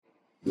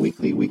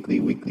Weekly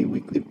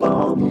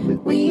ball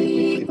movement.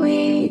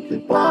 Weekly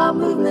ball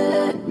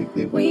movement.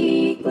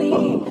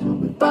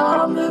 Weekly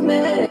ball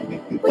movement.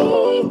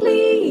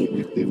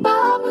 Weekly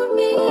ball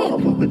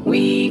movement.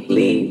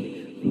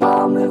 Weekly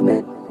ball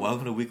movement.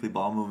 Welcome to Weekly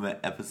Ball Movement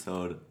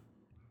episode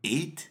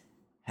 8,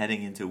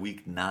 heading into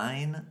week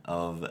 9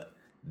 of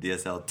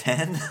DSL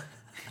 10.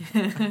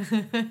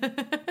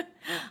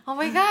 Oh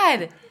my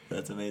god.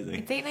 That's amazing.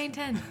 It's 8, 9,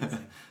 10.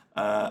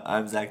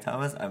 I'm Zach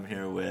Thomas. I'm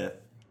here with...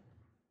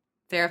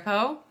 Sarah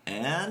Poe.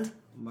 And...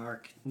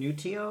 Mark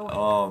Nutio.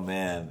 Oh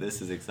man,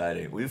 this is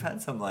exciting. We've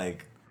had some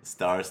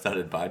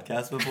star-studded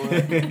podcasts before.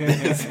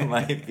 This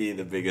might be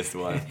the biggest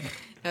one.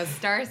 No,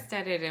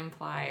 star-studded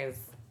implies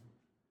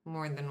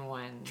more than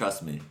one.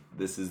 Trust me,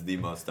 this is the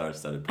most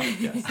star-studded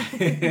podcast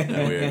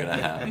that we're going to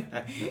have.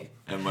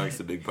 And Mark's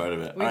a big part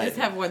of it. We just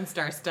have one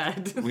star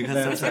stud. We got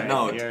That's right. right.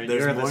 No, You're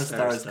there's the more star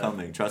stars stud.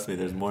 coming. Trust me,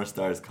 there's more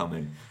stars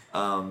coming.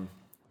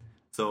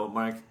 So,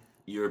 Mark,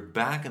 you're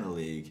back in the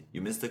league. You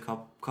missed a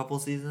couple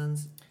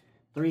seasons.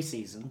 3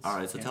 seasons. All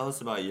right, so tell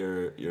us about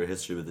your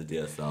history with the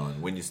DSL and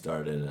when you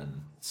started.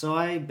 And So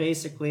I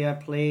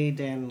played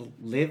and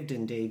lived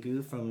in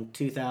Daegu from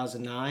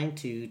 2009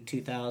 to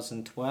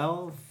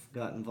 2012.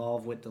 Got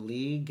involved with the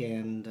league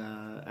and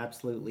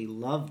absolutely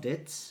loved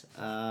it.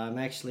 I'm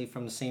actually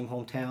from the same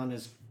hometown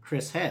as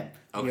Chris Hebb,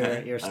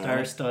 Okay, your all star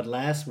right. stud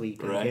last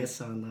week, Right. I guess,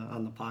 on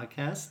the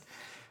podcast.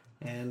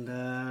 And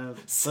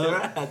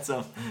Sarah has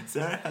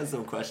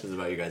some questions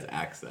about you guys'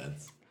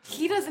 accents.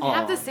 He doesn't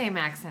have the same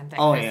accent that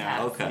Chris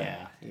has. Okay.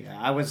 Yeah.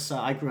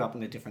 I grew up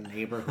in a different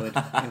neighborhood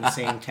in the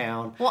same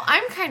town. Well,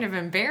 I'm kind of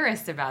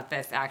embarrassed about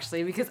this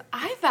actually because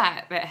I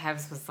thought that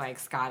Hebs was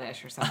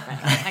Scottish or something.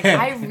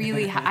 I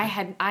really, I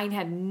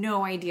had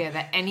no idea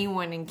that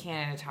anyone in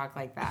Canada talked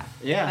like that.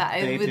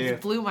 Yeah, they do. It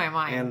blew my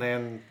mind. And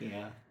then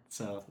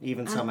so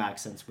even some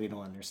accents we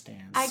don't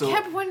understand. I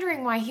kept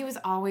wondering why he was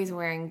always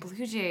wearing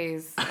Blue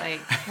Jays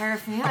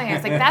paraphernalia. I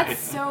was like, that's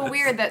so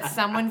weird that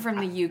someone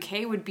from the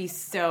UK would be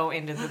so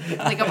into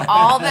the of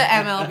all the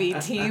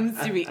MLB teams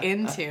to be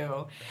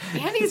into.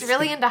 And he's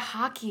really into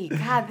hockey.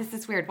 God, this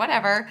is weird.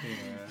 Whatever.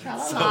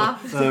 Tra-la-la.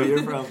 So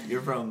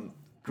you're from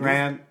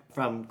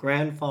From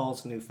Grand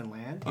Falls,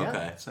 Newfoundland. Yeah.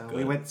 Okay, So good.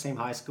 we went to the same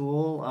high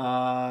school.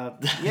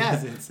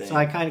 That's insane. So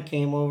I kind of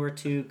came over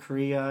to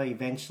Korea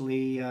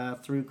eventually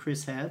through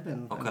Chris Hebb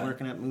and Okay. I'm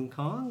working at Moon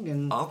Kong.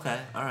 And Okay,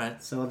 all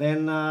right. so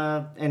then,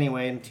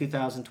 anyway, in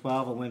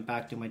 2012, I went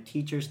back to my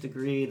teacher's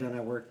degree. Then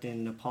I worked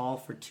in Nepal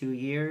for 2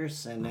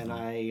 years. And then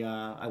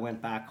I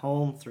went back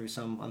home through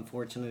some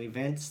unfortunate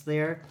events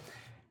there.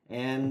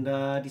 And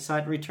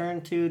decided to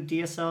return to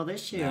DSL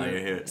this year. Now you're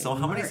here. So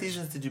in how many March.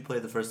 seasons did you play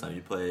the first time?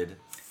 You played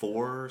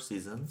 4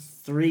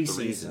 seasons? 3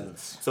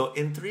 seasons. So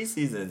in 3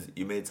 seasons,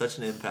 you made such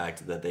an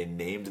impact that they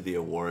named the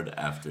award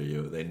after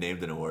you. They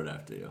named an award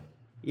after you.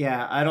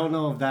 Yeah, I don't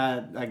know if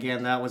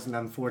that was an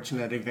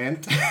unfortunate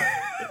event. All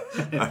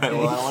right,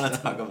 well, I want to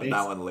talk about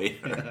that one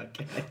later.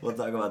 Okay. We'll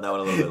talk about that one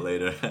a little bit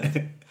later.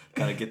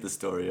 Kind of get the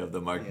story of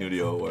the Mark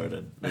Nutio Award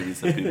and maybe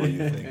some people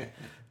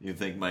you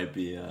think might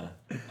be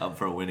up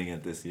for winning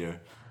it this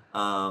year.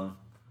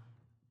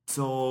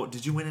 So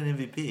did you win an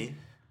MVP?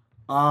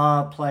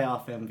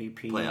 Playoff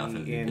MVP, Playoff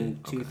MVP, in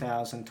okay.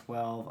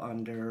 2012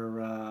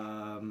 under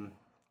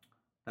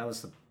that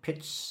was the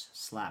Pitch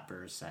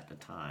Slappers at the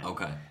time.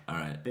 Okay, all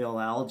right. Bill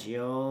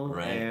Algeo,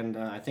 Right. and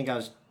I think I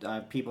was.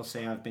 People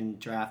say I've been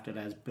drafted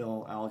as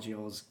Bill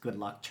Algeo's good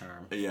luck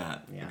charm. Yeah,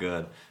 Yeah.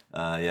 good.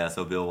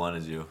 So Bill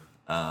wanted you.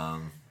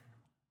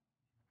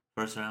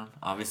 First round,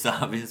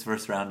 obvious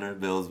first rounder.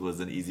 Bill's was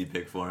an easy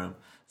pick for him,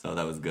 so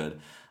that was good.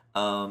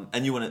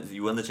 And you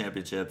won the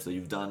championship, so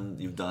you've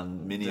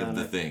done many of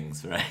the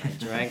things, right?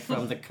 Drank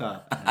from the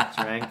cup.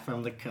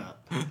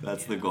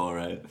 That's the goal,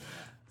 right?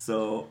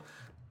 So,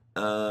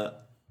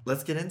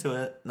 let's get into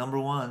it. Number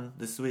 1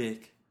 this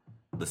week,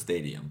 the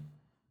stadium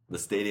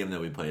that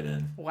we played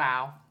in.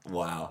 Wow.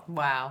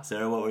 Wow.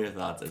 Sarah, what were your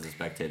thoughts as a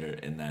spectator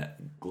in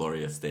that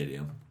glorious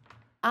stadium?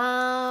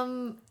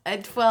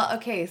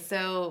 Okay,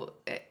 so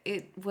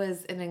it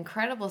was an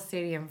incredible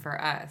stadium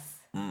for us.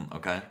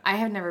 Okay. I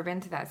have never been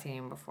to that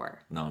stadium before.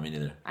 No, me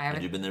neither. I haven't-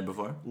 Have you been there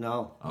before?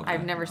 No. Okay.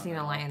 I've never seen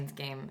a Lions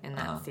game in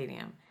that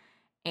stadium.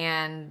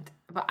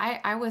 But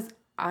I was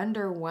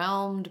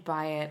underwhelmed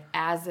by it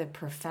as a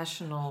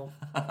professional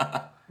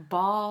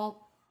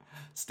ball.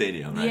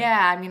 Stadium, right?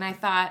 Yeah, I mean, I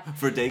thought...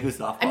 For Daegu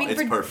softball,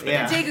 it's perfect.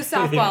 Yeah. Daegu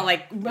softball,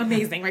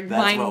 amazing, That's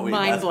mind what we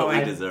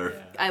blowing.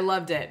 deserve. I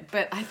loved it,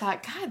 but I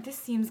thought, God, this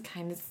seems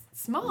kind of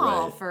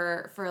small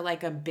Right. for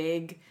a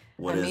big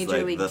What a is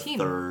major league the team.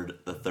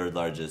 third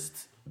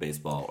largest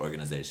baseball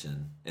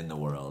organization in the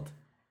world,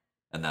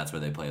 and that's where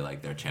they play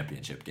their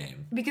championship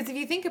game. Because if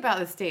you think about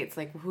the States,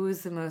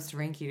 who's the most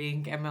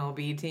rinky-dink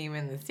MLB team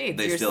in the States?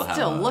 They You're still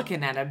still, have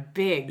looking at a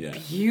big, Yeah.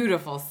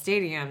 beautiful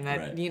stadium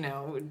that,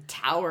 Right.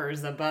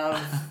 towers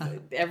above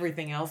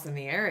everything else in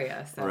the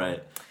area. So.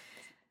 Right.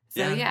 So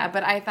Yeah. yeah,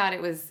 but I thought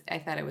it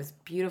was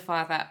beautiful.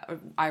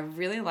 I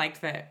really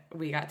liked that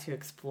we got to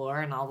explore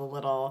and all the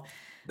little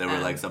There were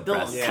like some the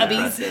press, little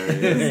cubbies. press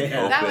areas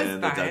open. That was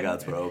The fun.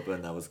 dugouts were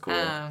open. That was cool.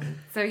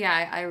 So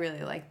yeah, I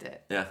really liked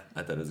it. Yeah,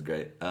 I thought it was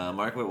great.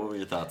 Mark, what were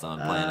your thoughts on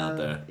playing out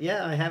there?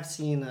 Yeah, I have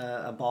seen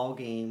a ball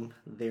game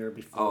there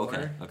before. Oh,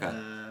 okay, okay.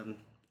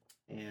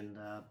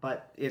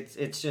 But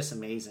it's just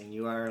amazing.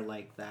 You are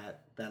like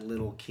that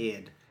little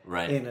kid,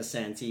 Right. in a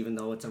sense, even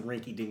though it's a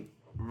rinky-dink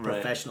Right.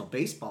 professional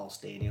baseball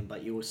stadium,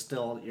 but you're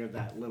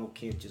that little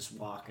kid just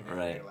walking and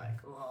Right. you're like,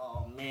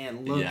 oh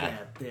man, look Yeah.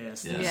 at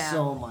this. Yeah. There's Yeah.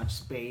 so much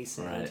space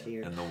out Right.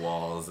 here. And the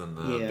walls and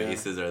the Yeah.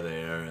 bases are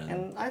there.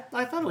 And I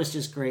thought it was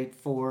just great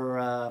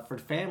for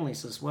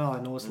families as well. I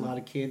noticed a lot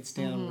of kids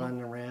down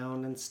running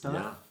around and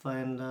stuff,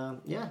 and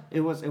it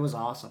was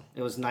awesome.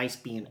 It was nice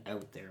being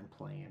out there and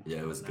playing. Yeah,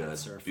 it was on that good.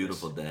 surface.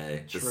 Beautiful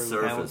day. The True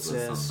surface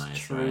bounces, was so nice,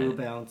 true right?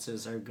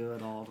 bounces are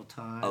good all the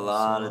time. A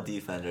lot so- of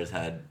defenders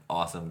had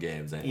awesome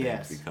games, I think,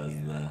 Yes. because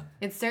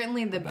It's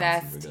certainly the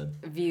bounces best were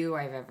good. view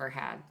I've ever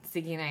had.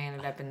 Siggy and I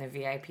ended up in the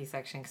VIP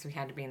section because we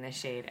had to be in the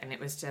shade, and it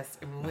was just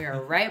we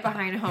were right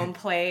behind home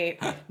plate.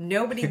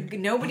 Nobody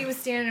was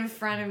standing in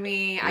front of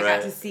me. I Right.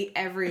 got to see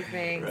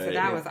everything, so Right.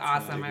 that was Yeah.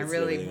 awesome. You I could see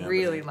really everything,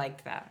 really everything.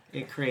 liked that.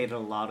 It created a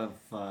lot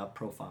of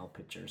profile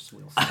pictures.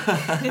 We'll say.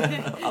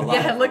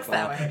 Yeah, it looks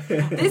that way.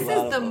 This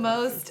lot is the of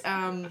most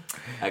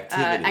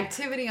activity.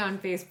 activity on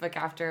Facebook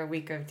after a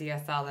week of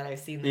DSL that I've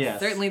seen. Yes.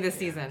 Certainly this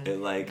season. It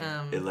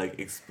like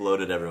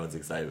exploded everyone's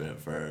excitement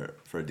for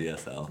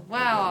DSL.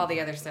 Wow, all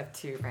the other stuff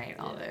too, right?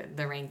 All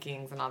the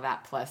rankings and all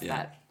that. Plus Yeah.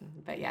 that,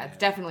 but yeah, it's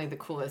definitely the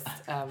coolest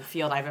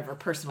field I've ever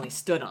personally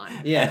stood on.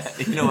 Yes.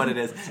 You know what it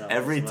is? So,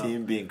 Every as well.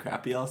 team being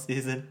crappy all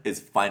season is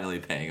finally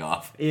paying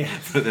off Yeah.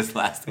 for this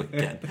last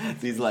weekend.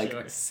 These like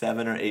Sure.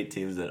 7 or 8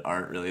 teams that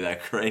aren't really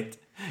that great,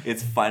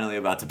 it's finally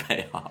about to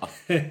pay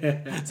off.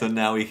 So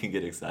now we can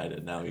get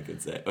excited. Now we can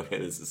say, okay,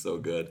 this is so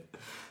good.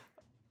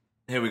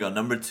 Here we go.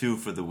 Number 2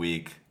 for the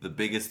week. The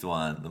biggest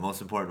one, the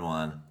most important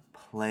one,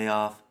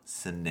 playoff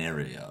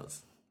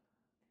scenarios.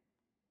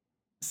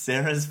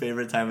 Sarah's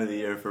favorite time of the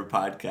year for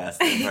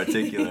podcasts in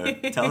particular.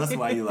 Tell us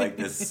why you like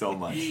this so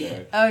much,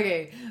 Sarah.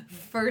 Okay,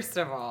 first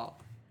of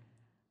all,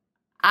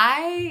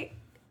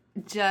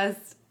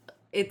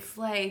 it's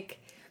like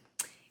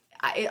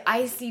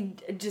I see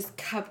just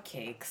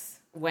cupcakes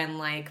when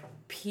like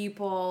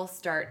people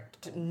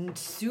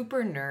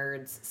super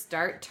nerds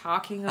start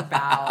talking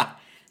about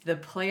the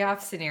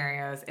playoff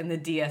scenarios in the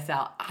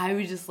DSL. I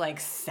would just like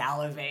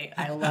salivate.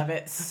 I love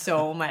it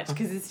so much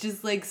because it's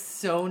just like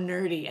so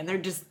nerdy and they're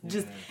just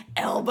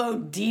elbow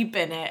deep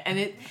in it, and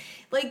it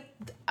like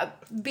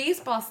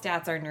baseball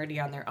stats are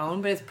nerdy on their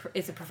own, but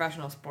it's a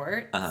professional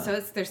sport, so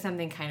there's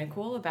something kind of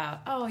cool about.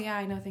 Oh yeah,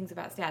 I know things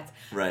about stats.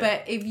 Right.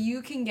 But if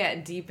you can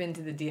get deep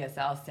into the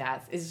DSL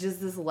stats, it's just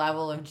this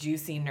level of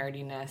juicy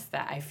nerdiness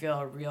that I feel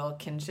a real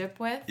kinship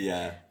with.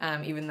 Yeah.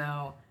 Even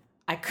though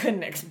I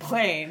couldn't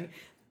explain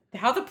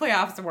how the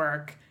playoffs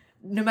work,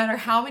 no matter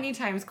how many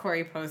times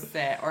Corey posts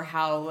it or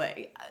how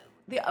like.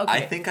 Okay.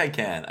 I think I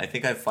can. I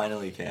think I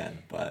finally can,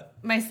 but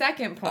My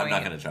second point I'm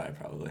not going to try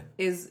probably.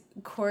 is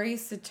Corey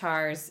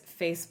Sitar's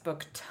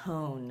Facebook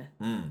tone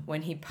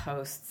when he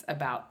posts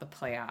about the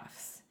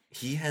playoffs.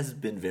 He has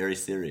been very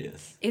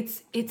serious.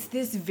 It's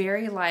this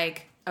very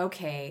like,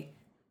 okay,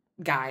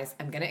 guys,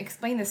 I'm going to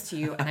explain this to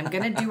you and I'm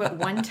going to do it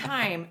one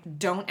time.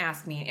 Don't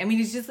ask me. I mean,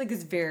 it's just like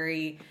this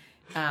very...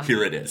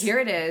 Here it is. Here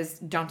it is.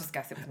 Don't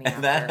discuss it with me And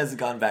after. that has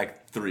gone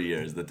back 3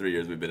 years, the 3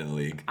 years we've been in the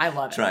league. I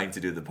love it. Trying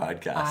to do the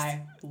podcast.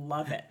 I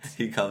love it.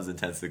 He comes and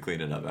tends to clean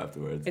it up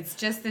afterwards. It's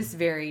just this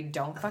very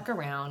don't fuck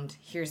around.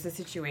 Here's the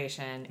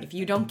situation. If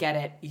you don't get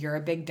it, you're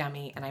a big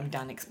dummy and I'm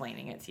done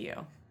explaining it to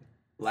you.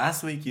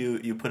 Last week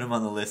you put him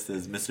on the list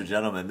as Mr.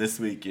 Gentleman. This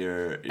week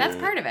you're That's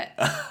part of it.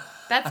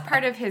 That's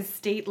part of his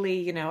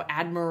stately,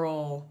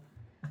 admiral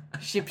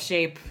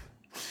ship-shape.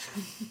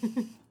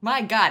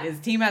 My God, his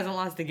team hasn't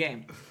lost a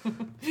game.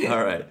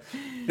 All right.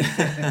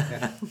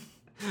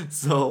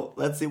 So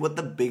let's see what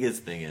the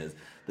biggest thing is.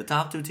 The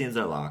top 2 teams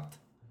are locked.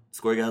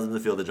 Score Gals and the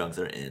Field of Junks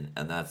are in,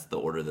 and that's the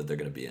order that they're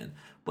going to be in.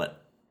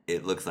 But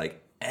it looks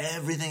like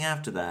everything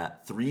after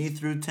that, 3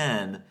 through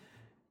 10,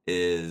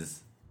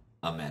 is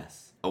a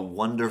mess. A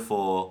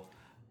wonderful,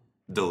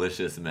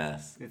 delicious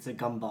mess. It's a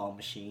gumball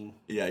machine.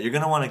 Yeah, you're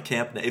going to want to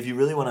camp. If you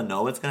really want to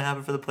know what's going to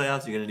happen for the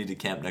playoffs, you're going to need to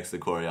camp next to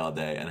Corey all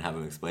day and have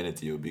him explain it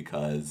to you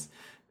because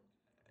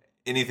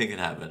anything can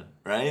happen,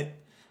 right?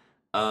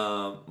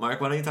 Mark,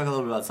 why don't you talk a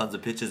little bit about Sons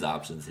of Pitch's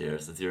options here,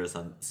 since you're a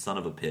son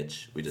of a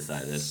pitch, we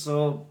decided.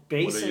 So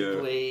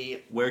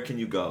basically, Where can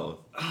you go?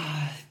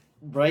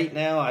 right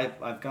now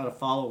I've got to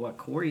follow what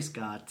Corey's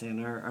got,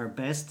 and our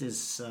best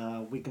is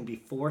we can be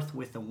 4th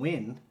with a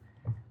win,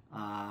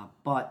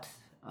 but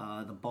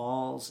the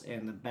Balls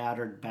and the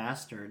Battered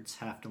Bastards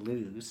have to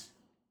lose,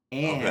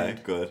 and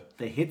Okay, good.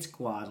 the Hit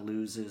Squad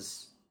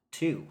loses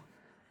 2.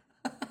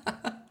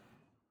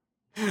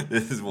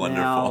 This is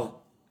wonderful. Now,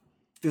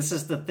 this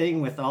is the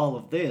thing with all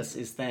of this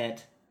is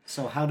that,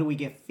 so how do we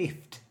get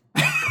 5th?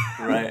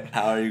 Right?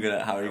 How are you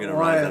gonna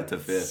rise up to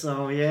fifth?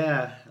 So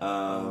yeah.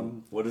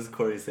 What does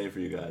Corey say for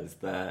you guys?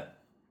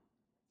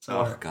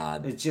 Oh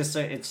God! It's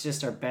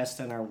just our best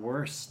and our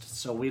worst.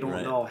 So we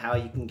don't know how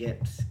you can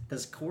get.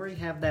 Does Corey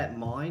have that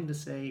mind to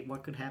say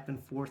what could happen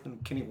fourth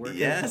and can he work?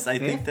 Yes, I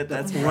think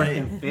that's fourth right.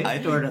 and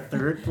fifth, or the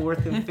third,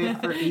 fourth, and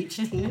fifth for each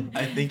team.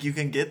 I think you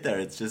can get there.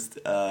 It's just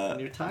When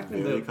you're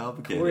talking really about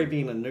complicated. Corey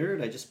being a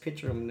nerd, I just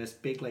picture him in this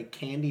big like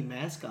candy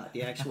mascot,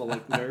 the actual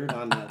like nerd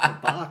on the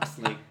box,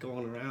 like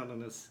going around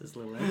on his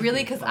little.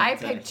 Really, because I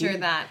But, picture he-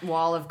 that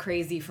wall of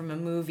crazy from a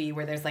movie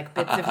where there's like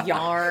bits of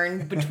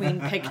yarn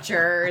between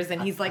pictures,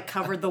 and he's like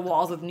covered the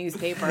walls with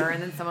newspaper,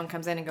 and then someone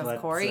comes in and goes,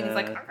 But, Corey, and he's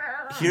like,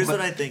 Here's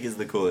what I think is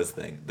the coolest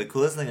thing. The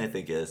coolest thing I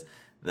think is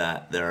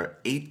that there are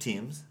 8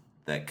 teams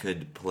that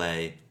could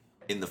play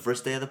in the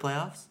first day of the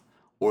playoffs,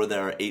 or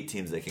there are 8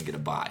 teams that can get a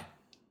bye,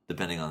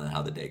 depending on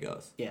how the day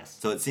goes. Yes.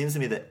 So it seems to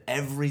me that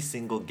every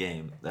single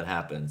game that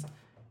happens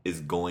is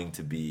going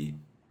to be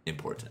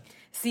important.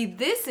 See,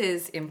 this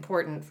is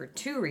important for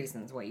 2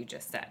 reasons, what you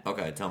just said.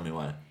 Okay, tell me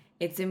why.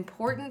 It's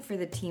important for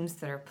the teams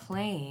that are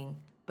playing,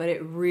 but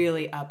it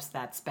really ups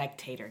that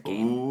spectator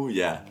game. Ooh,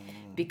 yeah.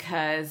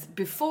 Because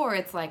before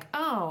it's like,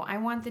 oh, I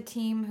want the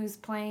team who's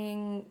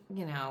playing,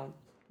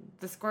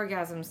 the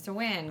Scoregasms to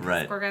win.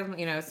 Right. Scoregasm,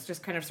 it's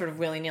just kind of sort of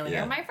willy-nilly.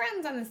 Yeah. Or my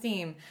friends on this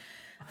team.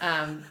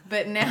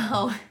 But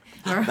now...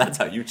 That's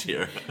how you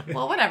cheer.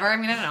 well, whatever. I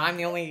mean, I don't know. I'm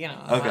the only,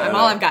 Okay, I'm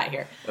all I've got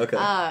here. Okay.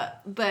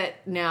 But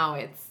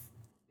now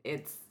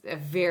it's a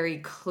very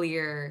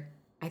clear...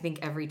 I think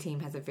every team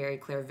has a very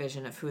clear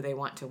vision of who they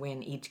want to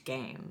win each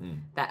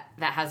game. That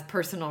has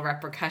personal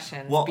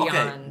repercussions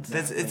beyond... Okay.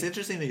 It's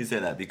interesting that you say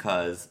that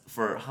because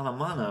for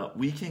Hanamana,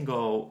 we can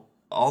go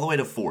all the way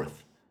to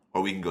 4th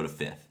or we can go to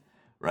 5th,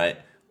 right?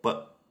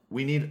 But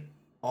we need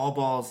All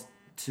Balls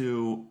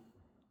to...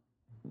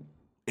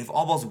 If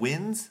All Balls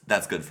wins,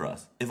 that's good for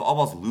us. If All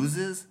Balls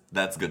loses,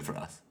 that's good for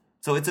us.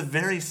 So it's a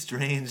very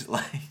strange,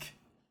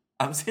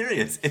 I'm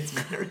serious. It's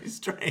very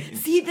strange.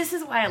 See, this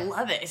is why I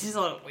love it. It's just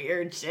all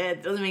weird shit.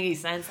 It doesn't make any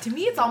sense. To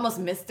me, it's almost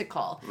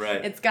mystical.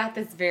 Right. It's got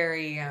this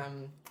very,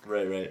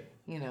 Right.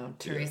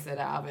 Teresa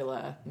de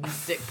Avila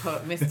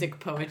mystic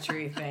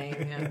poetry thing.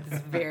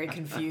 It's very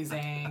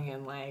confusing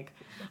and,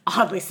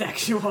 oddly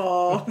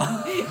sexual.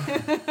 Nothing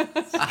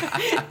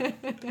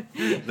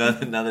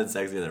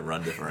sexier than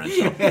run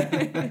differential.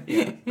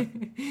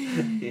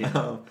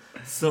 Yeah.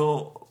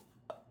 So,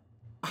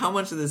 how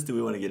much of this do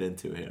we want to get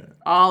into here?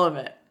 All of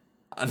it.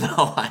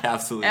 No, I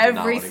absolutely do not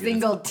Every want to get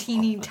single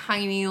teeny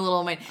tiny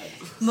little mind.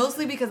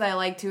 Mostly because I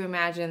like to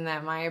imagine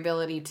that my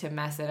ability to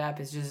mess it up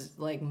is just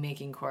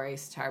making Corey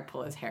Starr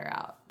pull his hair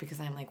out. Because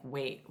I'm like,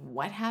 wait,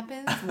 what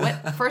happens?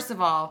 First of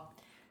all,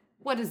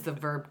 what does the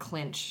verb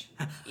clinch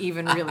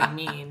even really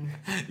mean?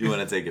 You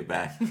want to take it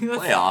back?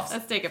 Playoffs.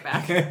 Let's take it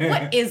back.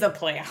 What is a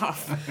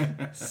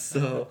playoff?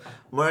 So,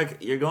 Mark,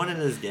 you're going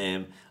into this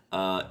game.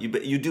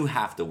 But you do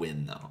have to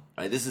win, though,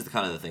 right? This is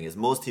kind of the thing: is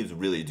most teams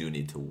really do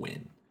need to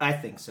win. I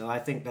think so. I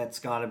think that's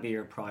got to be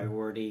your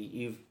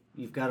priority.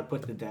 You've got to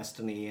put the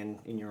destiny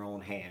in your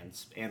own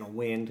hands, and a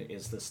win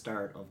is the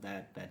start of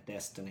that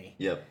destiny.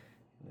 Yep.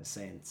 In a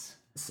sense.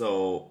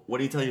 So, what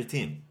do you tell your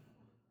team?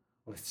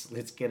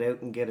 Let's get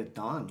out and get it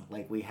done.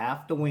 We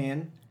have to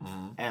win.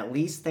 Mm-hmm. At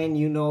least then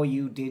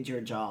you did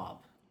your job.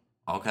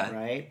 Okay.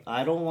 Right?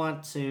 I don't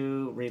want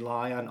to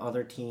rely on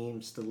other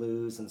teams to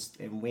lose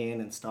and win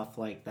and stuff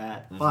like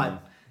that. Mm-hmm.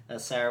 But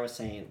as Sarah was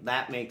saying,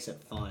 that makes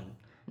it fun.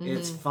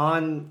 It's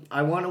fun.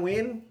 I want to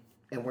win,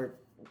 and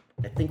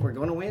I think we're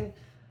going to win.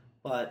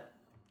 But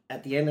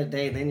at the end of the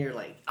day, then you're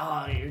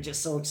you're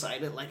just so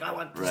excited. I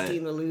want this Right.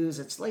 team to lose.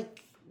 It's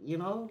like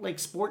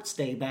sports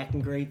day back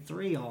in grade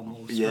 3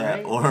 almost. Yeah,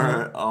 right?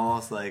 or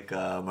almost like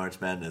March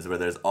Madness, where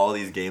there's all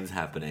these games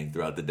happening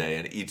throughout the day,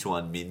 and each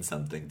one means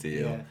something to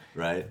you, Yeah.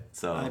 right?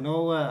 So I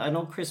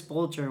know Chris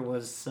Bolger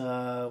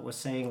was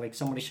saying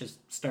somebody should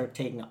start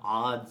taking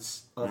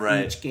odds of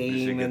right, each we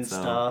should game get and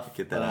stuff.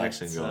 get that but,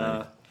 action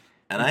going.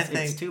 And I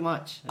think it's too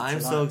much. It's I'm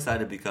a so lot.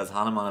 excited because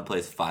Hanamana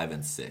plays 5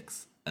 and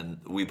 6, and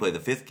we play the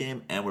 5th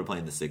game and we're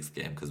playing the 6th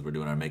game because we're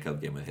doing our makeup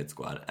game with Hit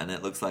Squad, and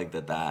it looks like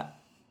that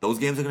those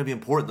games are going to be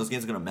important. Those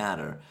games are going to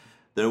matter.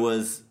 There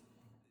was,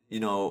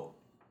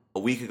 a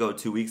week ago,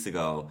 2 weeks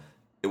ago,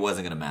 it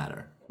wasn't going to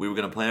matter. We were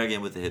going to play our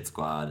game with the Hit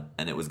Squad,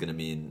 and it was going to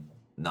mean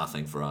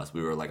nothing for us.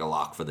 We were a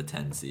lock for the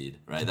 10 seed,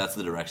 right? That's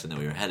the direction that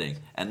we were heading.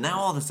 And now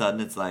all of a sudden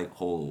it's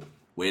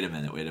wait a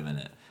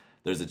minute.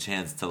 There's a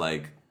chance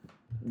to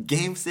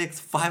Game 6,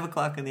 5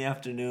 o'clock in the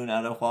afternoon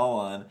out of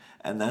Huawan,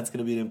 and that's going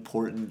to be an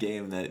important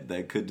game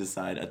that could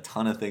decide a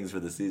ton of things for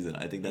the season.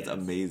 I think that's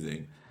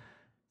amazing.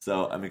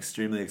 So I'm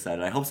extremely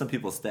excited. I hope some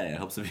people stay. I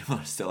hope some people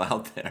are still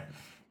out there.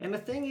 And the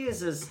thing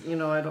is I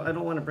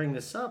don't want to bring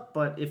this up,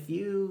 but if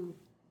you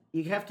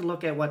have to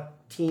look at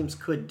what teams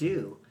could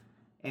do,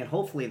 and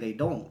hopefully they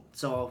don't.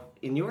 So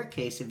in your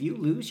case, if you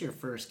lose your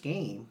first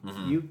game,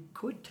 you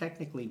could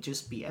technically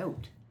just be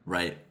out.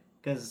 Right.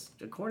 Because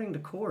according to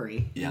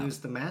Corey, Yeah. who's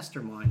the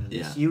mastermind of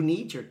this, Yeah. you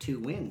need your 2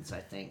 wins, I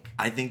think.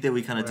 I think that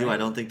we kind of do. Right. I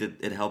don't think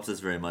that it helps us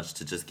very much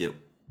to just get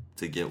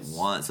to get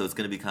one. So it's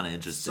going to be kind of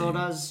interesting. So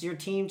does your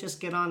team just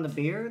get on the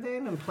beer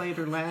then and play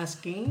their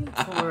last game?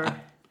 Or,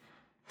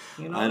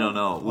 I don't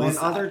know. When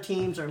other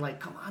teams are like,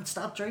 come on,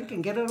 stop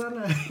drinking, get it on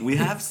the... We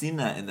have seen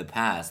that in the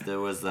past. There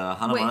was a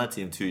Hanamana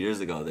team 2 years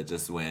ago that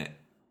just went,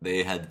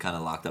 they had kind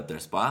of locked up their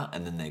spot,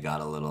 and then they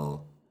got a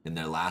little, in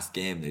their last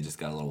game, they just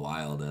got a little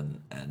wild,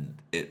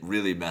 and it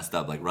really messed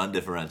up, like run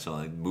differential,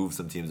 and moved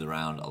some teams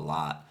around a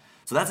lot.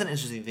 So that's an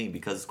interesting thing,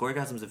 because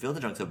Scoregasms and Field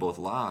of Drunks have both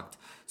locked,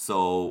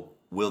 so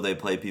will they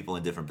play people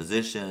in different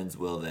positions?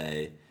 Will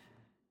they...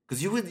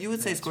 Because you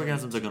would say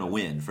Scoregasms are going to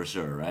win, for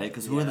sure, right?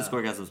 Because who are the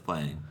Scoregasms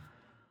playing?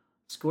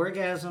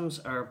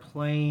 Scoregasms are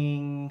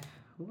playing...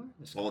 Who are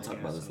the Well, we'll talk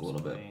about this a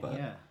little bit, but...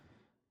 Yeah.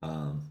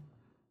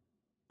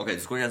 Okay,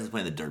 the Scoregasms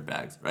playing the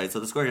Dirtbags, right? So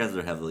the Scoregasms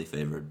are heavily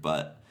favored,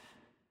 but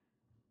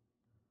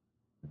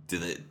do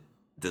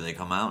they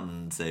come out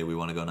and say we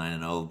want to go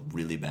 9-0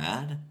 really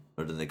bad,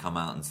 or do they come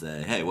out and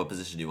say, hey, what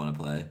position do you want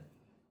to play?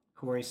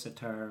 Corey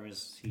Satar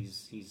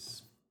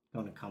he's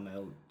going to come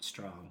out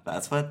strong.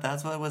 That's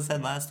what was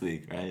said last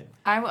week, right?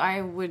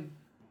 I would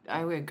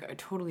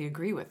totally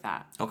agree with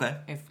that. Okay.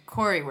 If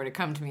Corey were to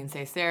come to me and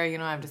say, Sarah,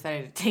 I've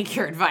decided to take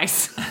your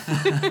advice,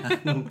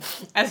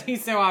 as he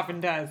so often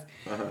does.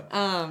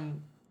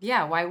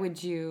 Yeah, why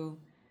would you?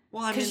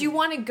 Well, because you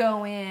want to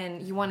go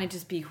in, you want to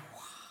just be,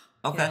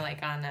 okay,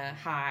 like on a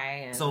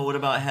high. And... So what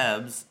about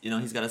Hebs?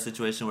 He's got a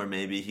situation where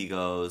maybe he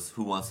goes,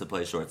 who wants to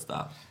play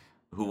shortstop?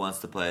 Who wants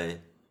to play?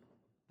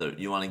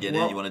 You want to get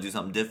in? You want to do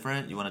something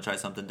different? You want to try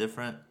something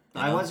different?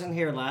 I wasn't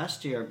here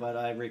last year, but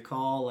I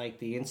recall like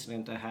the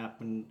incident that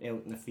happened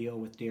out in the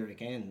field with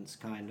Derek Enns,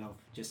 kind of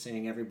just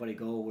saying everybody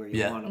go where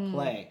you want to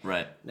play.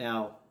 Right.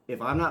 Now,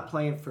 if I'm not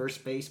playing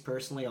first base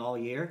personally all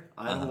year,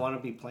 I don't want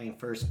to be playing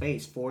first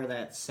base for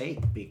that sake,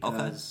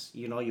 because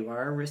you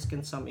are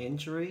risking some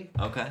injury.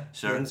 Okay,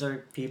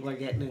 sure. People are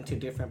getting into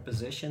different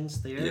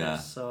positions there. Yeah.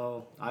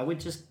 So I would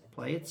just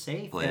play it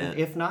safe. And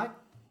if not,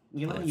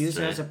 use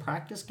it as a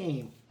practice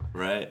game.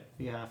 Right.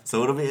 Yeah.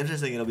 So it'll be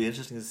interesting. It'll be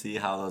interesting to see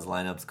how those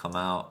lineups come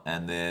out,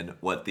 and then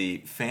what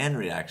the fan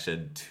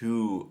reaction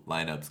to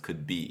lineups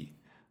could be.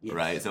 Yes.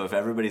 Right. So if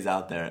everybody's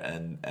out there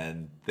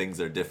and things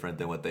are different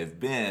than what they've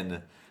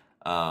been,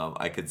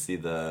 I could see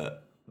the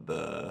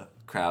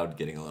crowd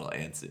getting a little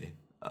antsy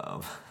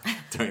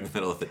during the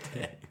middle of the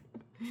day.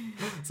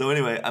 So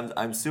anyway,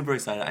 I'm super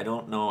excited. I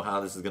don't know how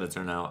this is going to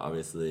turn out,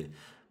 obviously,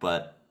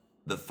 but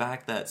the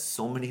fact that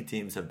so many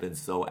teams have been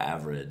so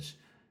average,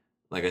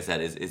 like I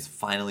said, is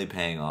finally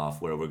paying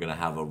off, where we're going to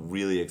have a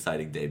really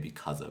exciting day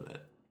because of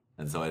it.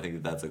 And so I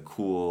think that's a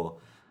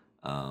cool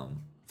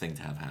thing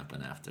to have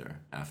happen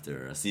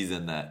after a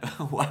season that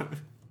for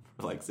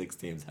like 6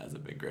 teams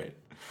hasn't been great.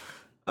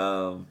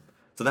 So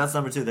that's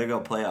number 2. There you go,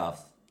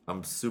 playoffs.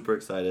 I'm super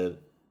excited.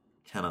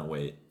 Cannot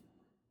wait.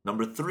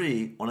 Number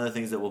 3, one of the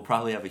things that will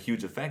probably have a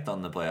huge effect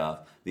on the playoff,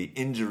 the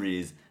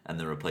injuries and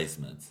the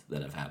replacements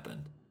that have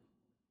happened.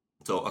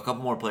 So a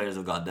couple more players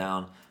have gone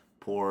down.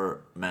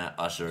 Poor Matt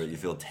Usher. You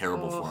feel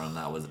terrible for him.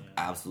 That was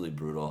absolutely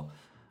brutal.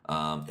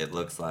 It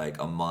looks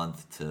like a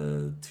month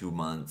to 2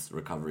 months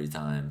recovery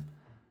time.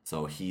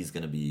 So he's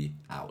going to be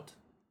out.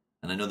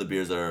 And I know the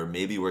Bears are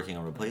maybe working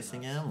on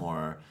replacing him,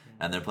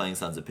 and they're playing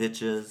Sons of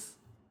Pitches.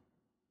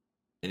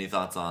 Any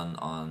thoughts on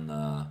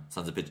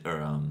Sons of Pitch,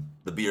 or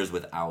the Bears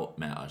without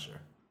Matt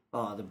Usher?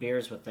 Oh, the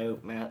Bears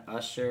without Matt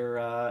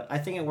Usher. I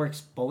think it works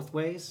both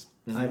ways.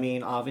 Mm-hmm. I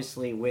mean,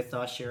 obviously with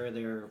Usher,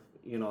 they're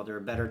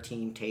a better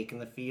team taking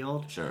the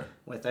field. Sure.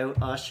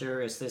 Without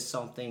Usher, is this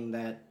something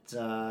that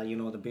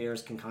the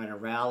Bears can kind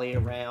of rally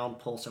around,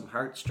 pull some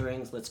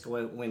heartstrings? Let's go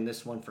out and win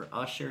this one for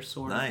Usher,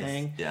 sort of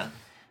thing. Yeah.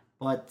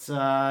 But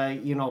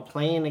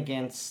playing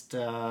against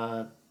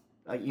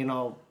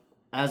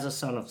as a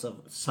son of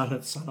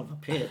a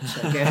pitch,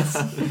 I guess.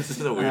 This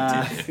is a weird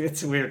team.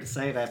 It's weird to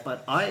say that,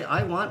 but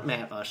I want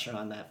Matt Usher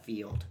on that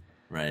field.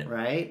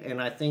 Right,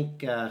 and I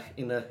think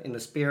in the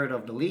spirit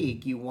of the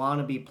league, you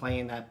want to be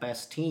playing that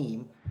best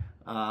team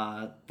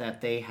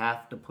that they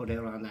have to put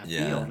out on that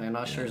field. And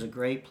Usher's a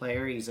great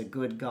player; he's a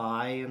good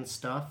guy and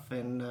stuff.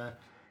 And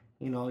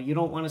you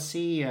don't want to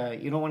see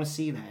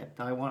that.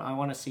 I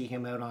want to see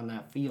him out on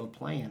that field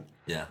playing.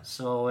 Yeah.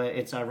 So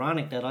it's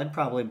ironic that I'd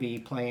probably be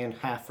playing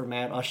half for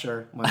Matt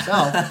Usher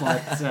myself,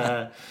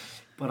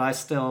 but I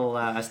still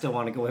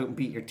want to go out and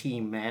beat your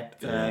team, Matt,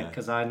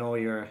 because I know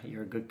you're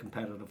a good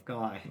competitive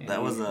guy.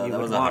 That was a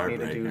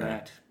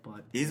heartbreaker.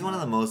 But he's one of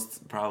the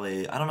most,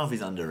 probably, I don't know if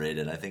he's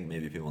underrated. I think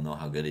maybe people know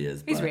how good he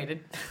is. He's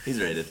rated. He's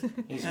rated.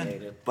 He's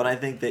rated. But I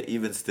think that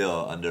even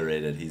still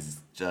underrated, he's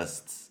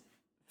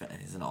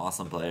an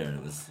awesome player, and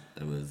it was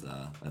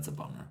that's a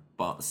bummer.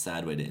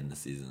 Sad way to end the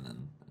season,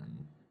 and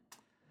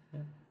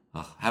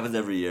happens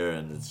every year,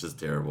 and it's just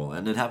terrible.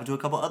 And it happened to a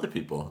couple other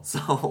people.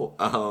 So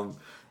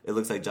it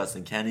looks like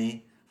Justin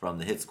Kenny from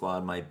the Hit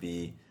Squad might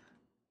be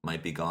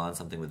gone,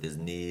 something with his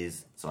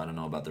knees. So I don't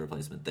know about the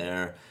replacement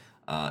there.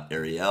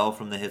 Ariel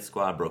from the Hit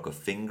Squad broke a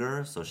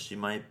finger, so she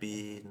might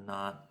be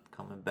not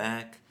coming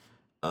back.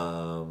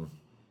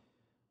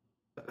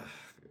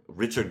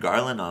 Richard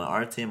Garland on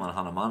our team on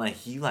Hanamana,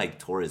 he like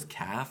tore his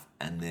calf,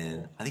 and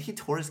then I think he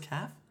tore his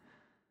calf.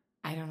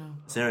 I don't know.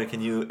 Sarah,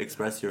 can you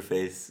express your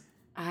face?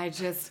 I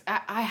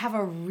have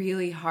a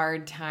really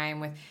hard time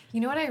with, you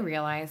know what I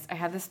realized? I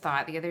had this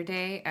thought the other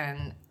day,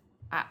 and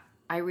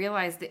I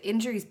realized that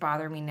injuries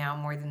bother me now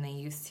more than they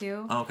used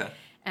to. Oh, okay.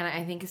 And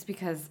I think it's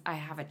because I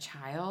have a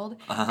child,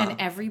 and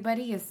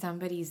everybody is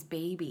somebody's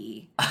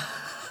baby.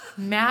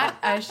 Matt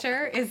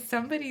Usher is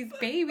somebody's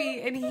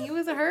baby, and he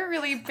was hurt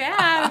really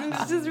bad, and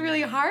it's just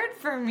really hard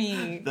for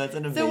me. That's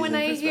an amazing So when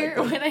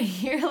perspective. I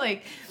hear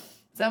like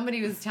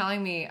somebody was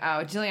telling me,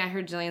 I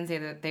heard Jillian say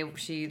that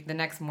the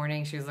next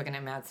morning she was looking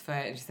at Matt's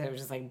foot, and she said it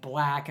was just like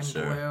black and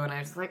Sure. blue, and I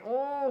was just like,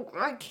 oh,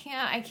 I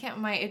can't.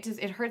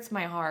 It hurts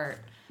my heart.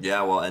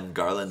 Yeah, well, and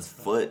Garland's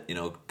foot,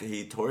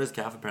 he tore his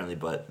calf apparently,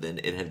 but then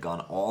it had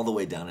gone all the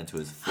way down into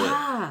his foot.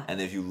 And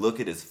if you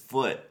look at his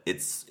foot,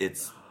 it's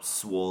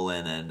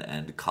swollen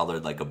and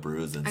colored like a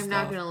bruise and I'm stuff.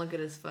 not gonna look at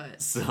his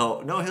foot.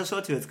 So, no, he'll show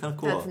it to you. It's kind of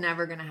cool. That's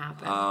never gonna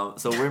happen.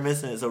 So we're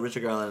missing. So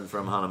Richard Garland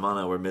from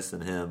Hanamana, we're missing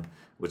him,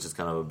 which is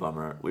kind of a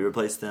bummer. We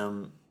replaced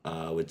him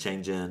with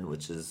Cheng Jin,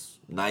 which is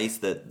nice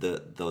that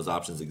those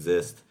options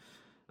exist.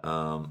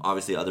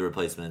 Obviously, other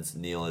replacements.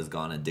 Neil is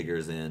gone and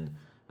Digger's in.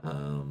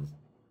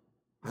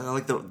 I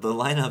like the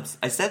lineups.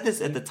 I said this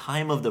at the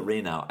time of the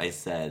rainout. I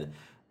said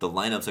the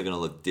lineups are going to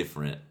look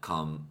different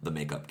come the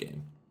makeup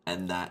game,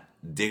 and that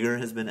Digger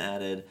has been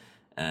added,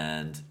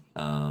 and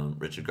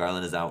Richard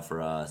Garland is out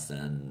for us,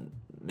 and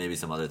maybe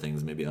some other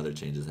things, maybe other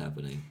changes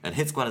happening. And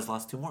Hit Squad has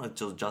lost 2 more.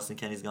 Justin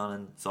Kenny's gone,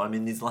 and so I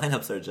mean these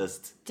lineups are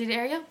just. Did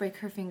Ariel break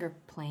her finger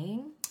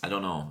playing? I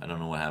don't know. I don't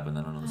know what happened.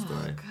 I don't know the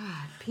story. Oh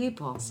God,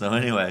 people. So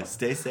anyway,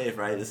 stay safe,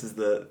 right? This is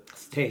the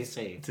Stay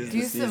safe. tis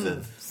Do the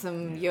season.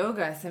 some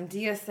yoga, some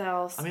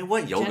DSL. I mean,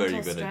 what yoga are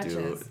you gentle gonna do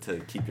stretches. to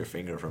keep your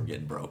finger from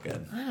getting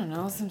broken? I don't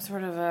know, some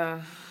sort of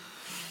a.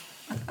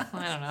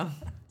 I don't know.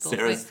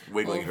 Sarah's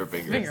wiggling her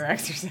fingers. Finger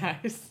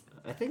exercise.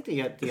 I think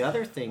the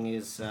other thing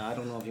is, I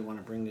don't know if you want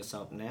to bring this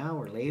up now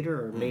or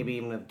later, or maybe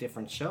even a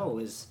different show,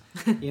 is,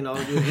 Not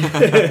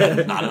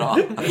at all.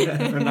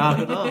 or not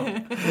at all.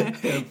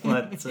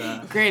 But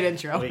Great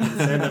intro. we can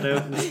send it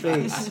out in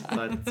space.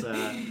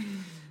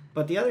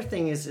 But the other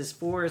thing is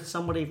for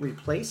somebody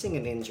replacing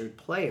an injured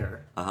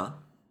player,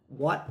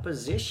 what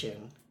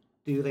position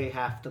do they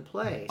have to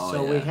play? Oh,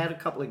 so we yeah. had a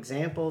couple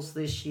examples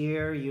this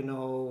year,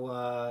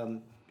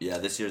 Yeah,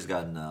 this year's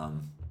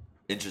gotten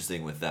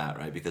interesting with that,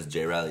 right? Because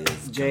Jay Riley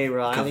is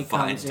Riley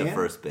confined comes to in.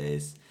 first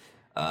base.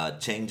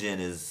 Cheng Jin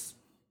is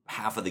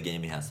half of the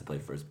game he has to play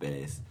first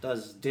base.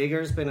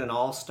 Digger's been an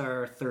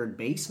all-star third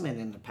baseman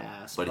in the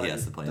past, But he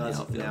has to play in the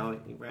doesn't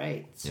outfield. now,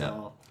 right?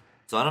 So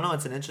So I don't know.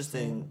 That's an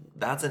interesting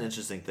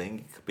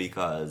thing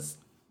because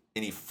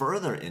any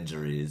further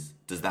injuries,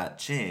 does that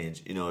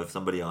change? If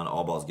somebody on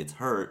all balls gets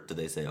hurt, do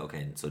they say,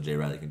 okay, so Jay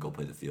Riley can go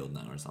play the field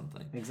now or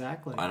something?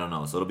 exactly. I don't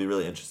know. So it'll be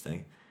really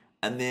interesting.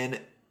 And then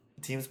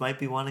teams might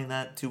be wanting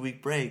that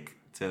 2-week break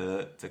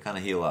to kind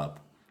of heal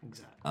up.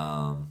 Exactly.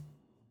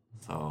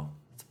 So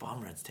it's a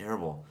bummer. It's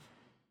terrible.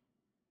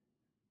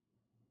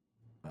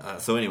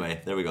 So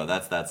anyway, there we go.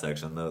 That's that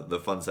section, the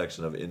fun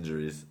section of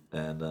injuries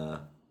and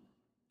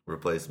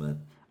replacement.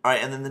 All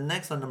right, and then the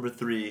next one, number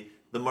 3,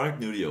 the Mark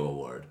Nudio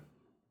Award.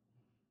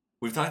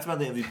 We've talked about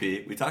the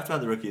MVP. We talked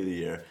about the Rookie of the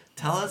Year.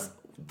 Tell us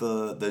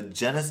the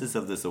genesis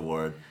of this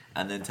award,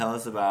 and then tell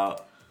us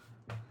about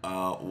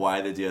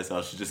why the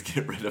DSL should just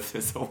get rid of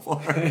this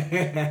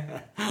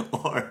award.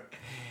 Or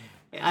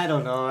I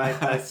don't know.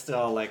 I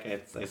still like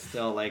it. I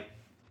still like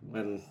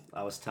when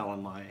I was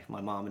telling my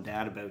mom and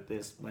dad about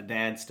this. My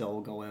dad still will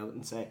go out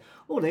and say,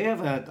 "Oh, they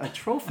have a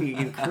trophy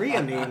in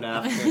Korea named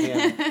after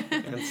him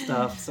and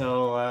stuff."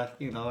 So I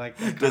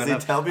Does he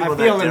tell people I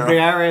feel that Daryl-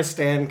 embarrassed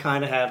and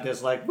kind of have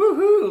this like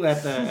woohoo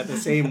at the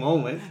same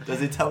moment. does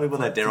he tell people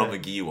that Daryl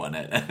McGee won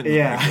it? And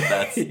Yeah,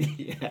 that's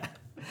yeah.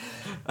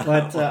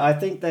 But I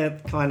think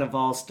that kind of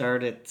all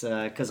started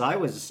because I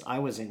was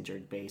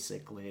injured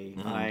basically.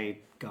 Mm-hmm. I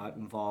got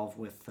involved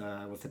with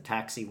a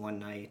taxi one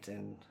night,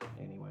 and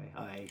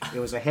anyway, it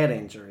was a head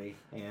injury,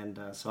 and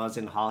so I was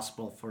in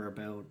hospital for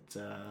about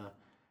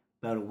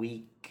a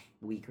week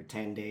or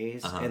 10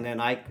 days, and then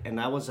I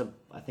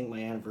think my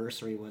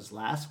anniversary was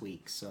last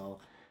week, so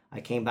I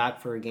came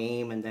back for a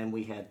game, and then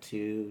we had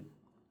to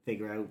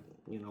figure out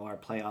our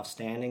playoff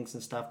standings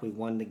and stuff. We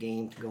won the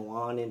game to go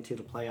on into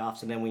the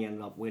playoffs, and then we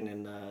ended up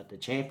winning the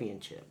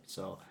championship.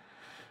 So,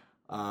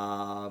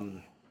 I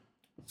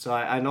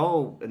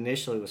know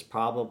initially it was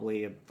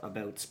probably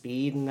about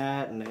speed and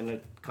that, and then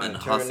it kind of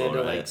And turned hustle, into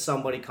right? like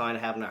somebody kind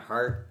of having a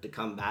heart to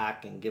come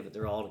back and give it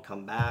their all to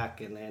come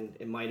back, and then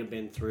it might have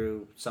been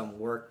through some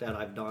work that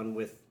I've done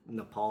with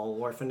Nepal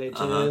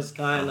orphanages,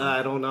 kind of.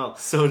 I don't know.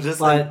 so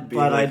just like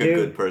being like a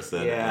good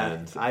person. Yeah,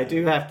 and I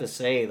do have to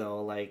say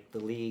though, like the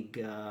league.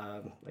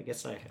 I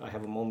guess I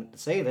have a moment to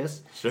say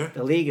this. Sure.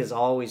 The league has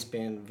always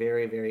been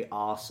very, very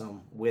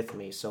awesome with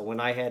me. So when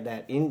I had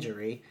that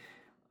injury,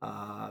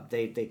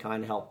 They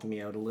kind of helped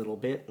me out a little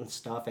bit and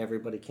stuff.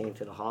 Everybody came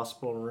to the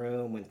hospital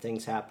room when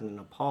things happened in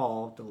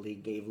Nepal. The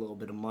league gave a little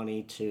bit of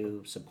money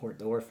to support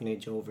the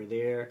orphanage over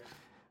there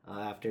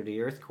after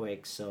the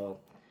earthquake. So,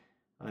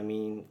 I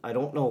mean, I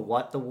don't know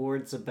what the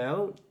ward's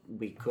about.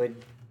 We could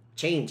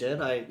change it,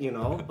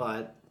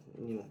 but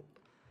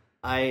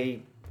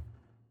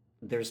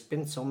there's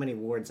been so many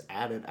wards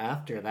added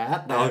after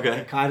that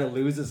it kind of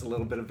loses a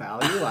little bit of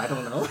value. I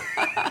don't know.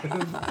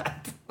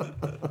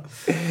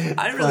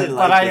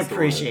 But I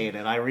appreciate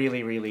it. I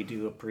really, really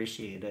do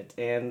appreciate it,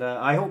 and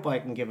I hope I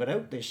can give it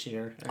out this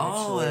year. Actually.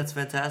 Oh, that's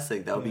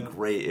fantastic! That would be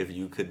great if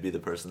you could be the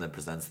person that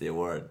presents the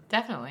award.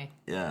 Definitely.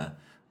 Yeah.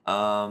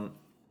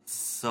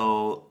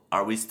 So,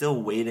 are we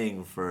still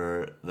waiting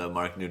for the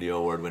Mark Nudio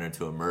Award winner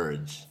to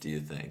emerge? Do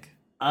you think?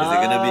 Is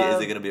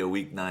it gonna be a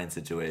week 9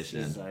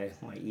 situation? Geez,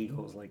 my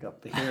ego's like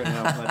up to here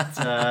now, but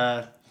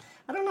I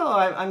don't know.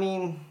 I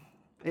mean.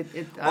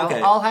 Okay.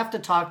 I'll have to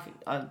talk.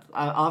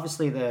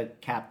 Obviously, the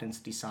captains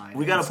decide.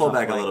 We got to pull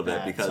back a little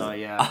bit because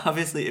yeah.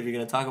 Obviously, if you're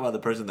going to talk about the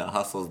person that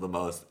hustles the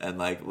most and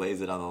like lays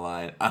it on the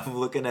line, I'm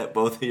looking at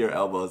both of your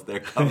elbows. They're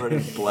covered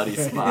in bloody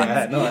spots.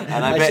 Yeah, no,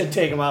 and I should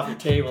take them off the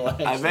table.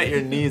 Actually. I bet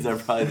your knees are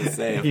probably the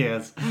same.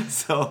 Yes.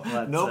 So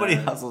nobody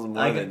hustles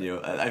more than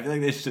you. I feel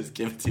like they should just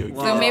give it to you.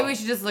 So maybe we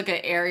should just look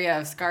at area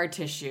of scar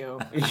tissue,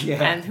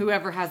 and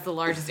whoever has the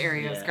largest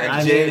area of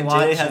scar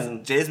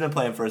tissue. Jay's been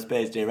playing first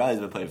base. Jay Riley's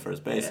been playing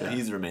first base, so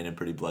he's remaining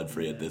pretty blood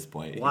free at this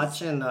point.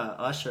 Watching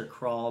Usher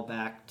crawl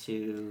back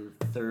to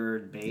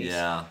third base,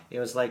 it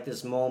was like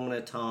this moment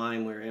of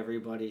time where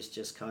everybody's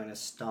just kind of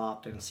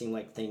stopped and it seemed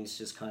like things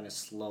just kind of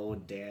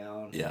slowed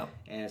down. Yeah,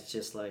 and it's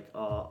just like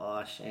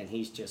Ush, and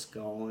he's just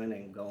going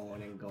and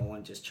going and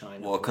going, just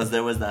trying to. Well, because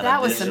there was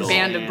that was some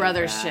Band of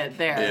Brothers shit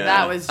there. Yeah.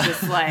 That was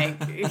just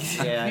like,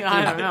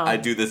 I don't know. I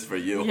do this for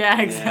you. Yeah,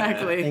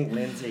 exactly. I think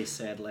Lindsay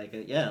said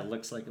it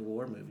looks like a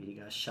war movie. He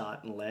got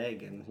shot in the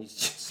leg and he's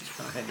just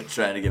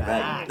trying to get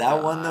back.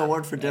 That won the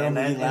award for Daryl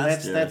McGee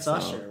last year. That's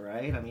Usher,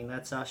 right? I mean,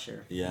 that's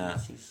Usher. Yeah.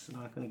 He's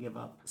not going to give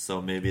up.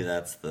 So maybe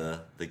that's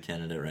the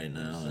candidate right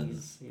now.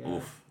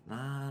 Oof.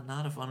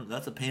 Not a fun.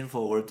 That's a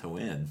painful award to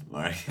win,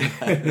 Mark.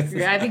 I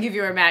think if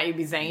you were Matt, you'd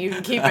be saying, you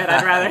can keep it.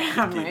 I'd rather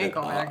have my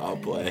ankle back. I'll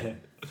play.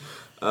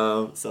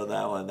 So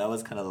that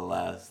was kind of the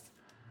last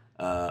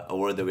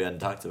award that we hadn't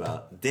talked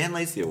about. Dan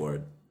Lacey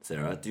Award,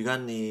 Sarah. Do you got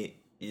any?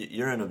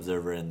 You're an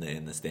observer in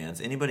the stands.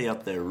 Anybody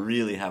up there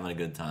really having a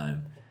good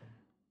time?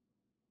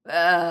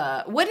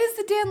 What is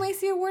the Dan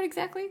Lacey Award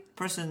exactly?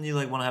 Person you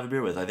want to have a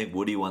beer with. I think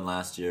Woody won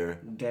last year.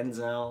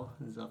 Denzel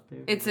is up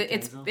there. It's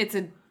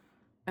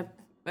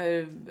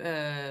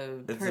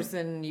a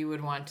person you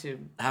would want to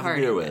have a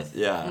beer with.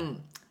 Yeah.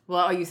 Mm.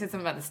 Well, you said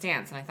something about the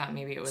stance, and I thought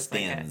maybe it was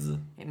stands.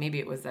 Maybe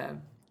it was a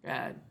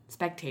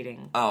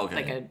spectating. Oh, okay.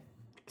 Like a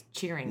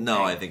cheering. No,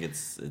 thing. I think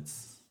it's.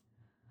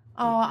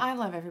 Oh, I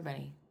love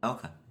everybody.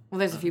 Okay. Well,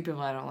 there's a few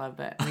people I don't love,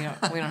 but we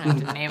don't have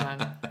to name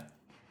them.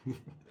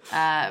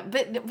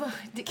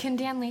 But can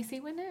Dan Lacey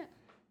win it?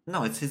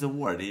 No, it's his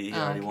award. He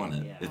already won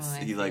it.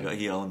 Yeah.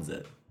 He owns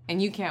it. And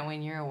you can't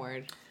win your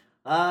award.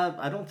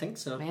 I don't think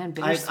so. Man,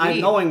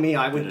 bittersweet. Knowing me,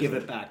 I would give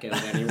it back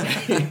out anyway.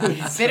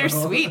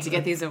 Bittersweet to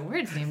get these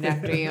awards named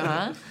after you,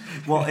 huh?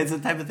 Well, it's the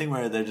type of thing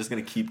where they're just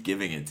going to keep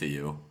giving it to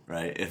you,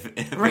 right? If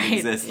it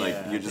exists,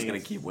 you're just going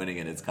to keep winning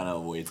it. It's kind of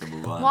a way to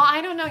move on. Well,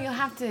 I don't know. You'll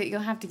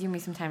have to give me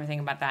some time to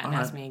think about that and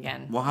ask me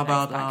again. Well, how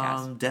about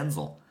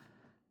Denzel?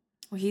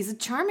 Well, he's a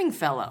charming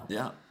fellow.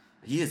 Yeah.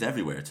 He is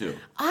everywhere, too.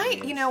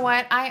 You know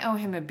what? I owe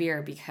him a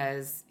beer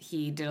because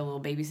he did a little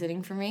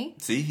babysitting for me.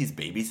 See, he's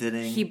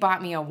babysitting. He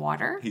bought me a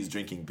water. He's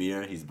drinking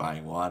beer. He's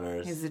buying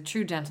waters. He's a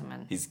true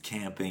gentleman. He's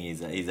camping.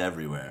 He's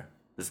everywhere.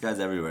 This guy's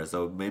everywhere.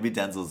 So maybe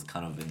Denzel's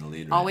kind of in the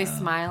lead Always right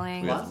now.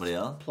 smiling. We got somebody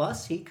else?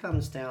 Plus, he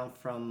comes down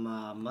from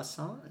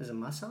Masson. Is it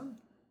Masson?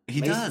 He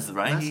does,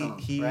 right?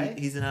 Masson, right?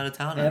 He's an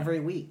out-of-towner. Every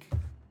week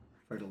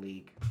for the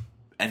league.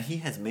 And he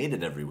has made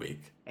it every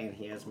week. And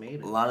he has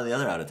made it. A lot of the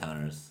other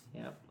out-of-towners.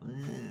 Yep.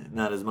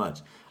 Not as much.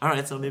 All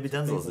right, so maybe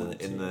Denzel's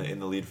in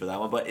the lead for that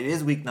one. But it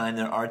is week 9.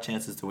 There are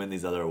chances to win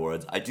these other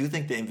awards. I do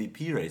think the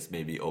MVP race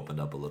maybe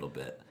opened up a little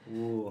bit.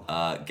 Ooh.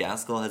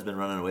 Gaskell has been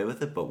running away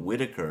with it, but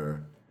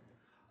Whitaker,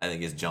 I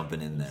think, is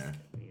jumping in there.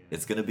 Yeah.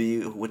 It's going to be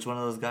which one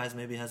of those guys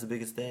maybe has the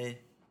biggest day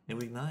in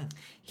week 9.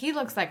 He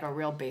looks like a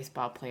real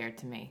baseball player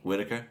to me.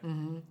 Whitaker?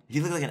 Mm-hmm. He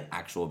looks like an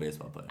actual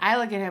baseball player. I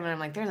look at him and I'm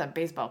like, there's a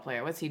baseball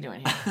player. What's he doing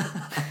here?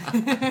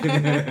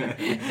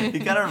 He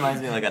kind of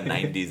reminds me of like a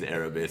 90s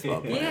era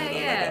baseball player.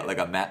 Yeah. Like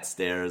a Matt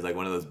Stairs, like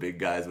one of those big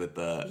guys with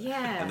the...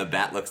 Yeah. And the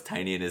bat looks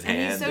tiny in his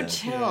hand. He's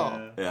so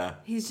chill. Yeah.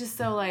 He's just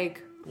so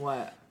like,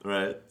 what?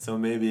 Right. So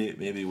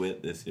maybe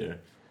Whit this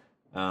year.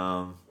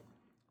 So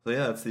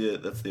yeah,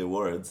 that's the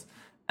awards.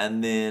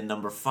 And then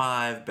number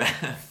 5,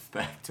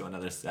 back to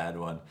another sad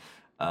one.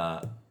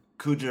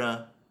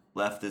 Kudra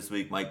left this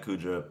week. Mike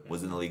Kudra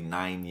was in the league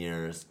 9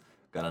 years.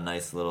 Got a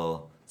nice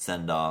little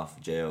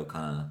send-off. J.O.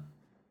 kind of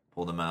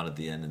pulled him out at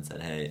the end and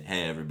said, hey,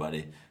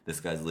 everybody,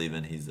 this guy's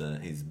leaving. He's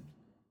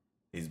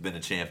been a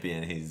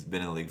champion. He's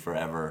been in the league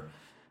forever.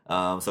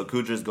 So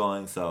Kudra's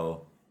going.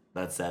 So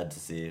That's sad to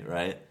see,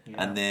 right?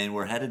 Yeah. And then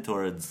we're headed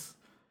towards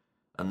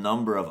a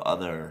number of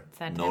other It's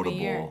that time of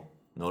year.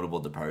 notable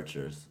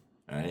departures,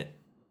 right?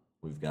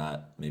 We've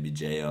got maybe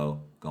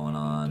J.O. going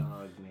on.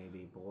 Doug,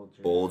 maybe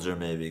Bolger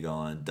may be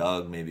going.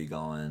 Doug may be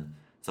going.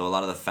 So a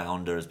lot of the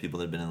founders, people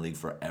that have been in the league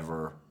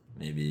forever,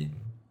 maybe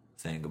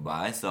saying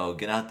goodbye. So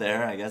get out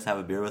there, I guess, have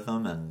a beer with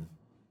them and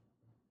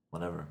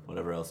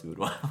whatever else you would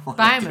want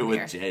Buy to him do a with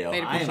beer. J.O.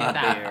 They'd Buy him appreciate a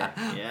that.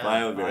 beer. Yeah, Buy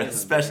him a beer, buy him a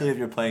especially beer. if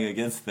you're playing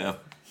against them.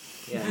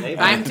 Yeah, maybe.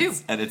 Buy him too.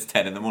 And it's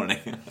 10 in the morning.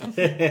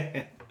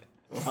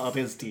 Well, it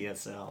is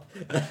DSL.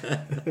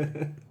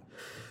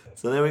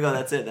 So there we go.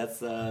 That's it.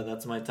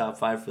 That's my top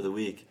 5 for the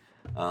week.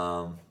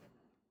 I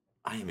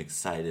am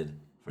excited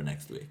for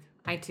next week.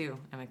 I too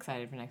am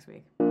excited for next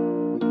week.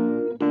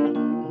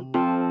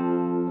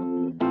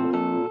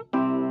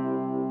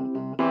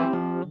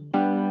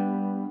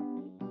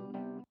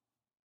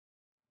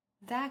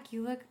 Zach,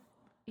 you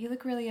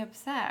look really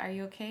upset. Are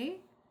you okay?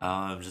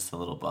 I'm just a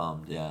little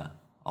bummed. Yeah,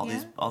 all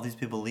Yeah? these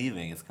people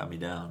leaving. It's got me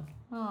down.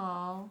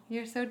 Oh,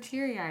 you're so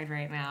teary-eyed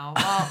right now.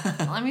 Well,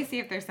 let me see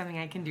if there's something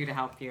I can do to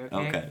help you,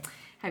 okay? Okay.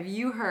 Have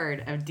you heard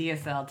of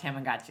DSL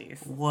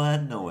Tamagotchis?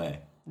 What? No way.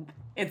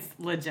 It's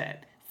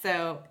legit.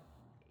 So,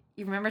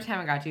 you remember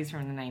Tamagotchis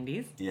from the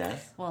 90s?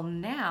 Yes. Well,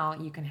 now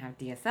you can have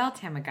DSL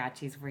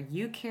Tamagotchis where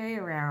you carry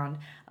around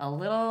a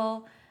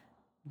little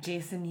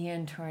Jason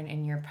Yantorn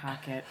in your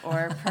pocket,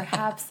 or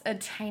perhaps a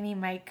tiny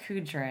Mike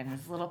Kudra in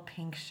his little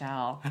pink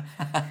shell.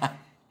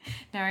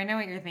 Now, I know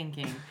what you're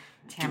thinking.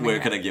 Where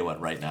can I get one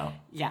right now?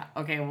 Yeah,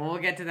 okay, well,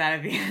 we'll get to that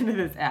at the end of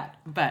this ad.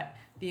 But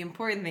the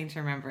important thing to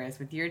remember is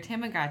with your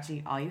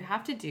Tamagotchi, all you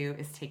have to do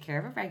is take care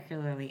of it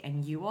regularly,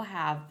 and you will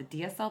have the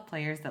DSL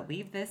players that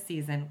leave this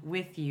season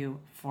with you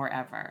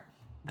forever.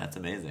 That's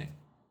amazing.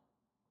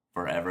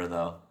 Forever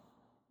though.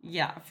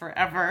 Yeah,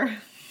 forever.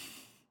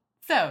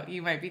 So,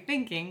 you might be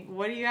thinking,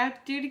 what do you have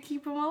to do to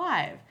keep them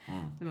alive?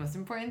 The most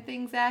important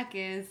thing, Zach,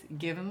 is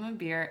give them a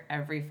beer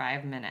every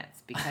 5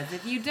 minutes. Because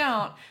if you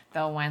don't,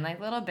 they'll whine like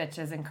little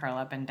bitches and curl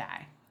up and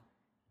die.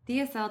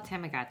 DSL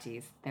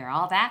Tamagotchis. They're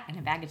all that and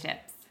a bag of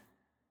chips.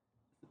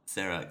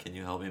 Sarah, can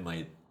you help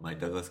me? My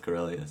Douglas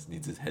Corellius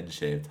needs his head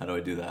shaved. How do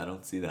I do that? I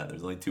don't see that.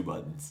 There's only 2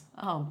 buttons.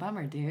 Oh,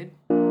 bummer, dude.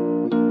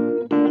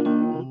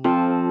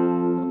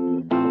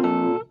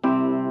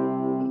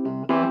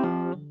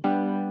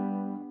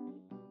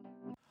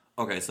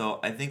 Okay, so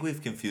I think we've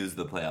confused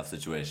the playoff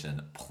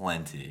situation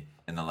plenty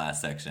in the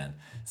last section.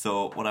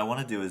 So what I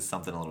want to do is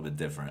something a little bit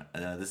different.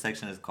 This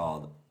section is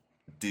called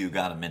Do You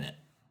Got a Minute?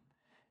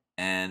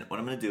 And what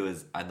I'm going to do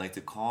is I'd like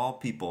to call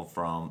people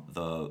from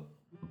the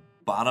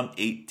bottom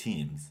 8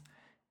 teams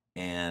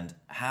and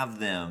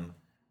have them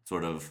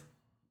sort of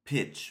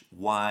pitch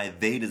why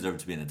they deserve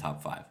to be in the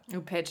top 5.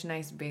 Ooh, pitch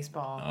nice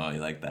baseball. Oh, you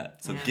like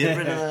that. So Yeah. get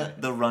rid of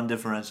the run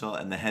differential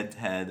and the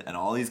head-to-head and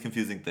all these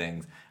confusing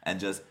things and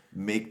just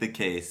make the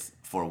case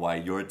for why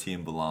your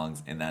team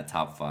belongs in that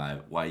top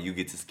 5, why you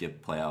get to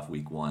skip playoff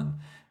week 1,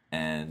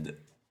 and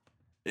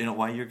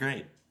why you're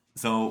great.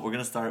 So we're going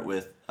to start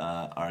with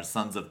our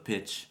Sons of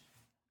Pitch.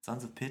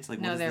 Sons of Pitch? Like,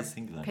 No, what is they're the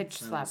singular? pitch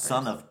slappers.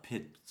 Son of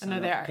Pitch.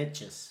 No, they are.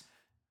 Pitches.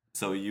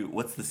 So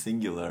what's the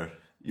singular?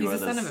 You He's are a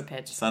the son of a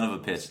pitch. Son of a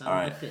pitch. Son All of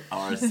a right. pitch.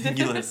 Our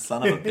singular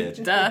son of a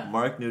pitch. Duh.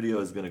 Mark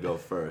Nudio is going to go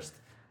first.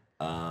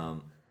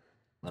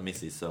 Let me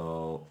see.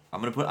 So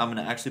I'm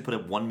gonna actually put a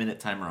 1 minute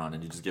timer on,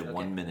 and you just get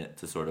 1 minute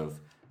to sort of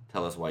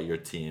tell us why your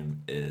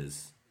team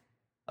is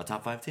a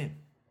top 5 team.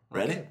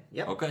 Ready? Okay,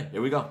 yep. Okay.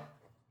 Here we go.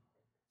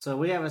 So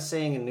we have a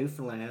saying in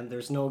Newfoundland,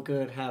 there's no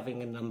good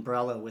having an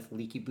umbrella with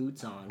leaky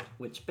boots on,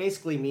 which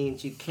basically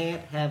means you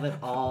can't have it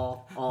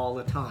all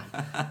the time.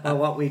 But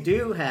what we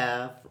do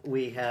have,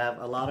 we have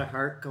a lot of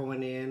heart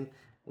going in.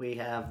 We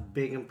have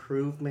big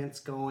improvements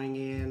going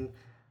in.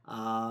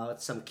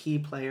 Some key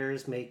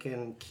players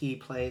making key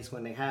plays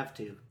when they have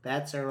to.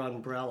 That's our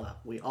umbrella.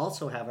 We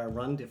also have our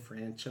run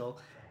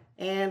differential.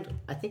 And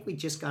I think we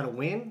just got to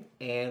win,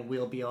 and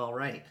we'll be all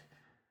right.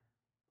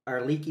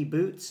 Our leaky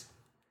boots,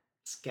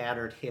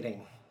 scattered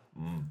hitting.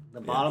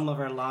 The bottom of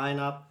our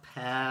lineup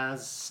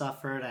has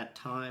suffered at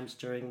times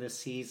during this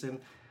season.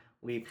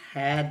 We've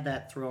had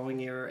that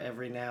throwing error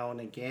every now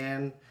and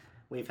again.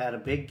 We've had a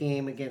big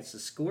game against the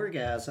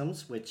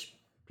Scoregasms, which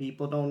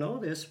people don't know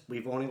this.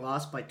 We've only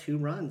lost by 2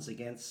 runs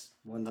against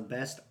one of the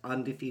best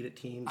undefeated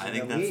teams I in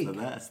think the that's league. the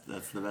best.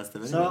 That's the best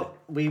of it. So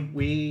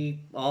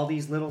we all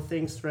these little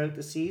things throughout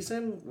the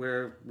season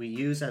where we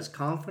use as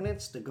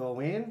confidence to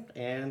go in,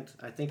 and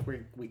I think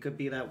we could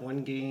be that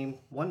 1 game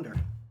wonder.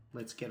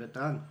 Let's get it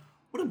done.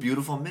 What a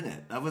beautiful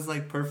minute. That was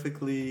like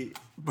perfectly.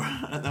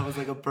 That was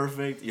like a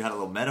perfect. You had a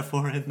little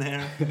metaphor in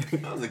there.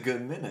 That was a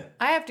good minute.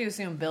 I have to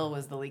assume Bill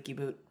was the leaky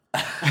boot.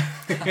 I'm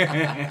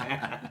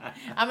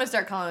going to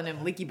start calling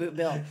him Leaky Boot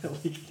Bill.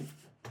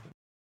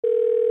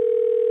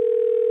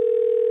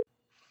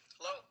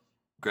 Hello?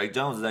 Greg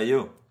Jones, is that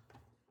you?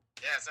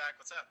 Yeah, Zach,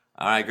 what's up?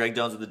 All right, Greg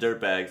Jones with the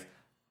Dirtbags.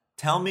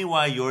 Tell me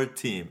why your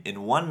team,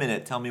 in 1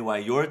 minute, tell me why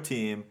your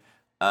team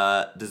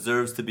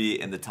deserves to be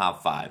in the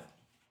top 5. All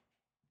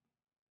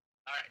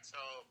right, so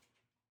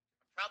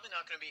I'm probably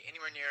not going to be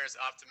anywhere near as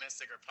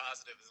optimistic or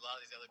positive as a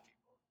lot of these other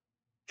people.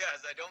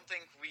 Because I don't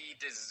think we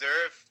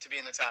deserve to be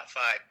in the top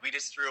 5. We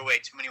just threw away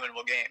too many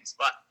winnable games.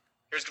 But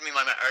here's going to be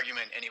my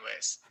argument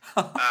anyways.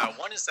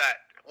 One is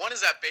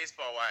that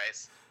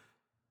baseball-wise,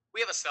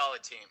 we have a solid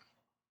team.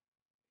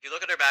 If you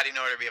look at our batting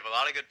order, we have a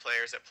lot of good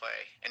players that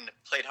play and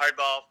played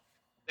hardball.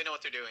 They know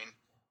what they're doing.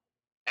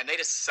 And they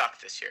just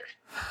suck this year.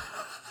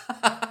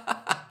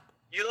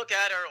 You look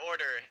at our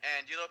order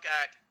and you look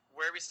at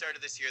where we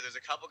started this year. There's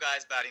a couple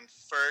guys batting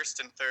first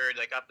and third,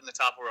 like up in the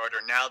top of our order.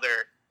 Now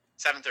they're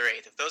 7th or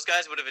 8th. If those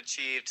guys would have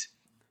achieved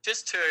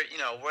just to,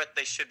 what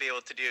they should be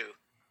able to do,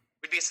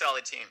 we'd be a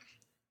solid team.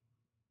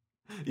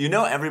 You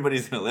know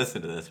everybody's going to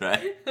listen to this,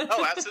 right?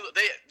 Oh,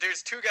 absolutely.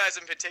 There's 2 guys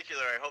in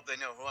particular. I hope they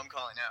know who I'm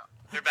calling out.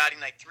 They're batting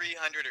like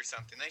 300 or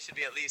something. They should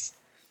be at least,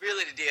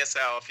 really the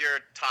DSL, if you're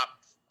top,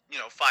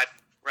 5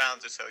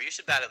 rounds or so, you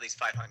should bat at least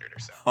 500 or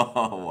so.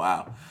 Oh,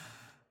 wow.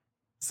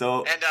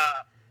 So, and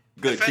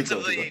good.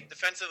 Defensively,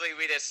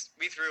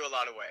 we threw a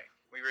lot away.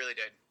 We really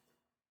did.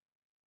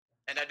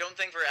 And I don't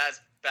think we're as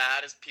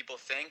bad as people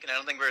think, and I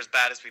don't think we're as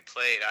bad as we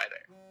played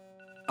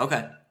either.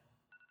 Okay.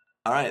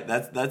 All right,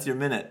 that's your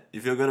minute. You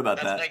feel good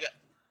about that?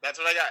 That's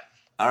what I got.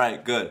 All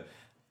right, good.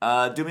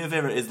 Do me a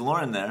favor. Is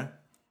Lauren there?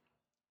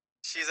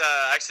 She's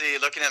actually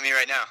looking at me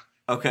right now.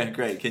 Okay,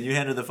 great. Can you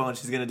hand her the phone?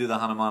 She's going to do the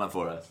Hanamana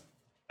for us.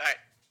 All right.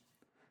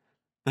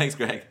 Thanks,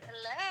 Greg.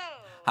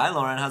 Hello. Hi,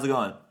 Lauren. How's it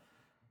going?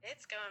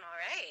 It's going all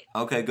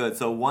right. Okay, good.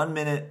 So 1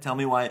 minute, tell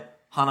me why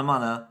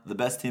Hanamana, the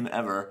best team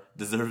ever,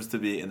 deserves to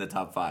be in the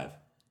top 5.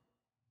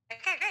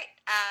 Okay, great.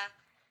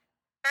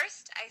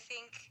 First, I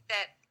think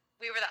that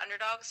we were the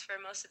underdogs for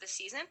most of the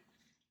season,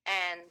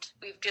 and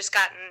we've just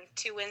gotten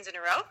 2 wins in a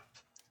row.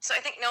 So I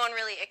think no one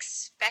really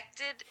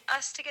expected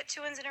us to get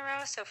 2 wins in a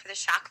row. So for the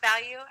shock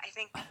value, I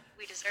think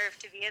we deserve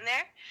to be in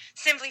there.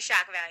 Simply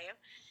shock value.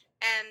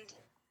 And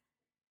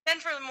then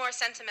for a more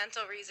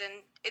sentimental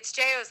reason, it's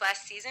J.O.'s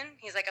last season.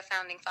 He's like a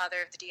founding father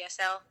of the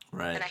DSL.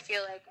 Right. And I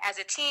feel like as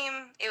a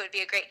team, it would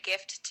be a great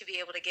gift to be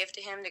able to give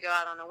to him to go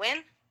out on a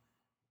win.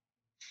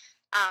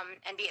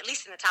 And be at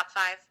least in the top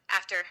 5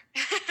 after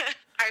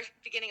our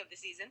beginning of the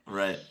season.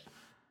 Right.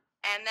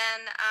 And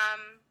then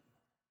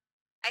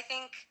I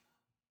think,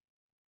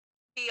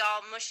 be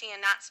all mushy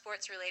and not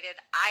sports related,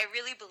 I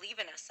really believe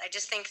in us. I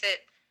just think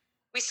that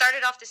we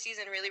started off the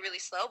season really, really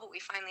slow, but we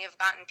finally have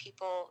gotten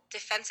people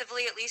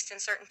defensively, at least in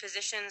certain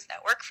positions,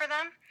 that work for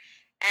them.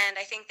 And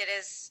I think that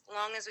as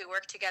long as we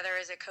work together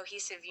as a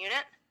cohesive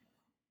unit,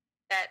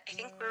 that I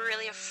think we're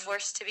really a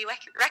force to be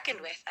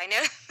reckoned with. I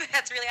know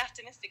that's really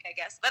optimistic, I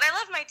guess, but I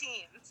love my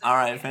team. So. All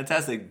right,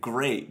 fantastic.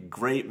 Great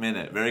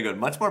minute. Very good.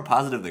 Much more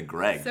positive than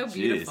Greg. So Jeez.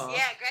 beautiful.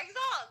 Yeah, Greg's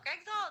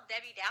all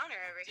Debbie Downer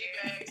over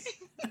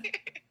here.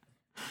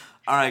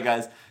 All right,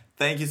 guys.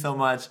 Thank you so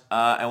much,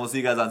 and we'll see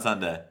you guys on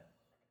Sunday.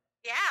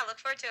 Yeah, look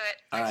forward to it.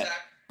 All right. Zach.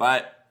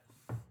 Bye.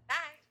 Bye.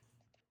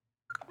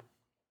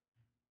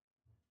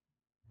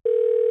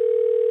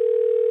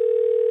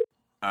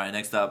 All right,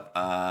 next up,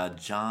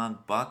 John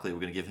Buckley.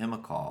 We're going to give him a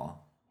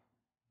call.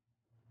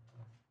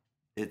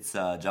 It's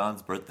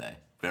John's birthday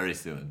very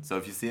soon. So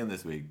if you see him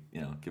this week,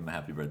 give him a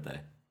happy birthday.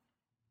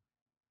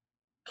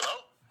 Hello?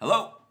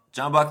 Hello,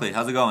 John Buckley.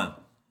 How's it going?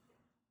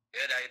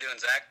 Good. How you doing,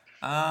 Zach?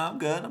 I'm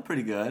good. I'm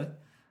pretty good.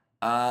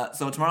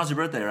 So tomorrow's your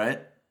birthday, right?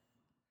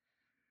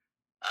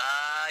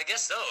 I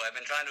guess so. I've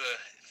been trying to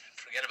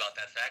forget about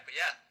that fact, but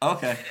yeah.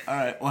 Okay. All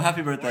right. Well,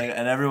 happy birthday,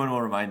 and everyone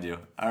will remind you.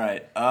 All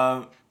right.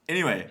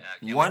 Anyway,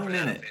 Yeah, 1 look for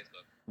that on minute.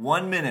 Facebook.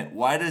 1 minute.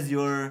 Why does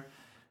your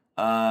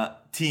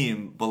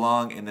team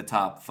belong in the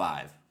top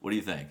 5? What do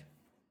you think?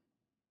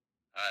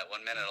 All right,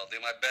 1 minute. I'll do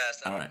my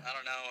best. All right. I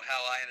don't know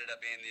how I ended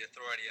up being the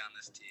authority on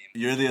this team.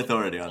 You're the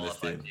authority on this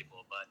Qualified team.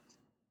 People, but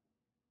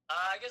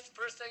I guess the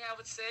first thing I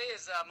would say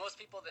is most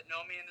people that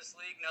know me in this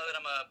league know that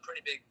I'm a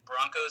pretty big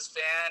Broncos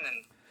fan,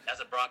 and as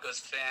a Broncos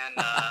fan,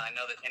 I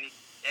know that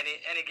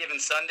any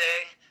given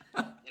Sunday,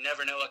 you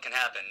never know what can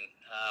happen.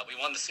 We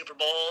won the Super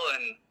Bowl,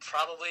 and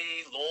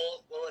probably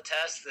Lowell will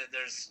attest that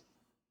there's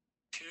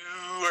 2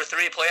 or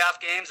 3 playoff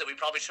games that we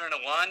probably shouldn't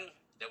have won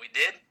that we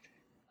did.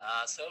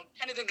 So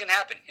anything can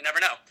happen. You never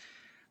know.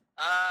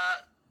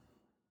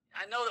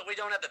 I know that we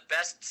don't have the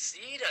best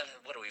seed.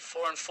 What are we,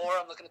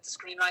 4-4? I'm looking at the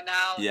screen right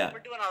now. Yeah. We're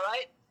doing all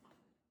right.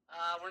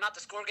 We're not the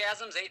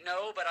Scoregasms,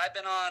 8-0, but I've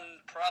been on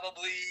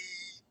probably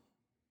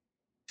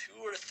 2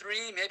 or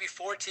 3, maybe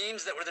 4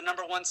 teams that were the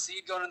number 1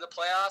 seed going into the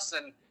playoffs,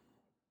 and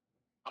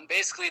I'm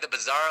basically the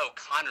Bizarro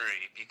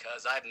Connery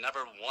because I've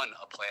never won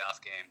a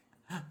playoff game.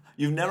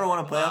 You've never won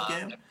a playoff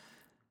game?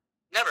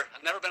 Never.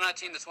 I've never been on a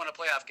team that's won a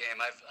playoff game.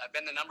 I've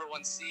been the number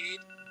 1 seed,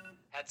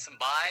 had some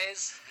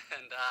buys,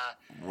 and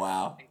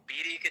Wow. I think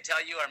Beatty could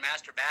tell you our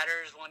master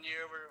batters one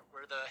year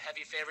were the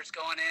heavy favorites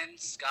going in.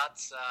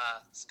 Scott's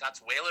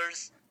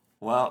Whalers.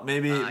 Well,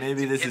 maybe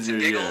this is your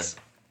year.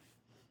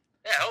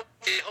 Yeah,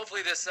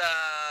 hopefully this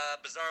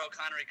Bizarro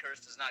Connery curse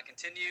does not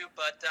continue.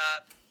 But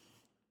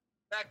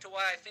back to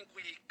why I think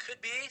we could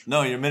be.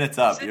 No, your minute's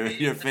up. Should You're be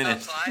in the top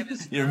finished. 5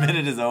 is, Your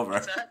minute is over.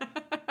 what's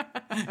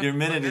that? Your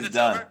minute is Minute's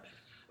done. over?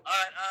 All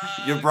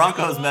right. Your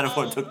Broncos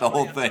metaphor took the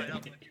whole thing.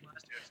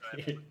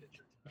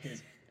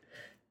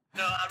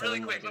 No, really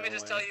quick. Let me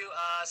just tell you,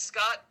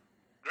 Scott,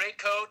 great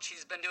coach.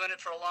 He's been doing it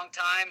for a long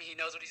time. He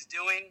knows what he's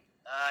doing.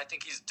 I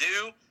think he's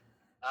due.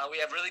 We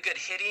have really good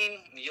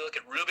hitting. You look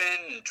at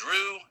Ruben and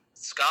Drew,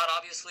 Scott,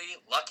 obviously,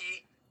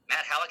 Lucky,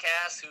 Matt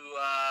Halikas, who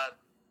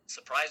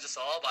surprised us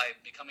all by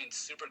becoming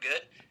super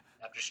good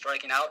after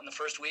striking out in the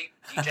first week.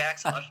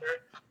 D-Jax,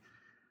 Usher.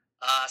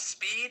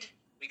 Speed.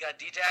 We got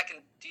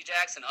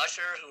D-Jax and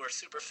Usher, who are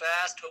super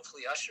fast.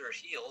 Hopefully Usher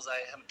heals.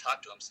 I haven't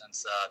talked to him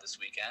since this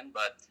weekend,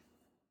 but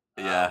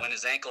when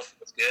his ankle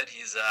feels good,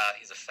 he's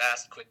a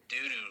fast, quick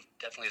dude who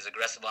definitely is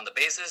aggressive on the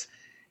bases.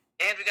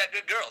 And we got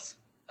good girls.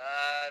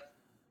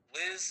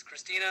 Liz,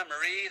 Christina,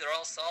 Marie, they're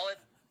all solid.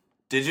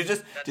 Did you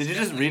just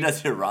read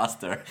us your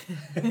roster?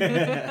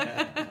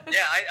 Yeah,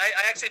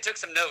 I actually took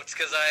some notes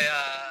because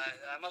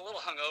I'm a little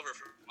hungover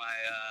from my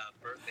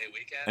birthday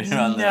weekend. You're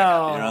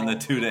on the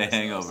 2-day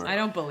hangover. I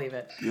don't believe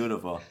it.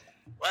 Beautiful.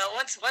 Well,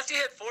 once you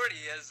hit 40,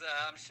 as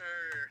I'm sure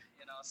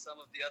some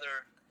of the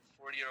other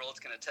 40-year-olds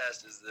can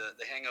attest, is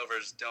the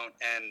hangovers don't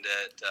end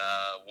at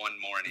one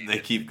morning. They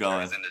keep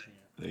going.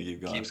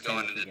 Keeps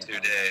going into 2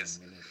 days.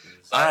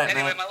 All right,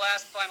 anyway, man. my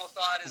last final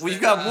thought is. Well, you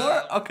got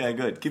more? Okay,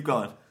 good. Keep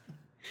going.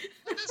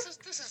 This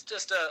is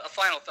just a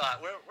final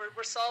thought.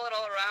 We're solid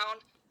all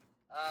around.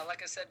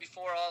 Like I said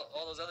before,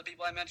 all those other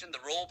people I mentioned,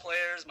 the role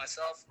players,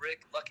 myself,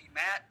 Rick, Lucky,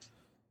 Matt,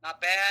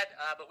 not bad.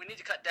 But we need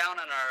to cut down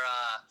on our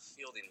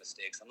fielding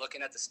mistakes. I'm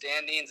looking at the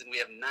standings, and we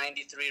have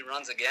 93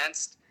 runs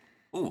against.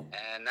 Ooh.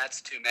 And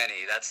that's too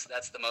many. That's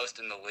the most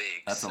in the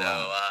league. That's a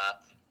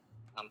lot.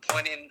 I'm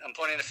pointing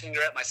a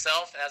finger at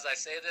myself as I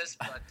say this,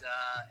 but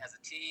as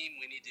a team,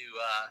 we need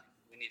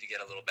to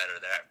get a little better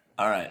there.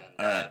 All right.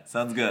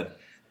 Sounds good.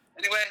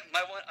 Anyway,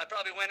 I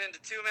probably went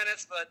into 2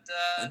 minutes, but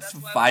That's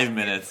why 5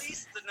 minutes. At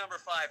least the number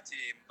 5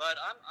 team, but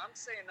I'm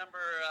saying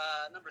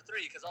number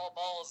 3 because all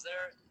balls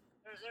they're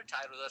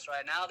tied with us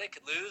right now. They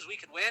could lose, we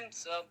could win.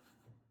 So.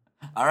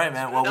 All right,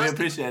 man. Well, we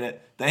appreciate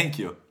it. Thank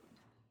you.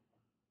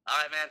 All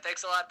right, man.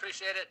 Thanks a lot.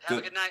 Appreciate it. Have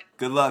a good night.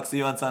 Good luck. See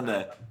you on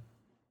Sunday. All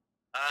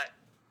right.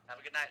 Have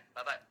a good night.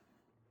 Bye-bye.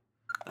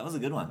 That was a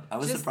good one. I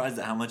was surprised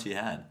at how much he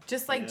had.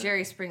 Just like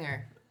Jerry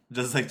Springer.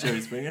 Just like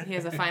Jerry Springer? He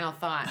has a final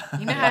thought.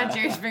 You know how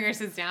Jerry Springer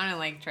sits down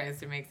and tries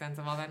to make sense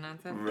of all that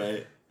nonsense?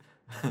 Right.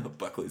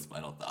 Buckley's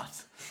final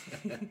thoughts.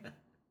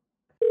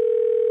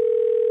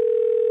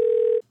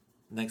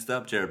 Next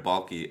up, Jared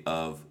Balke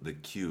of the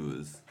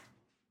Qs.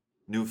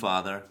 New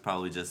father,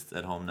 probably just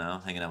at home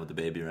now, hanging out with the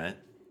baby, right?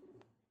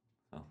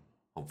 So,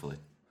 hopefully.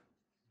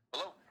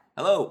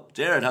 Hello,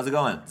 Jared. How's it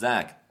going?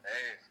 Zach.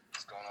 Hey,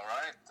 it's going all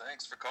right.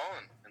 Thanks for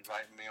calling,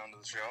 inviting me onto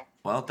the show.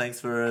 Well, thanks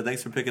for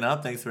picking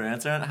up. Thanks for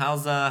answering.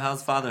 How's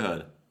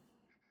fatherhood?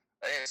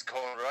 Hey, it's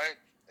going right.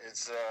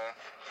 It's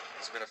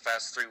been a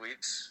fast 3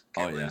 weeks.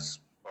 It's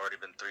already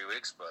been 3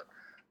 weeks, but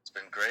it's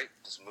been great.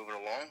 Just moving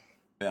along.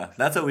 Yeah,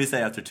 that's what we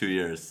say after 2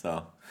 years.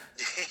 So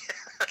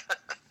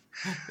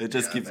it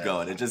just keeps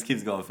going. It just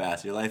keeps going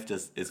fast. Your life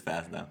just is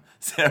fast now.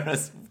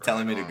 Sarah's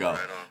telling me to go. Right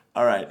on.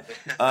 All right.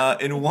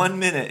 In 1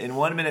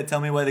 minute, tell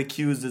me why the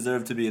Qs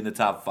deserve to be in the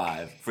top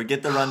 5.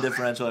 Forget the run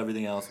differential,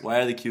 everything else. Why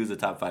are the Qs a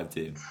top 5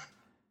 team?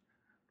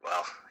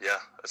 Well, yeah,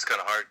 it's kind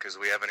of hard because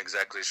we haven't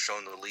exactly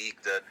shown the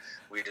league that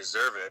we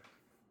deserve it.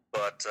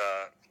 But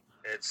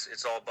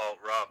it's all about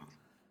Rob.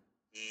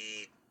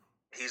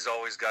 He's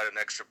always got an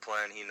extra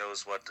plan. He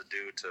knows what to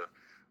do to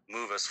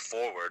move us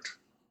forward.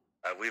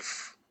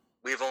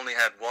 We've only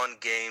had one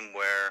game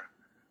where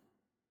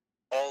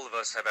all of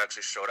us have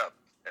actually showed up,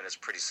 and it's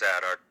pretty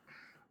sad.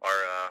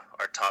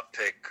 Our top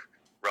pick,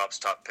 Rob's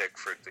top pick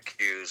for the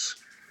Qs,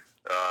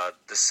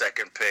 the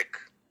second pick,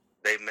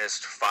 they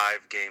missed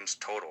 5 games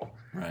total.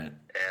 Right.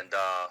 And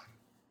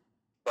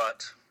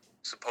but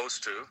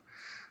supposed to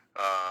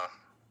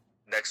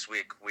next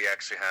week we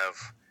actually have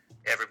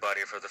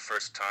everybody for the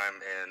first time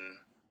in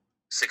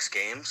 6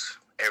 games.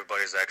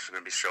 Everybody's actually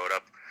going to be showed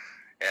up,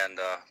 and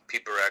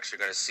people are actually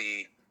going to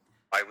see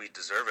why we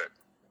deserve it.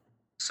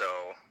 So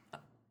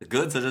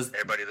good. So just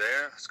everybody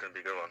there. It's going to be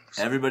a good one.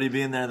 So everybody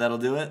being there, that'll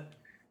do it.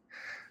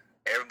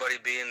 everybody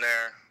being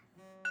there,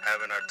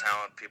 having our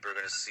talent, people are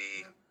going to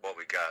see what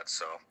we got.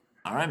 So.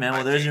 All right, man.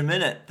 Well, there's your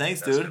minute.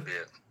 Thanks, That's dude. gonna be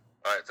it.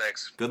 All right,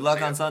 thanks. Good luck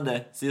See on ya.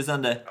 Sunday. See you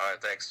Sunday. All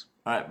right, thanks.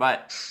 All right, bye.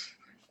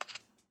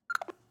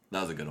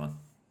 That was a good one.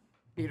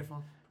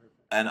 Beautiful.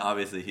 And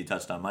obviously, he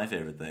touched on my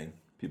favorite thing: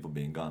 people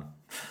being gone.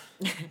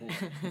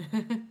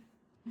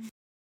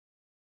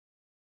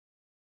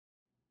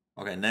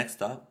 Okay,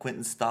 next up,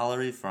 Quentin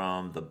Stollery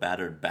from the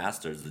Battered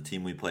Bastards, the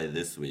team we play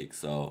this week.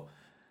 So,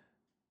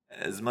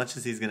 as much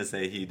as he's going to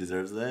say he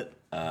deserves it,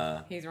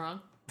 He's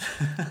wrong.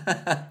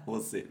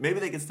 we'll see. Maybe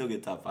they can still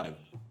get top 5,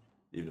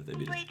 even if they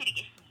beat us.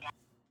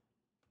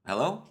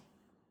 Hello?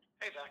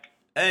 Hey, Zach.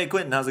 Hey,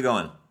 Quentin, how's it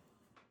going?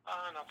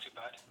 Not too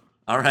bad.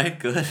 All right,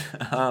 good.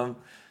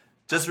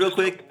 Just real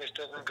quick. Hoping this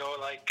doesn't go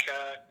like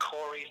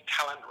Corey's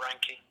talent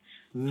ranking.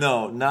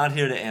 No, not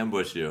here to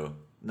ambush you.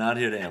 Not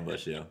here to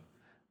ambush you.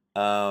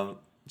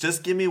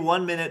 Just give me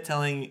 1 minute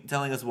telling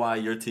us why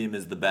your team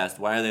is the best.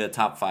 Why are they a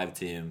top 5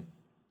 team,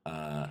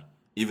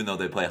 even though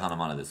they play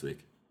Hanamana this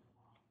week?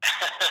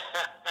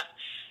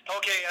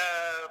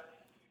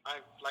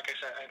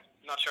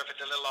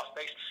 little off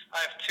base. I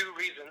have two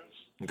reasons.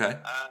 Okay.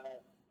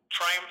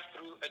 Triumph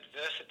through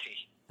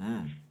adversity.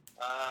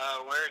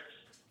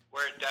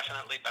 We're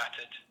definitely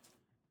battered.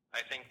 I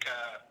think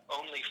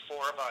only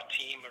 4 of our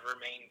team have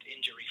remained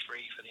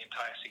injury-free for the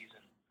entire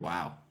season.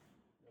 Wow.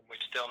 We've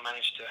still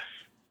managed to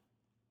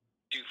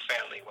do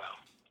fairly well.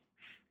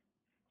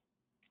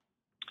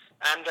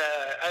 And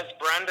as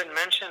Brandon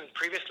mentioned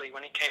previously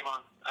when he came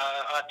on,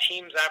 our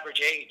team's average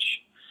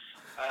age,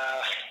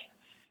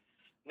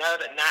 now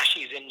that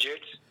Nashi's injured,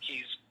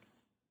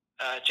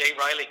 Jay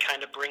Riley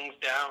kind of brings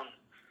down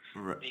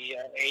the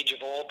age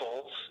of all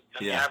balls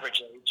and the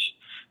average age.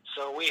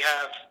 So we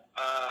have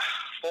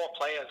 4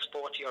 players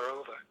 40 or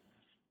over.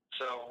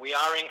 So we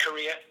are in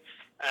Korea,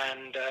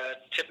 and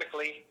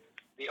typically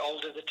the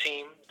older the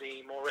team,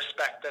 the more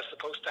respect they're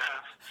supposed to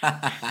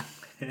have.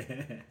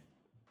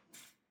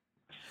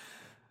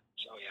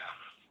 So,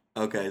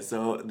 yeah. Okay,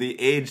 so the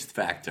age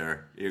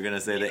factor, you're going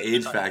to say the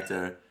age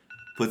factor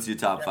puts you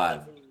top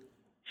 5.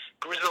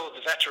 Grizzled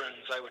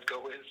veterans, I would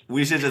go with.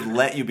 We should just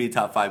let you be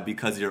top 5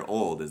 because you're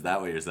old. Is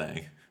that what you're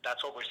saying?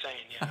 That's what we're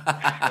saying,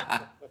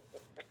 yeah.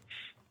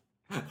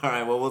 All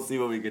right, well, we'll see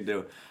what we can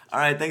do. All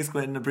right, thanks,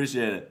 Quentin.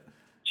 Appreciate it.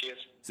 Cheers.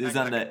 See you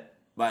Sunday.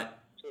 Bye.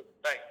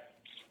 Bye.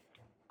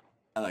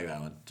 I like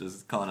that one.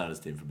 Just calling out his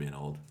team for being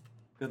old.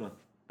 Good one.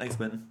 Thanks,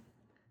 Quentin.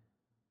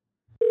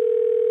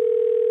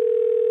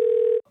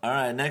 All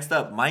right, next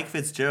up, Mike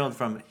Fitzgerald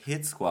from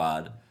Hit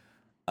Squad.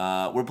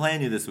 We're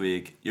playing you this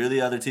week. You're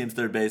the other team's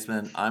third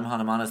baseman. I'm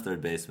Hanamana's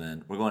third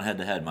baseman. We're going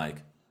head-to-head,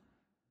 Mike.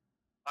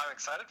 I'm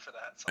excited for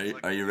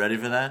that. Are you ready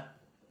for that?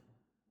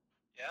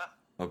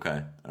 Yeah.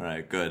 Okay. All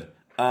right, good.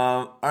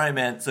 All right,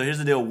 man. So here's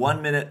the deal.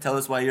 1 minute. Tell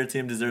us why your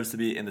team deserves to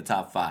be in the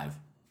top 5.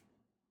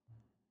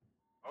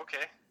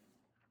 Okay.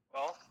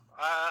 Well,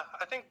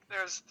 I think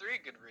there's 3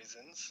 good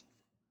reasons.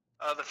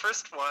 The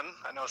first one,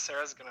 I know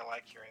Sarah's going to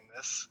like hearing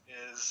this,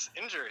 is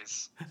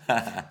injuries.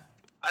 I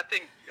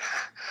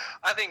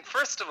think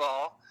first of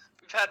all,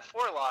 we've had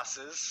 4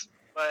 losses,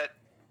 but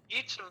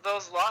each of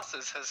those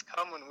losses has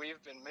come when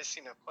we've been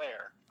missing a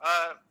player.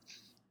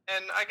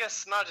 And I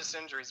guess not just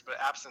injuries, but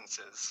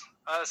absences.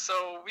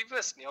 So we've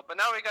missed Neil, but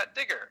now we got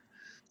Digger.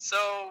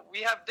 So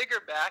we have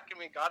Digger back, and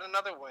we got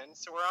another win,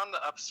 so we're on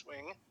the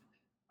upswing.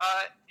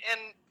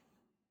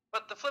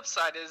 But the flip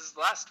side is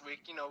last week,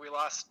 we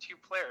lost 2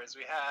 players.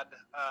 We had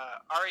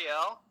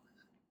Ariel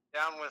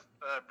down with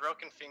a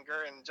broken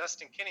finger, and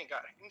Justin Kinney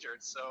got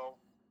injured. So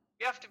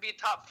we have to be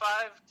top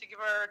 5 to give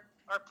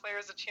our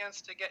players a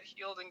chance to get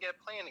healed and get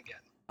playing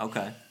again.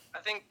 Okay.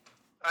 I think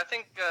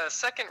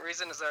second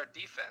reason is our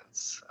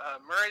defense.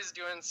 Murray's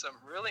doing some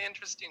really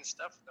interesting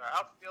stuff with our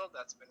outfield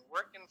that's been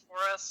working for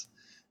us.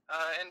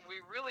 And we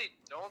really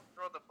don't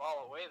throw the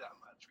ball away that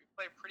much. We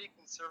play pretty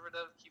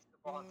conservative, keep the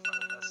ball in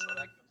front of us, so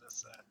that gives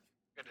us a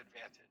good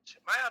advantage.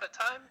 Am I out of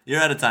time?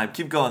 You're out of time.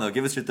 Keep going, though.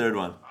 Give us your third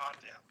one. Oh,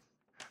 damn.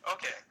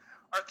 Okay.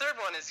 Our third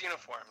one is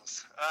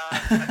uniforms. I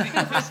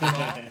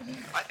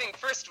think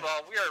first of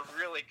all, we are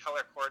really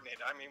color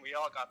coordinated. I mean, we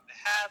all got the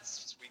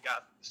hats, we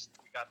got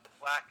the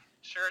black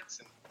shirts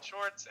and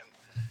shorts, and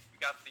we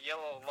got the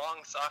yellow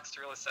long socks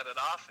to really set it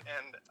off.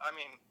 And I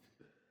mean,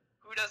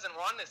 who doesn't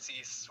want to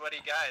see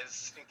sweaty guys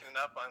stinking it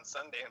up on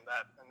Sunday in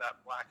that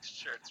black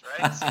shirts,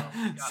 right? So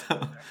we got it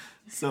there.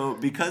 So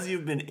because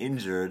you've been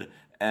injured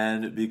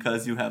and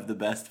because you have the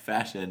best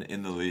fashion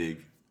in the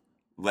league,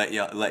 let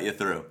you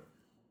through.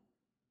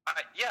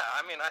 Yeah,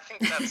 I mean, I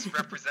think that's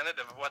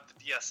representative of what the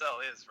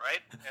DSL is,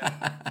 right?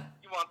 And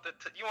you want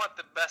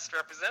the best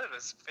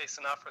representatives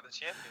facing off for the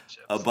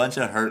championship. A bunch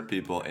of hurt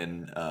people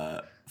in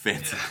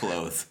fancy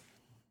clothes.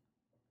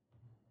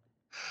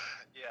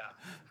 Yeah.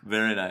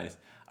 Very nice.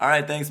 All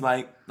right, thanks,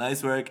 Mike.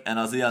 Nice work, and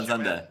I'll see you on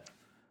Sunday. Man.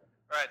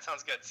 All right,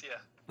 sounds good. See ya.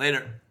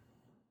 Later.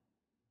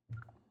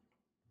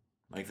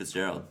 Mike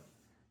Fitzgerald.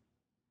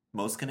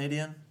 Most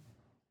Canadian?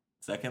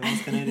 Second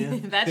most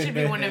Canadian? That should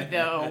be one of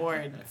the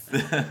awards.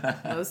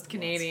 Most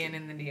Canadian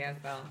in the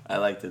DSL. I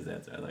liked his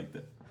answer. I liked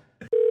it.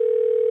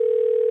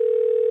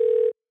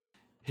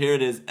 Here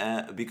it is.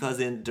 Because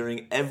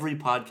during every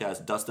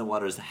podcast, Dustin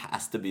Waters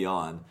has to be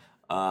on.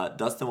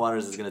 Dustin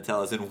Waters is going to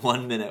tell us in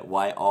 1 minute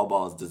why All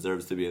Balls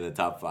deserves to be in the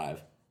top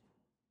 5.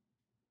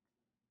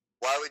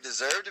 Why we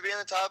deserve to be in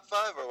the top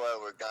 5 or why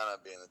we're going to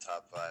be in the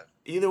top 5?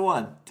 Either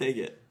one. Take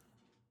it.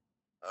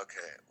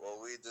 Okay,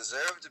 well, we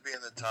deserve to be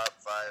in the top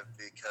 5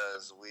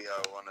 because we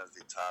are one of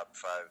the top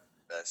 5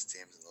 best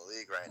teams in the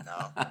league right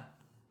now.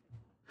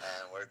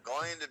 And we're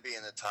going to be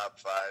in the top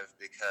 5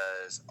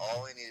 because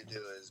all we need to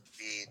do is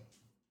beat,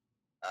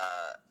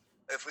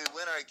 if we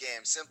win our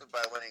game, simply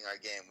by winning our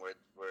game,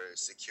 we're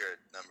secured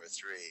number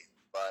 3.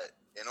 But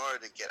in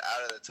order to get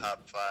out of the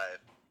top 5,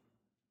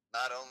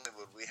 not only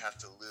would we have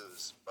to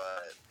lose,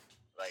 but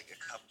like a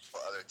couple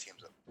other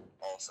teams would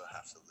also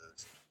have to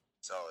lose.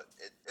 So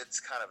it's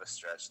kind of a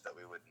stretch that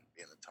we wouldn't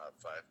be in the top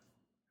 5,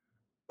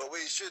 but we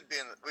should be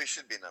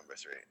number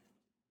 3.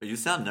 You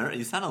sound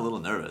You sound a little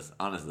nervous,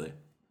 honestly.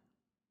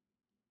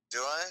 Do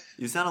I?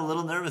 You sound a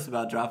little nervous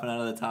about dropping out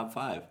of the top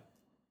 5.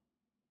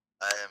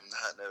 I am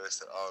not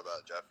nervous at all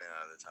about dropping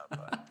out of the top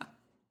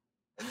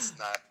 5.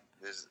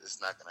 It's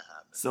not going to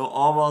happen. So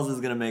all balls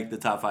is going to make the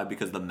top 5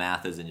 because the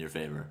math is in your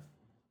favor.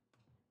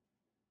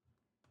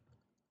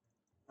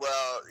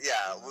 Well,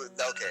 yeah,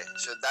 okay.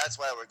 So that's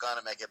why we're going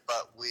to make it,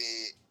 but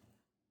we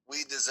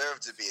deserve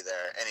to be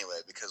there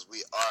anyway because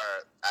we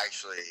are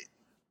actually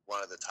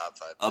one of the top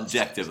 5.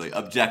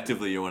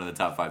 Objectively, you're one of the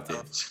top 5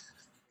 teams.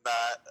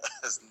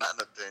 It's not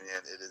an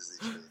opinion. It is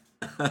the truth.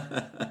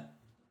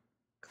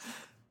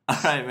 All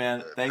right,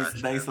 man.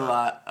 Thanks a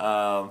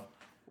lot.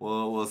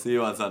 We'll see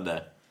you on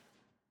Sunday.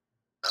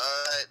 All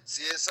right.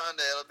 See you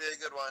Sunday. It'll be a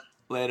good one.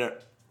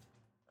 Later.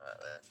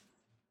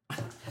 All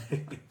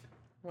right.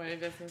 What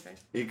did Justin say?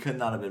 He could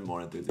not have been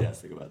more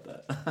enthusiastic about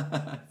that.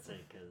 I'd say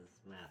because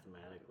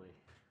mathematically.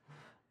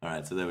 All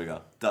right, so there we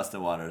go.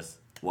 Dustin Waters,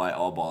 why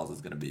all balls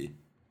is going to be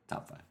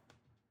top 5.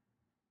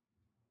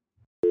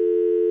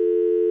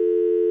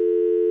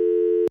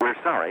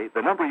 We're sorry,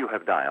 the number you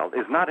have dialed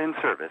is not in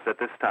service at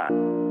this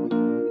time.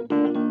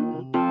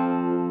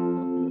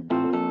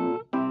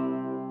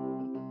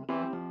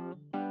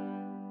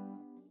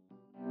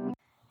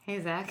 Hey,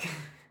 Zach.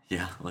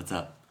 Yeah, what's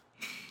up?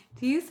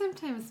 Do you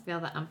sometimes feel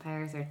that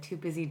umpires are too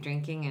busy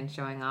drinking and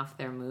showing off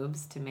their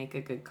moves to make a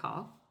good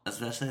call?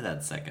 Especially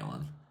that second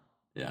one.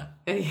 Yeah.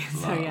 A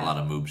lot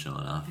of moves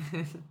showing off.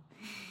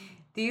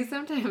 Do you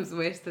sometimes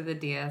wish that the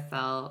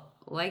DSL,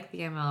 like the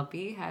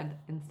MLB, had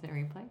instant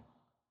replay?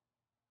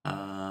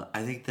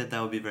 I think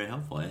that would be very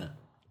helpful, yeah.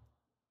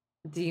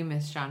 Do you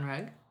miss Sean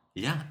Rugg?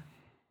 Yeah.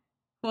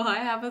 Well, I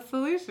have a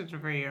solution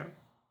for you.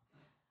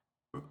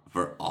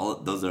 For all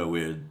those are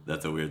weird.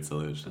 That's a weird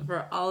solution.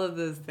 For all of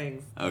those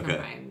things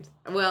combined.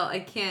 Well, I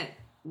can't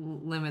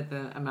limit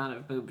the amount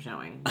of boob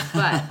showing,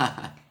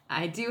 but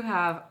I do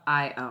have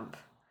iUmp.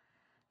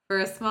 For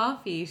a small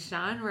fee,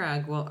 Sean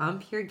Rugg will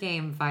ump your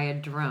game via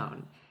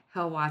drone.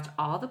 He'll watch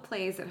all the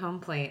plays at home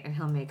plate and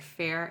he'll make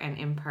fair and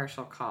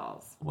impartial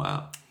calls.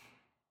 Wow.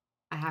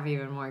 I have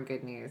even more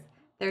good news.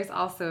 There's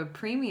also a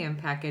premium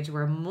package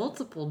where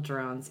multiple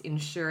drones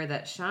ensure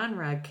that Sean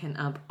Rugg can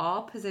ump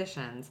all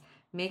positions,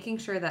 making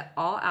sure that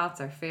all outs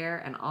are fair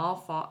and all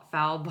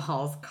foul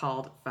balls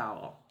called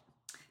foul.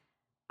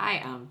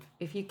 iUmp.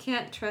 If you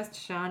can't trust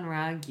Sean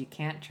Rugg, you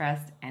can't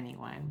trust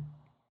anyone.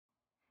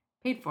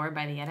 Paid for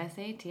by the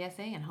NSA,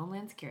 TSA, and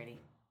Homeland Security.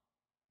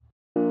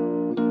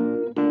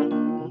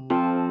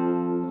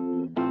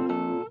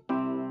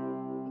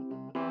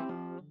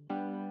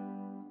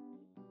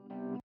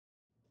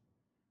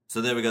 So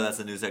there we go. That's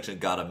the new section.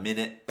 Got a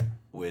minute,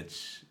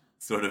 which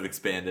sort of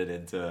expanded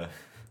into...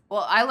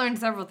 Well, I learned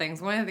several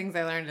things. One of the things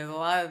I learned is a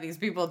lot of these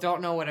people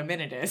don't know what a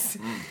minute is.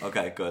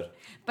 Okay, good.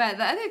 But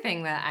the other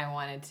thing that I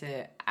wanted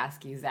to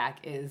ask you, Zach,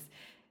 is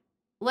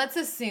let's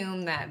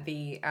assume that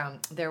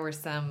there were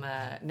some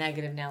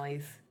negative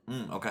Nellies.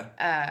 Okay.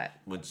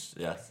 Which,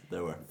 yes,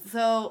 there were.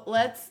 So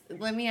let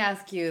me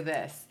ask you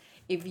this.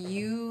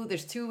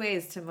 There's 2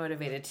 ways to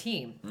motivate a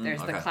team.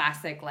 There's the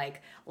classic,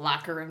 like,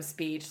 locker room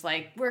speech,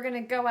 like, we're going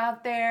to go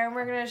out there and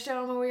we're going to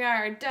show them who we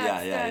are.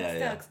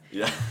 Ducks.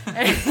 Yeah.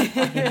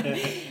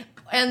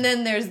 And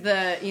then there's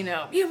the, you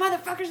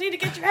motherfuckers need to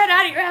get your head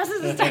out of your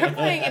houses and start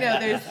playing.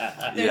 There's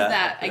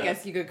that. I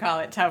guess you could call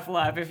it tough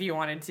love if you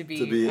wanted to be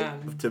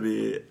to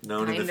be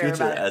known in the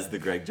future as the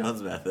Greg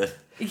Jones method.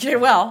 Yeah,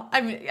 well,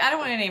 I mean, I don't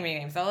want to name any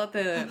names. I'll let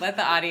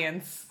the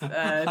audience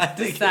I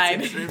think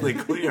decide. It's extremely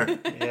clear.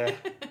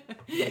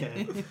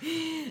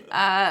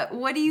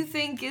 What do you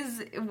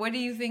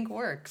think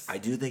works? I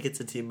do think it's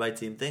a team by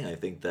team thing. I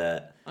think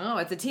that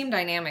it's a team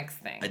dynamics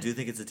thing. I do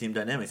think it's a team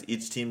dynamics.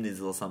 Each team needs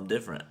a little something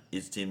different.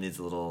 Each team needs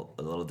a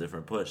little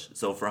different push.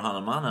 So for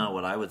Hanamana,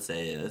 what I would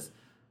say is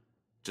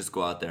just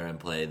go out there and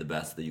play the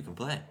best that you can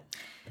play.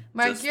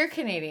 Mark, you're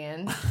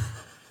Canadian.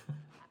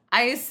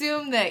 I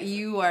assume that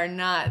you are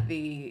not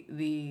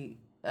the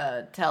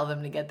tell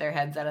them to get their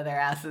heads out of their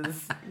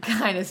asses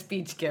kind of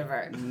speech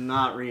giver.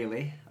 Not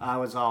really. I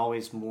was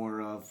always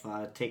more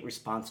of take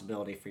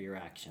responsibility for your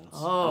actions.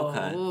 Oh,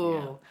 okay.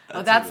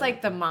 Yeah. That's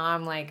like the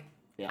mom, like,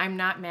 I'm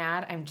not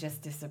mad, I'm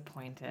just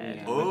disappointed.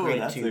 Yeah. Oh,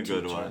 that's a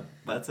good one.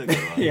 That's a good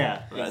one.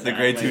 Yeah. Right. Exactly. The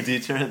grade 2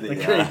 teacher. The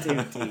grade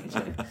 2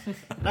 teacher.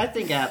 And I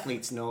think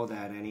athletes know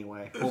that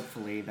anyway.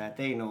 Hopefully that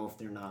they know if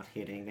they're not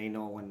hitting. They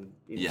know when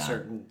in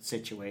certain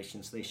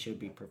situations they should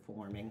be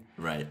performing.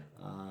 Right.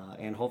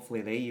 And hopefully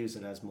they use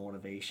it as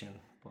motivation.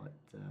 But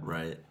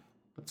right.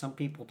 But some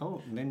people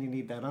don't. And then you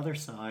need that other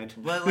side.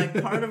 But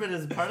like part of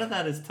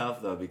that is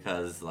tough though,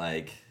 because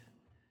like,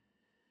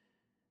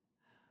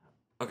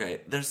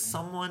 okay, there's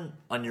someone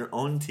on your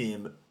own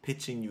team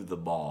pitching you the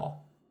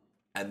ball,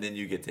 and then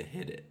you get to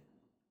hit it,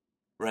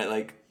 right?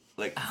 Like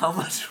how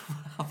much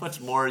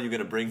more are you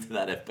gonna bring to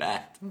that at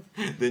bat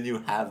than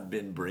you have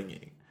been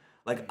bringing?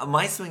 Like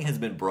my swing has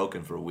been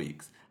broken for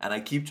weeks, and I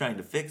keep trying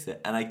to fix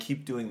it, and I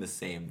keep doing the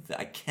same thing.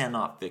 I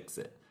cannot fix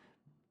it,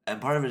 and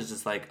part of it is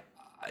just like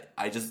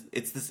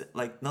it's this,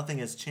 like nothing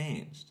has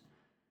changed.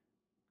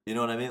 You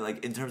know what I mean?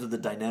 Like in terms of the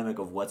dynamic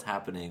of what's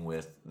happening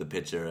with the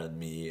pitcher and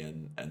me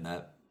and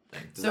that.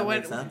 Does that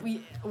make sense?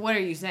 What are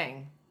you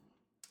saying?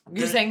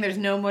 You're saying there's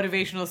no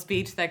motivational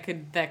speech that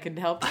could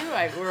help you,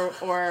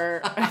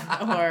 or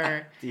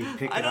do you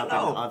pick it up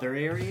in other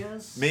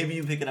areas? Maybe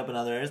you pick it up in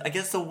other areas. I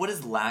guess so. What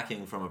is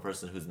lacking from a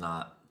person who's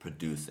not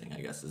producing?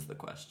 I guess is the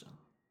question.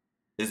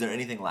 Is there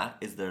anything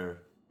Is there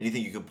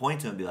anything you can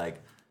point to and be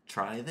like,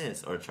 try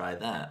this or try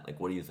that? Like,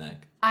 what do you think?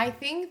 I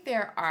think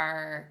there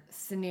are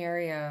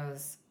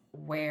scenarios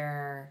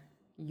where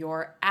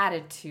your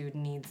attitude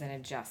needs an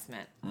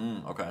adjustment.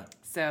 Okay.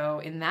 So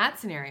in that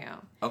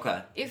scenario,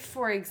 okay, if,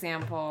 for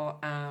example,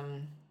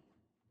 I'm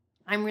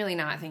really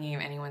not thinking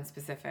of anyone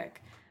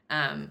specific,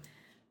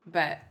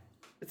 but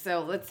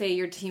so let's say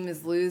your team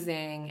is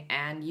losing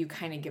and you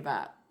kind of give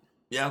up.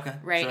 Yeah, okay.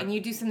 Right? Sure. And you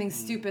do something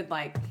stupid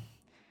like,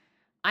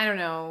 I don't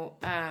know,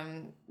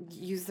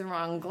 use the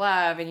wrong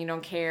glove and you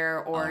don't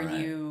care, or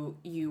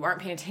you aren't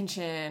paying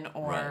attention,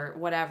 or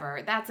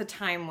whatever. That's a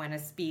time when a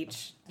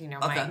speech,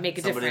 might make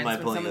a difference.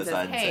 Might when someone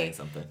says, "Hey,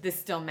 this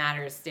still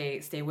matters.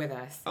 Stay with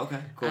us." Okay,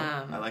 cool.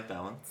 I like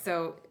that one.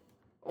 So,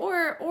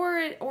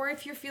 or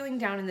if you're feeling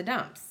down in the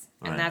dumps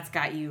and that's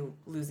got you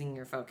losing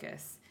your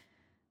focus.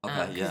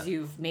 Okay, because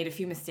you've made a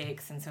few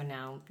mistakes, and so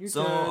now you're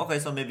so good. Okay,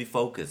 so maybe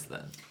focus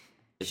then.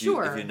 If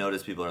you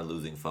notice people are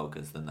losing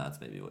focus, then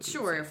that's maybe what you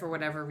Sure, for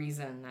whatever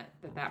reason,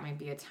 that might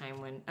be a time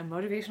when a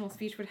motivational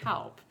speech would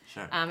help.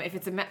 Sure. If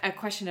it's a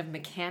question of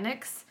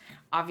mechanics,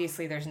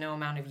 obviously there's no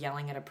amount of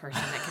yelling at a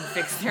person that can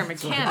fix their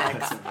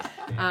mechanics.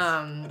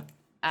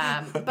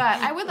 But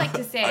I would like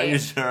to say... Are you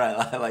sure?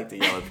 I like to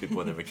yell at people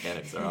when their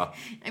mechanics are off.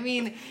 I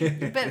mean,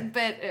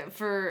 but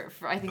for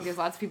I think there's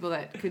lots of people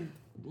that could...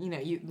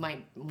 you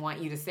might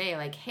want you to say,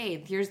 like,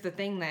 hey, here's the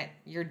thing that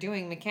you're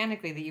doing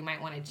mechanically that you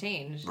might want to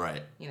change.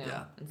 Right.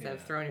 Instead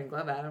of throwing your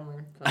glove at them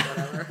or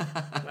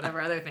whatever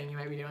other thing you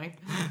might be doing.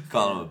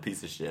 Call them a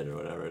piece of shit or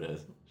whatever it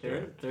is.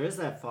 Sure. There is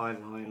that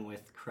fine line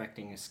with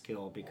correcting a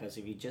skill, because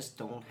if you just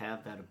don't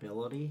have that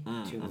ability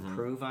to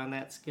improve on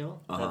that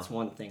skill, that's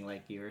one thing,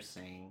 like you were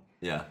saying.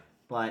 Yeah.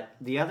 But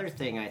the other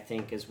thing, I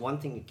think, is one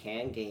thing you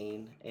can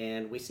gain,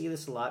 and we see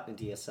this a lot in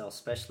DSL,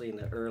 especially in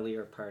the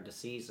earlier part of the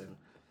season,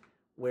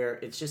 where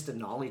it's just a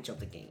knowledge of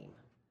the game.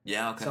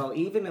 Yeah, okay. So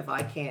even if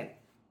I can't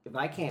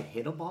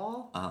hit a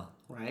ball,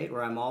 right,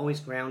 or I'm always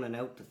grounding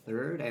out to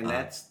third, and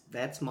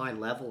that's my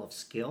level of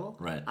skill,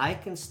 right, I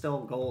can still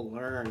go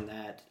learn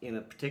that in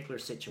a particular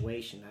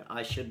situation that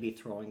I should be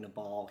throwing the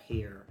ball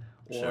here.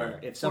 Or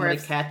if somebody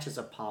catches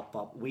a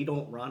pop-up, we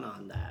don't run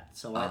on that.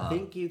 So I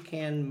think you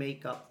can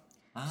make up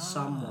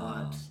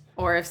somewhat.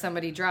 Or if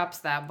somebody drops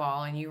that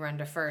ball and you run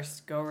to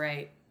first, go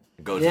right.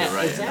 Go to the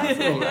right.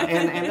 Exactly.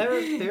 and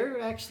there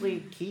are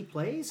actually key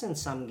plays in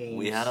some games.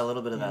 We had a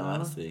little bit of that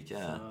last week,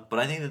 yeah. So. But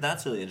I think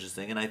that's really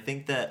interesting, and I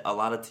think that a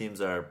lot of teams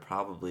are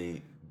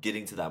probably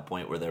getting to that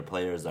point where their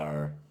players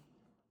are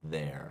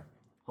there.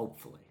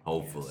 Hopefully.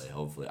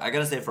 I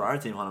gotta say, for our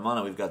team,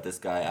 Hanamana, we've got this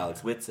guy,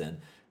 Alex Whitson,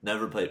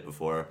 never played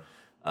before,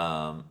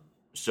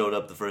 showed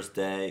up the first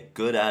day,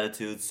 good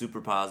attitude,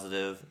 super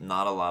positive,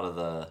 not a lot of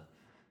the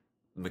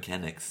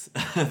mechanics,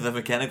 the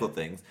mechanical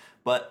things.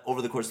 But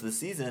over the course of the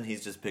season,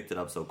 he's just picked it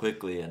up so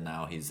quickly, and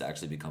now he's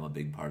actually become a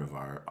big part of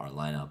our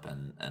lineup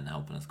and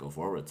helping us go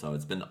forward. So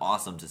it's been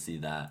awesome to see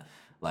that.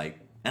 And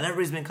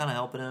everybody's been kind of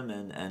helping him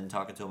and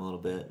talking to him a little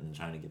bit and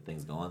trying to get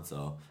things going.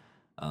 So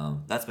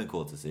that's been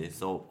cool to see.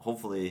 So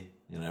hopefully,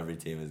 every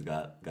team has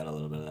got a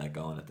little bit of that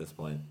going at this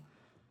point.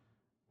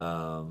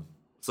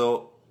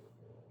 So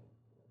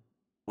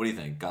what do you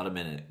think? Got a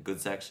minute?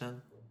 Good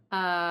section?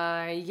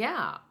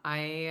 Yeah,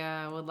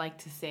 I would like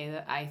to say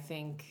that I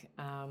think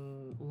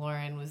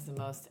Lauren was the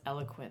most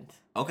eloquent.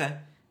 Okay.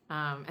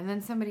 And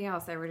then somebody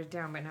else, I wrote it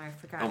down, but now I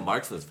forgot. Oh,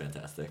 Mark's was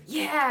fantastic.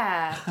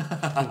 Yeah.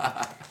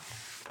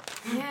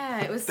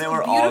 Yeah, it was so They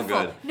were beautiful.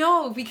 all good.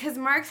 No, because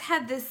Mark's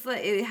had this,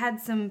 it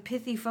had some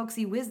pithy,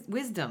 folksy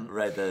wisdom.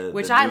 Right,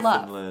 which the I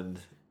Newfoundland,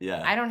 love.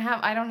 Yeah. I don't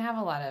have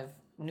a lot of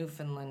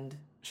Newfoundland.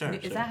 Sure.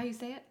 Is that how you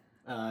say it?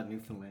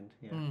 Newfoundland,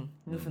 yeah.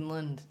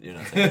 Newfoundland. You're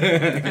not saying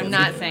it. I'm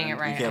not saying it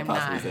right. You can't I'm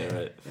possibly not. say it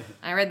right.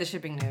 I read the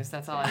shipping news.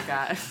 That's all I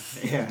got.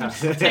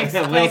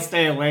 Yeah. We'll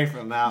stay away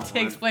from that one.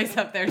 Takes place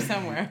up there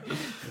somewhere.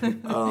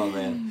 Oh,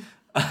 man.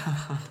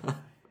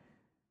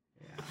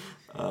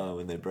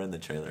 When they burned the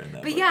trailer in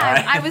that. But book.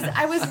 yeah,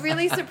 I was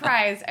really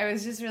surprised. I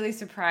was just really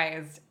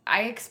surprised.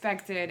 I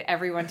expected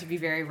everyone to be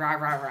very rah,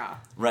 rah, rah.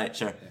 Right,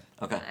 sure.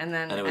 Okay. And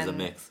it was a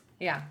mix.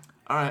 Yeah.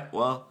 All right,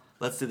 well,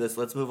 let's do this.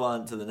 Let's move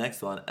on to the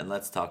next one, and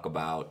let's talk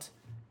about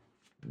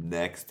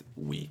next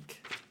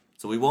week.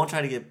 So we won't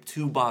try to get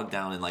too bogged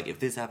down in, if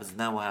this happens, then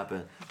that will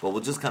happen. But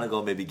we'll just kind of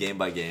go maybe game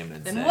by game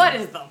and Then what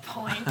is the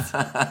point?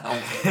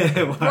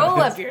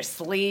 Roll up your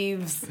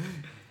sleeves.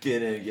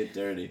 Get in, get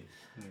dirty.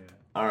 Yeah.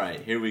 All right,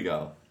 here we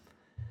go.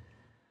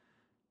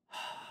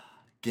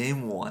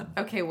 Game 1.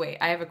 Okay, wait.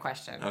 I have a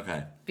question.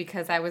 Okay.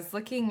 Because I was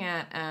looking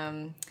at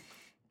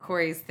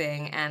Corey's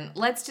thing, and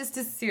let's just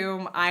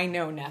assume I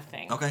know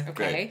nothing. Okay,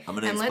 great. I'm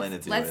going to explain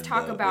it to you in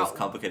the most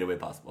complicated way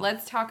possible.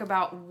 Let's talk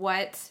about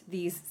what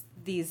these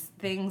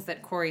things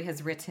that Corey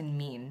has written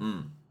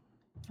mean.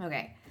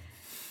 Okay.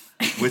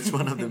 Which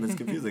one of them is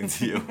confusing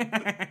to you?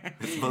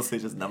 It's mostly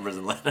just numbers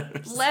and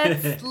letters.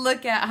 Let's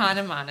look at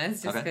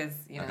Hanamanas, just Okay. because,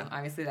 Okay.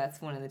 obviously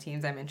that's one of the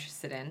teams I'm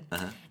interested in.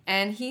 Uh-huh.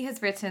 And he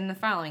has written the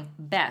following.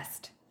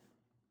 Best,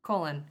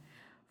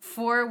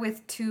 4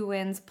 with 2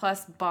 wins,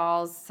 plus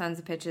balls, sons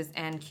of pitches,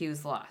 and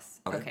Q's loss.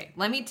 Okay.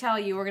 Let me tell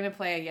you, we're going to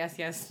play a yes,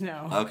 yes,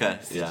 no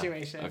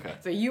situation. Okay.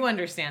 So you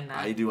understand that.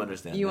 I do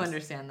understand You this.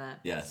 understand that.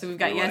 Yes. So we've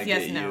got We yes, wanna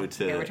yes, get no. you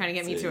to Okay, we're trying to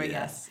get me say to a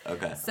yes. yes.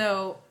 Okay.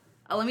 So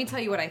let me tell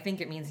you what I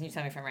think it means, and you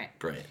tell me if I'm right.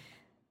 Great.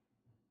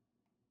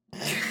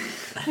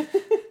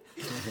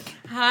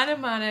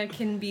 Hanamana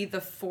can be the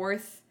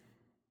 4th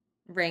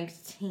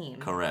ranked team.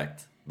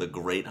 Correct. The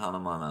great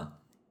Hanamana,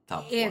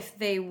 top 4. If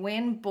they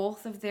win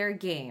both of their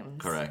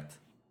games. Correct.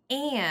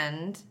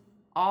 And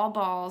all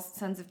balls,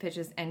 sons of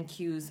pitches, and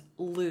Q's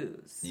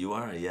lose. You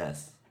are a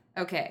yes.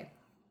 Okay.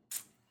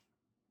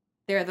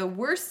 They're the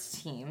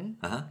worst team.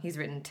 Uh-huh. He's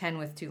written 10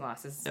 with 2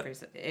 losses. Yep.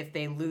 If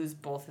they lose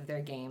both of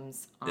their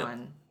games on Yep.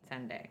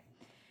 Sunday.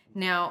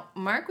 Now,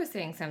 Mark was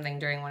saying something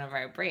during one of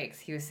our breaks.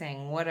 He was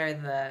saying, what are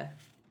the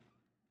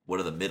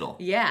middle?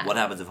 Yeah. What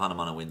happens if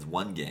Hanamana wins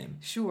one game?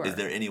 Sure. Is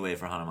there any way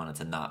for Hanamana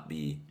to not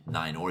be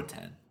 9 or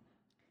 10?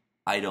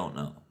 I don't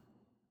know.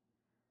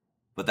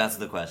 But that's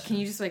the question. Can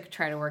you just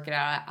try to work it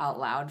out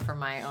loud for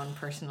my own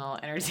personal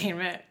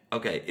entertainment?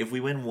 Okay, if we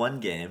win one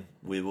game,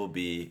 we will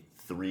be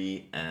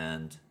 3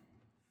 and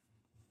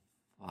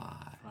 5.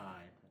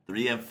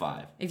 3 and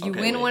 5. If you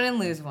Okay, win wait. one and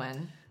lose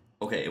one.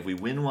 Okay, if we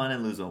win one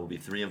and lose one, we'll be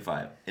 3 and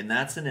 5. In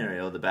that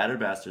scenario, the Battered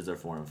Bastards are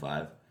 4 and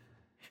 5.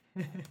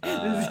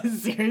 This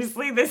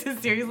is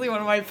seriously one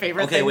of my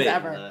favorite Okay, things wait.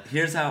 ever.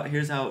 Here's how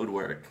it would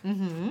work.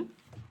 Mm-hmm.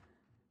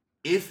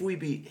 If we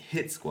beat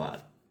Hit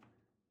Squad,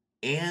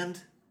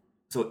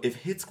 so if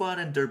Hit Squad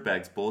and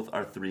Dirtbags both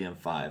are 3 and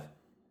 5,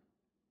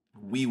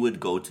 we would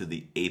go to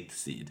the 8th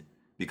seed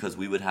because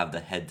we would have the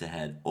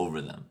head-to-head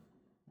over them,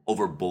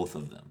 over both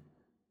of them.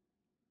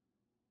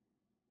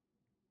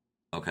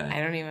 Okay.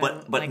 I don't even,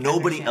 But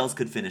nobody understand. else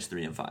could finish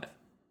 3 and 5.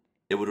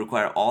 It would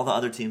require all the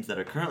other teams that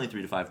are currently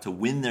 3 to 5 to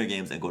win their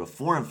games and go to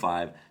 4 and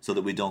 5, so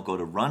that we don't go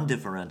to run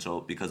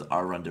differential because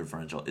our run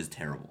differential is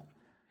terrible.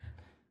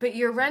 But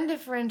your run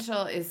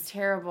differential is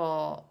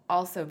terrible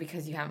also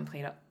because you haven't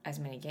played as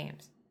many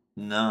games.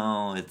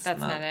 No, it's That's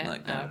not not it?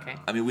 like Oh, that. okay.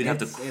 I mean, we'd have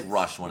to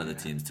crush one of the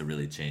teams to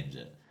really change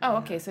it. Oh,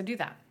 okay, so do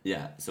that.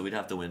 Yeah, so we'd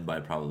have to win by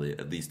probably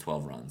at least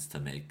 12 runs to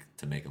make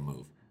a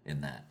move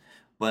in that.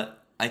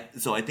 But I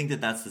think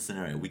that that's the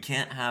scenario. We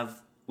can't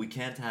have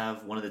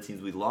one of the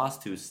teams we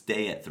lost to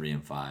stay at 3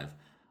 and 5.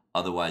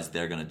 Otherwise,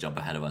 they're going to jump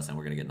ahead of us and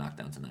we're going to get knocked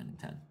down to 9 and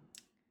 10.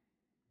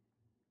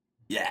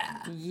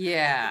 Yeah.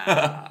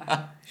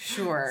 Yeah.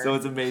 Sure. So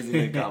it's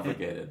amazingly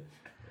complicated.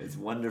 It's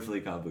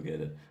wonderfully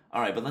complicated.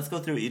 All right, but let's go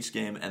through each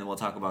game and we'll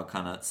talk about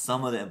kind of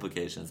some of the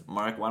implications.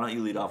 Mark, why don't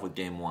you lead off with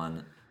game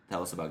 1?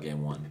 Tell us about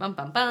game 1. Bum,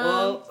 bum, bum.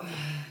 Well,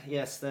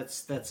 yes,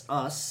 that's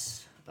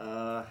us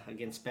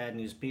against Bad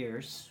News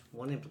Bears.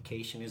 One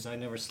implication is I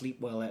never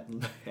sleep well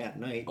at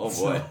night. Oh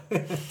boy,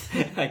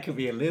 so I could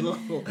be a little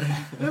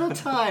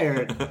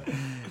tired.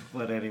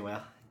 But anyway,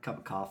 a cup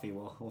of coffee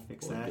will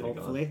fix that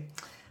hopefully.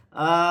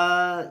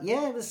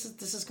 Yeah, this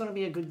is going to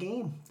be a good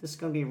game. This is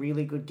going to be a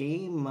really good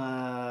game.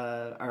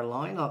 Our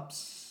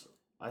lineups,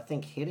 I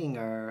think, hitting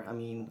our. I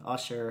mean,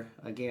 Usher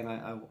again.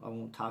 I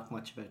won't talk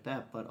much about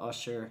that, but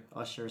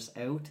Usher's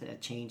out. It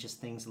changes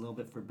things a little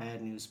bit for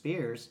Bad News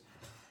Bears.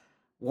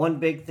 One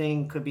big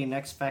thing could be an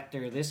X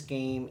factor this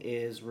game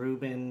is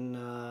Ruben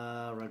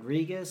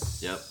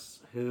Rodriguez. Yep.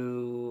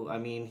 Who, I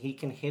mean, he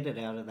can hit it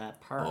out of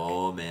that park.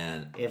 Oh,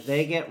 man. If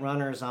they get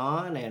runners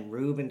on and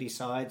Ruben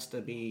decides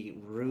to be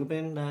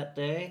Ruben that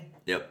day,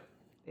 Yep.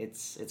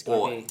 it's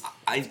going to be.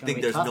 I think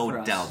be there's tough no for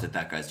us. doubt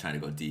that guy is trying to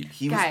go deep.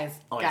 Guys,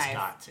 He's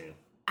got to.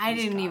 I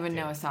didn't even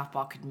know a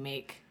softball could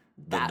make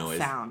The that noise.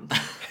 sound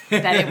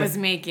that it was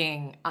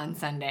making on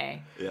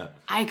Sunday. Yeah.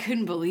 I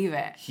couldn't believe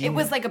it. It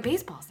was like a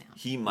baseball sound.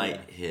 He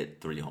might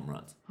hit 3 home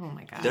runs. Oh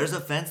my god. There's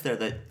a fence there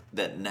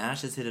that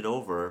Nash has hit it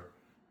over.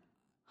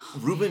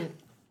 Ruben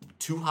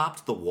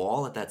 2-hopped the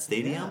wall at that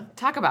stadium.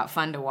 Talk about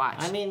fun to watch.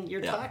 I mean,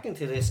 you're Yeah. talking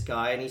to this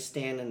guy, and he's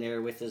standing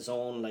there with his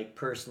own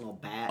personal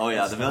bat. Oh, yeah,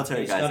 and the stuff.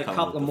 military He's guys got a come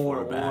couple with the more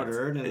 4 bats.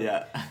 ordered. And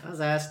Yeah. I was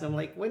asking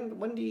him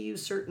when do you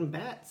use certain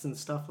bats and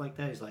stuff like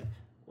that? He's like,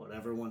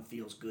 whatever one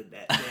feels good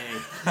that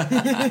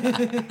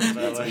day.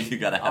 So you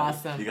gotta have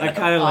Awesome. You I gotta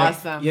kind of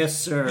Awesome. like, yes,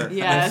 sir.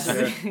 yes.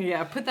 sir.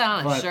 Yeah, put that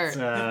on a But, shirt.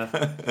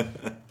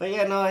 but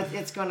yeah, no,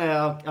 it's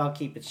gonna. I'll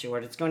keep it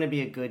short. It's going to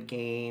be a good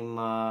game.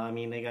 I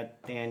mean, they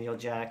got Daniel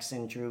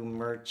Jackson, Drew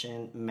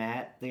Merchant,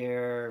 Matt.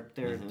 They're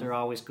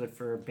always good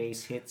for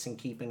base hits and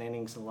keeping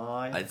innings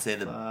alive. I'd say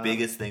the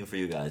biggest thing for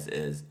you guys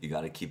is you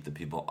got to keep the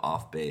people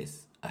off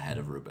base ahead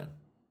of Ruben.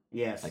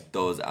 Yes. Like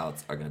those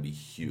outs are going to be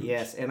huge.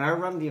 Yes, and our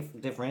run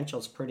differential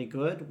is pretty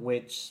good,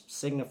 which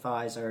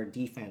signifies our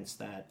defense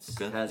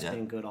has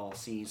been good all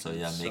season. So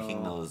yeah,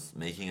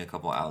 making a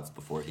couple outs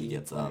before he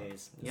gets up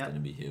plays. is going to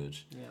be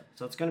huge. Yeah,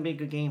 so it's going to be a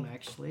good game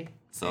actually.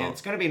 So and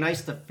it's going to be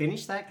nice to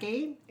finish that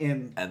game,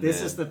 and this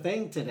then, is the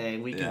thing today.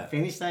 We can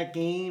finish that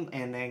game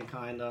and then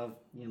kind of,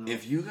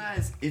 if you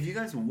guys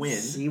win,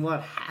 see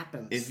what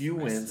happens. If you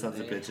win Sons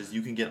of Pitches,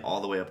 you can get all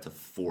the way up to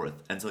 4th,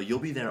 and so you'll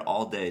be there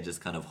all day,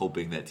 just kind of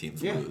hoping that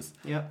teams lose.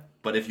 Yeah.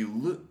 But if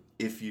you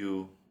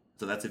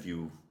so that's if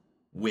you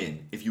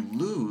win. If you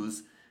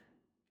lose,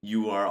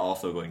 you are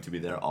also going to be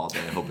there all day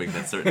hoping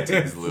that certain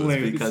teams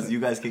lose because you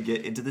guys can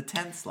get into the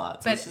 10th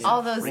slot. So but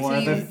all those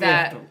teams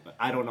that...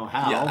 I don't know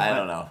how. Yeah, I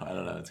don't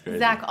know. It's crazy.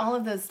 Zach, all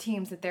of those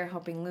teams that they're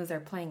hoping lose are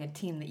playing a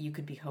team that you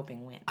could be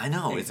hoping win. I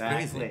know,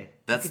 exactly. It's crazy.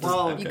 That's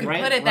you could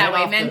put it that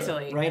way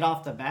mentally. Right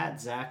off the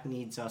bat, Zach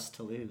needs us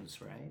to lose,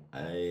 right?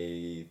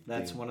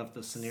 That's think one of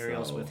the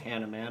scenarios with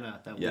Hannah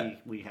Mana that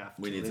we have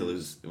to We need to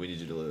lose. We need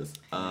you to lose.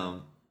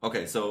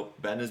 Okay, so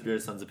Bad News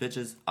Bears, Sons of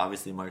Pitches.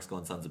 Obviously, Mark's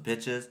going Sons of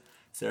Pitches.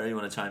 Sarah, you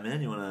want to chime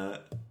in? You want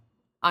to...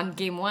 On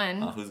game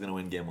 1? Who's going to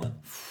win game 1?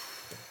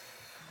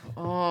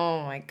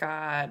 Oh, my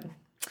God.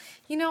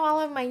 All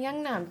of my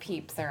Youngnon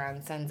peeps are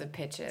on Sons of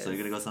Pitches. So you're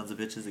going to go Sons of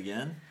Pitches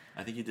again?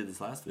 I think you did this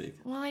last week.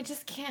 Well, I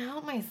just can't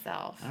help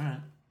myself. All right.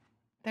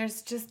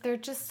 They're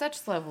just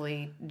such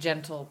lovely,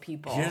 gentle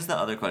people. Here's the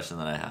other question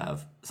that I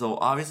have. So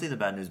obviously the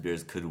Bad News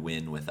Bears could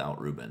win without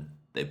Ruben.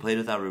 They played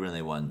without Ruben and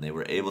they won. They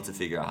were able to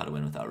figure out how to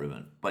win without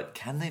Ruben. But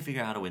can they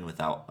figure out how to win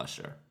without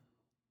Usher?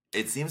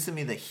 It seems to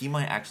me that he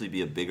might actually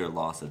be a bigger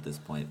loss at this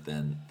point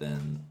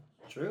than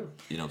True.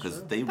 Because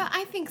But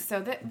I think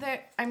so.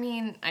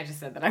 I just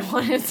said that I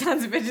wanted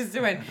Sons of Bitches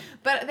to win,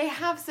 but they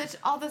have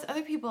all those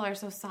other people are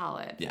so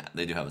solid. Yeah,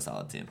 they do have a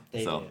solid team.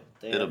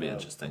 It'll be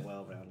interesting. A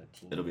well-rounded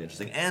team. It'll be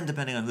interesting, and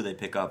depending on who they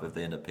pick up, if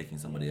they end up picking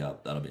somebody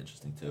up, that'll be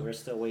interesting too. We're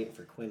still waiting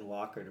for Quinn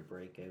Walker to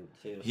break out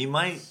too. He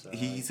might.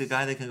 He's a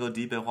guy that can go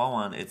deep at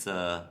Huawan. It's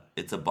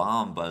a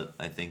bomb, but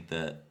I think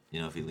that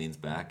if he leans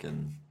back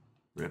and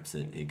rips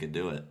it, he could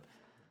do it.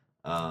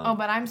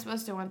 But I'm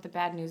supposed to want the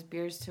Bad News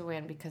Bears to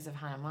win because of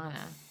Hanamana.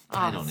 Oh,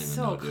 I don't even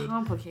know, dude. So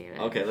complicated.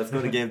 Okay, let's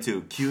go to game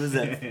 2. Q's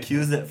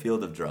at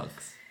Field of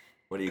Drunks.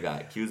 What do you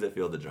got? Q's at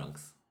Field of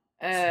Drunks.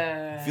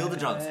 Field of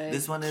Drunks.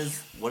 This one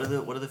is what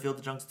do the Field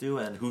of Drunks do,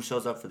 and who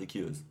shows up for the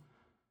Q's?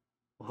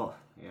 Well,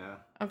 yeah.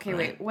 Okay, right.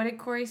 wait. What did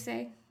Corey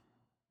say?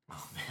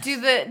 Oh, man.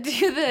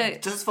 Do the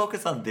Just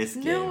focus on this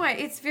game. No,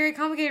 it's very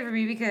complicated for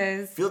me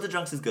because Field of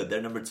Drunks is good.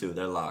 They're number 2.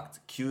 They're locked.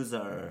 Q's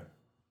are.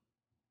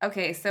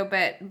 Okay, so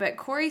but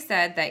Corey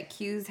said that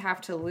Q's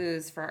have to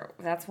lose for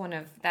that's one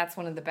of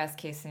the best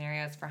case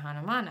scenarios for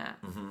Hanamana.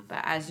 Mm-hmm. But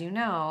as you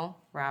know,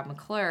 Rob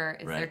McClure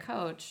is their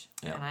coach,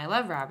 and I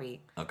love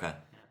Robbie. Okay,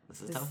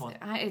 this is a tough one.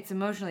 It's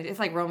emotionally, it's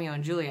like Romeo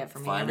and Juliet for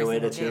me. Find a way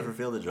to cheer for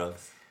Field of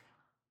Drunks.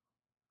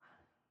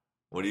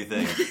 What do you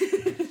think?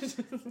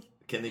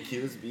 Can the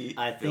Q's beat?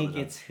 I think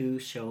it's who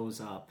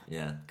shows up.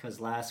 Yeah. Because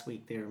last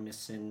week they were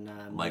missing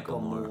Michael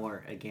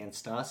Moore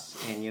against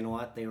us, and you know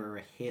what? They were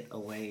a hit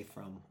away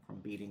from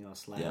beating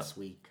us last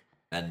week.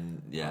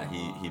 And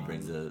he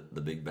brings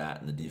the big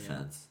bat in the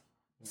defense.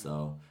 Yeah.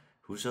 So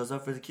who shows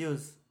up for the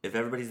Q's? If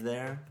everybody's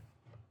there,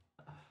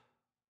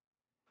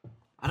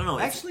 I don't know.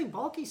 Actually,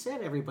 Balky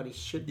said everybody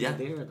should be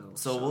there though.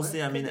 So we'll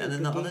see. I mean, and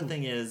then the other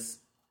thing is,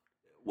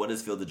 what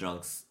does Field of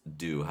Drunks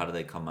do? How do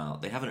they come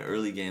out? They have an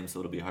early game, so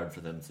it'll be hard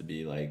for them to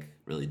be like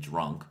really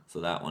drunk.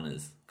 So that one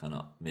is kind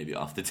of maybe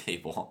off the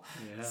table.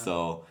 Yeah.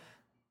 So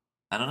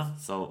I don't know.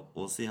 So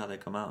we'll see how they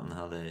come out and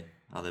how they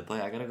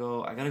play. I gotta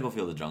go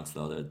Field of Drunks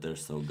though. They're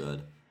so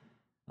good.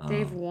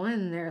 They've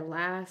won their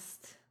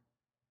last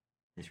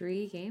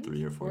 3 games,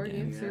 3 or 4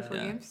 games, 3 or 4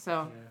 games.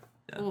 So,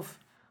 oof.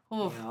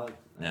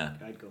 Yeah,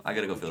 I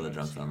gotta go Field of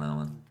Drunks on that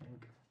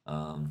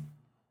one.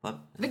 What?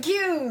 The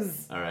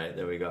Q's! All right,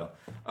 there we go.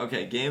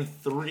 Okay, game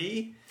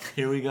 3.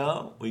 Here we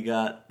go. We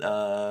got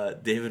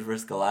David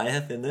versus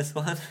Goliath in this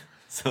one.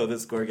 So the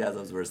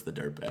Scoregasms versus the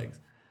Dirtbags.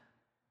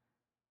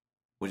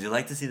 Would you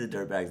like to see the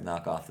Dirtbags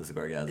knock off the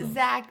Scoregasms?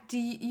 Zach,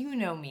 you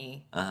know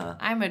me?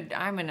 I'm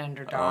an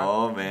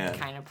underdog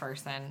kind of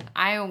person.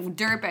 I am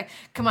dirtbag.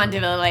 Come on,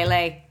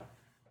 Lele.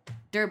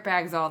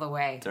 Dirtbags all the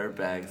way.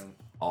 Dirtbags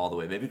all the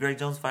way. Maybe Greg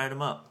Jones fired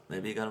him up.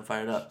 Maybe he got him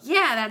fired up.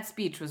 Yeah, that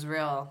speech was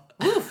real.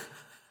 Oof.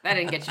 That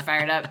didn't get you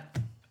fired up.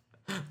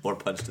 Or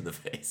punched in the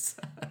face.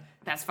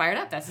 That's fired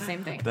up. That's the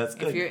same thing. That's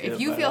good. If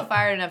you feel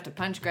fired enough to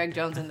punch Greg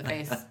Jones in the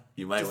face,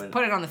 you might win.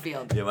 Put it on the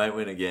field. You might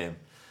win a game.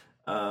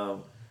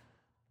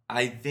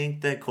 I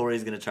think that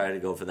Corey's going to try to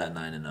go for that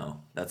 9-0.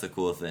 That's a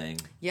cool thing.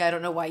 Yeah, I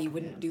don't know why you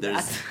wouldn't do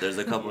that. There's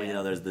a couple,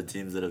 there's the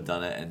teams that have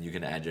done it, and you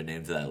can add your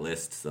name to that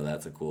list. So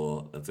that's a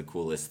cool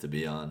list to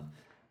be on.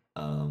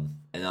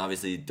 And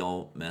obviously,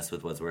 don't mess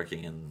with what's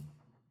working and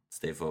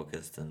stay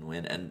focused and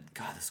win. And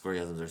God, the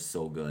Scoregasms are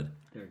so good.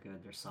 They're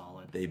good. They're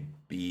solid. They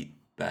beat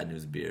Bad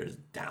News Bears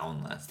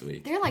down last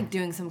week. They're like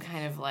doing some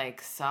kind of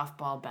like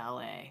softball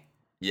ballet.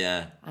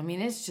 Yeah. I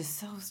mean, it's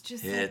just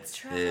hits.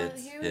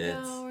 Here we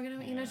go. We're gonna,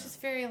 it's just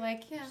very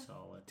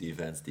solid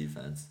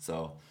defense.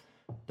 So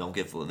they don't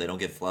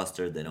get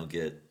flustered. They don't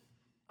get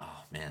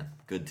Oh man,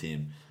 good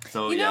team.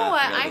 So you know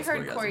what? I I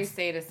heard Scoregasms. Corey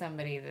say to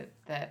somebody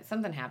that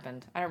something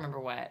happened. I don't remember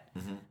what.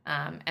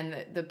 Mm-hmm.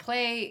 And the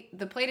play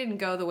didn't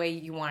go the way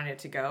you wanted it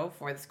to go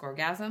for the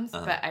Scoregasms.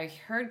 But I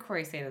heard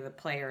Corey say to the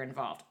player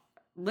involved,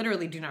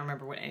 literally do not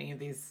remember what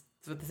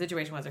the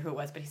situation was or who it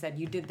was, but he said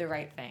you did the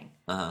right thing.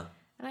 And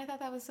I thought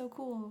that was so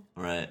cool.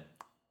 Right.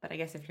 But I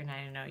guess if you're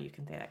 9-0, you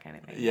can say that kind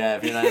of thing. Yeah,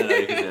 if you're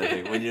 9-0, you can say that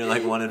thing. When you're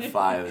like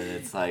 1-5, and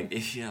it's like,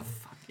 yeah,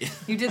 fuck yeah.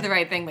 You did the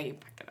right thing, but you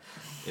fucked it up.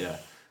 Yeah.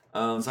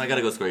 So I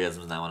gotta go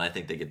Scoregasms now, and I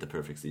think they get the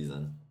perfect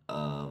season.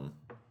 And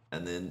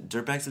then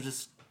Dirtbags have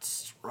just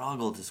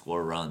struggled to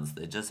score runs.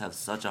 They just have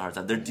such a hard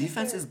time. Their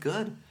defense is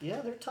good.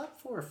 Yeah, their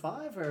top 4 or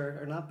 5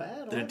 are not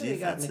bad. Their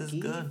defense is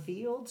McGee, good.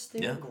 Fields,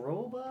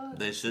 Groba.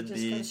 They should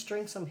just gotta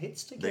string some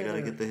hits together. They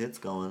gotta get the hits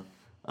going.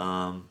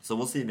 So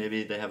we'll see.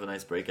 Maybe they have a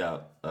nice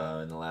breakout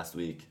in the last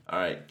week. All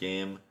right,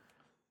 game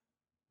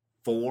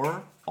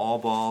 4, all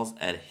balls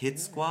at Hit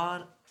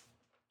Squad.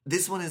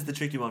 This one is the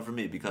tricky one for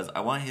me because I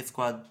want Hit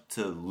Squad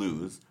to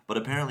lose, but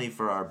apparently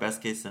for our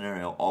best case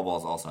scenario, all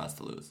balls also has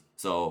to lose.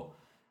 So,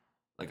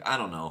 like, I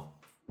don't know.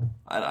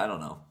 I don't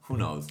know. Who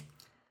knows?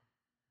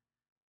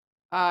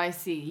 I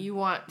see.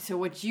 So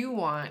what you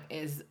want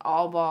is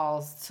all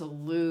balls to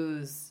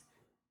lose,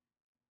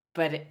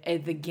 but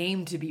the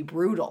game to be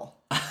brutal.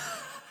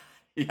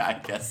 Yeah, I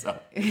guess so.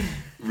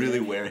 Really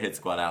wear Hit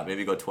Squad out.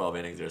 Maybe go 12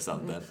 innings or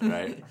something,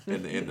 right?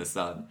 in the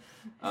sun.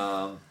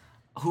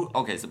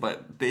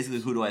 But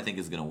basically, who do I think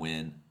is going to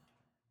win?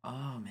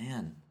 Oh,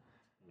 man.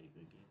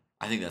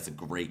 I think that's a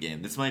great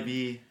game. This might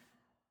be,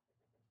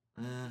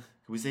 can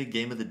we say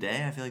game of the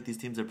day? I feel like these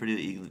teams are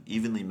pretty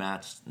evenly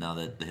matched now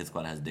that the Hit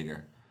Squad has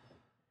Digger.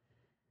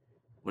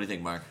 What do you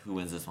think, Mark? Who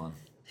wins this one?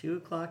 2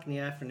 o'clock in the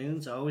afternoon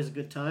is always a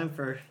good time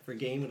for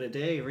game of the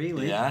day,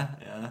 really. Yeah.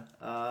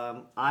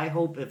 I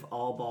hope if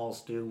all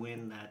balls do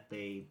win that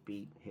they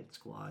beat Hit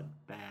Squad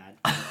bad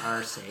for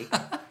our sake.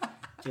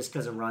 Just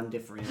because of run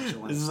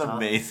differential and this stuff. Is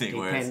amazing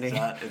where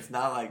it's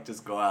not like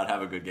just go out,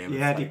 have a good game.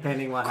 Yeah,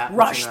 depending what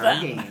happens in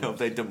our game. I hope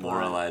they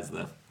demoralize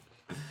them.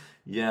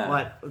 Yeah.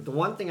 But the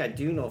one thing I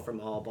do know from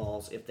all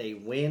balls, if they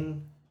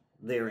win,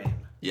 they're in.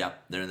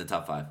 Yep, they're in the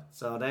top 5.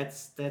 So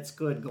that's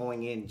good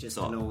going in just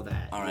to know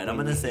that. All right, I'm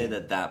going to say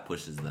that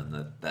pushes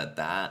them.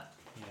 That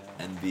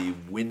and the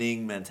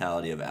winning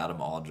mentality of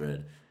Adam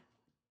Aldred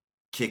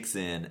kicks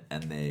in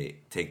and they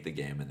take the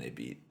game and they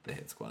beat the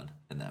Hit Squad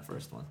in that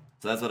first one.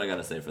 So that's what I got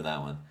to say for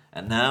that one.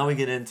 And now we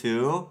get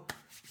into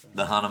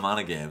the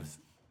Hanamana games.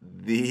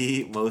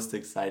 The most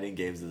exciting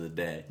games of the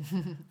day.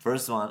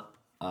 First one,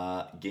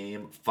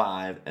 game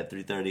 5 at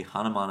 3:30,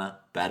 Hanamana,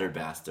 Battered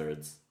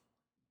Bastards.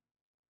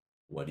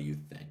 What do you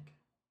think?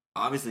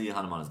 Obviously,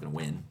 Hanamana is going to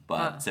win,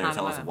 but Sarah,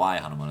 tell us why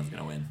Hanamana is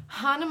going to win.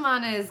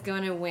 Hanamana is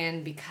going to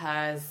win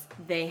because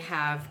they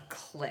have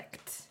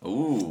clicked.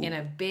 Ooh. In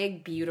a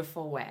big,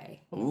 beautiful way.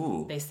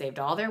 Ooh. They saved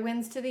all their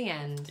wins to the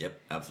end.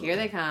 Yep, absolutely.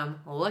 Here they come.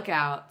 Look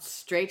out.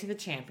 Straight to the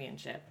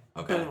championship.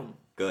 Okay, Boom.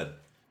 good.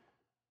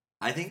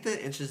 I think the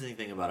interesting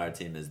thing about our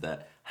team is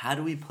that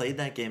had we played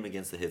that game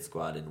against the Hit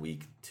Squad in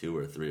week 2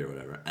 or 3 or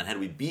whatever, and had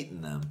we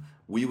beaten them,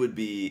 you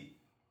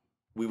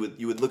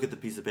would look at the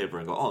piece of paper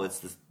and go, oh,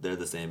 they're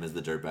the same as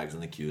the Dirtbags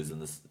and the Qs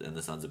and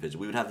the Sons of Pitch.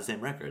 We would have the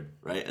same record,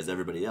 right, as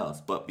everybody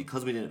else. But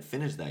because we didn't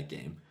finish that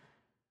game,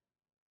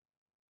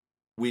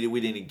 we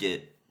didn't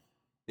get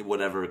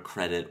whatever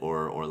credit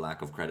or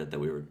lack of credit that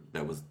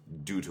was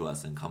due to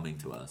us and coming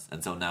to us.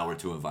 And so now we're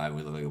 2-5,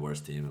 we look like the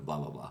worst team, and blah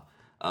blah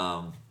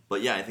blah.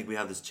 But yeah, I think we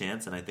have this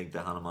chance, and I think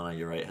that Hanamana,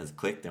 you're right, has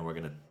clicked, and we're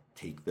gonna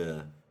take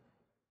the.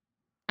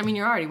 I mean,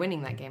 you're already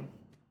winning that game.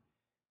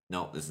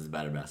 No, this is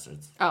Battered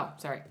Bastards. Oh,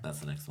 sorry. That's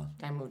the next one.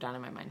 I moved on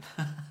in my mind.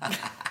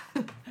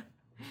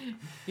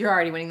 You're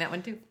already winning that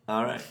one too.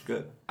 All right,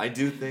 good. I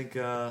do think.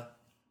 I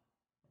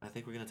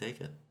think we're gonna take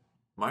it.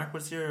 Mark,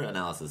 what's your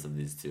analysis of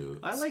these two?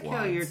 I like squads?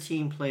 how your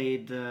team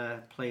played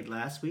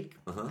last week.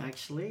 Uh-huh.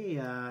 Actually,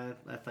 I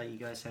thought you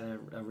guys had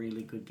a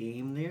really good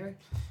game there.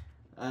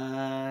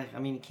 I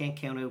mean, you can't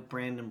count out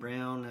Brandon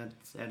Brown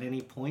at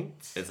any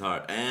point. It's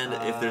hard, and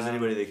if there's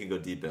anybody that can go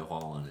deep at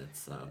Holland,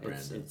 it's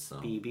Brandon. It's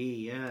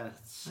BB, yeah.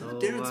 So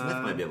Darren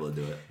Smith might be able to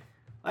do it.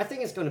 I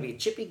think it's going to be a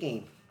chippy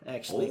game.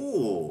 Actually,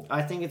 Ooh.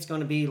 I think it's going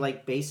to be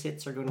like base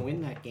hits are going to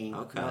win that game.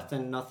 Okay.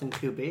 Nothing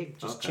too big.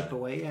 Just chip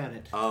away at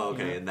it. Oh,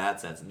 okay. In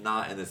that sense,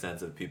 not in the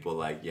sense of people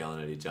like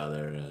yelling at each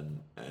other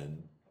and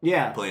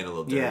playing a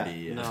little dirty.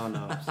 Yeah.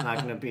 No, it's not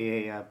going to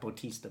be a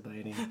Bautista by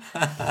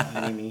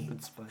any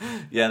means. But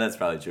yeah, that's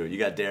probably true. You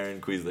got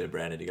Darren, Queasley, and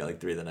Brandon. You got like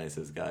 3 of the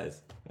nicest guys.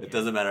 It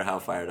doesn't matter how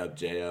fired up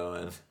Jo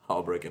and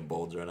Hallbrook and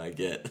Boldrin I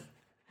get.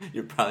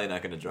 You're probably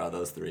not going to draw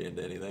those 3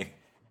 into anything.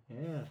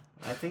 Yeah,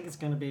 I think it's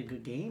going to be a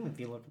good game if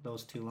you look at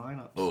those 2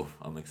 lineups. Oh,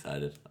 I'm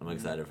excited. I'm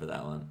excited for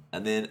that one.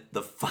 And then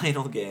the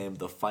final game,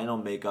 the final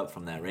makeup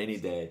from that rainy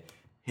day,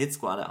 Hit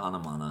Squad at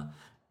Hanamana.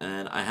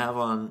 And I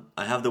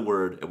have the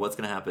word. What's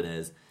going to happen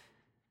is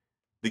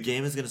the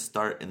game is going to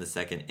start in the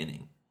 2nd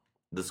inning.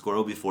 The score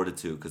will be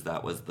 4-2 because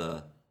that was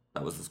the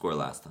score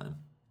last time.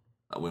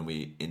 when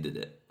we ended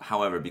it.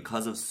 However,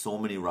 because of so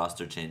many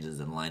roster changes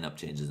and lineup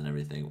changes and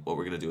everything, what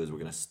we're going to do is we're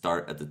going to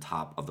start at the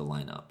top of the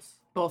lineups.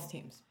 Both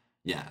teams.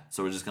 Yeah,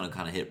 so we're just going to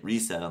kind of hit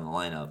reset on the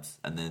lineups,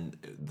 and then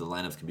the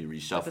lineups can be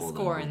reshuffled. But the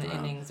score and the innings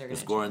are going to change. The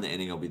score and the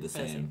inning will be the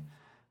same.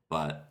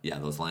 But, yeah,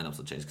 those lineups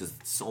will change because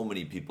so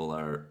many people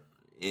are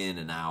in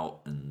and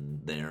out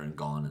and there and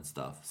gone and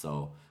stuff.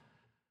 So...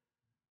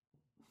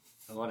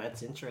 Oh,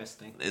 that's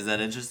interesting. Is that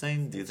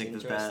interesting? Do you think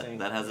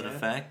that has an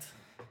effect?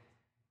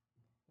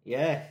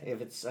 Yeah,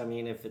 if it's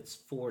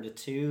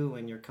 4-2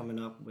 and you're coming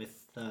up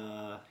with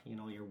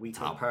your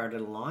weaker part of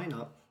the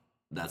lineup,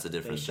 that's a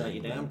different thing. They shut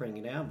you down, then. bring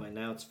you down. But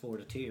now it's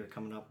 4-2. You're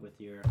coming up with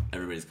your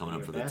everybody's coming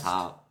up for best. the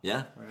top.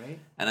 Yeah, right.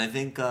 And I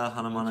think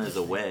Hanamana is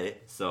away,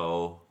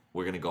 so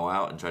we're gonna go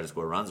out and try to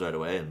score runs right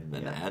away and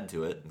add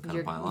to it and kind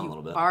of pile on a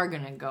little bit. You are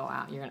gonna go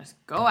out. You're gonna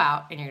go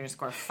out and you're gonna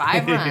score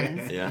 5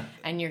 runs. Yeah.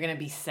 And you're gonna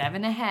be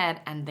 7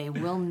 ahead, and they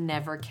will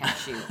never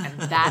catch you. And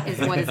that is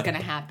what is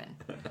gonna happen.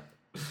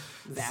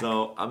 Zach.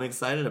 So I'm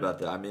excited about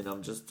that. I mean,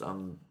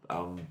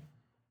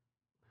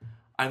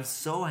 I'm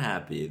so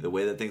happy the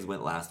way that things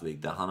went last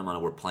week that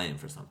Hanamana were playing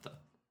for something.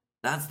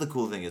 That's the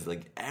cool thing is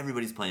like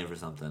everybody's playing for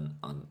something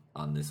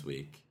on this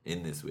week,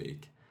 in this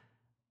week.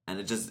 And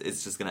it's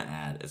just gonna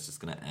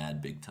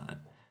add big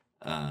time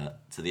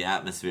to the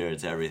atmosphere,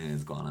 to everything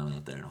that's going on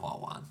out there in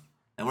Hawaii.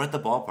 And we're at the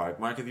ballpark.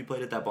 Mark, have you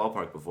played at that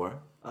ballpark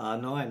before?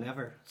 No, I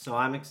never. So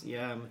I'm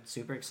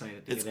super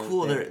excited. It's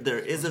cool. There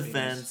is a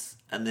fence,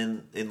 and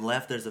then in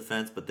left there's a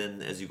fence, but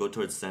then as you go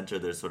towards center,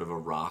 there's sort of a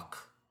rock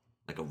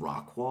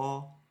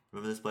wall.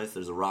 Remember this place?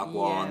 There's a rock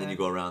wall, and then you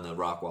go around the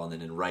rock wall, and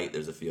then in right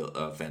there's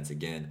a fence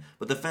again.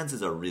 But the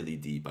fences are really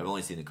deep. I've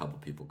only seen a couple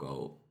people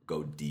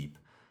go deep.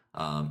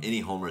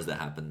 Any homers that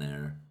happen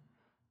there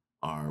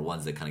are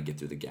ones that kind of get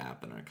through the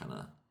gap and are kind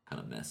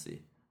of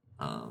messy.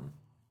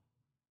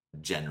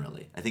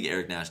 Generally, I think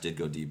Eric Nash did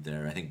go deep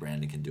there. I think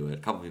Brandon can do it.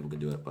 A couple people can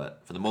do it,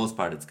 but for the most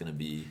part, it's going to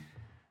be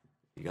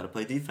you got to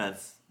play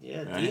defense.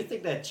 Yeah. Right? Do you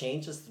think that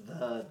changes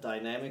the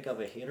dynamic of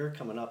a hitter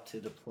coming up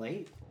to the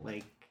plate?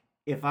 Like,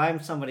 if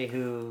I'm somebody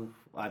who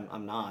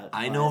I'm not.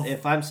 I know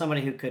if I'm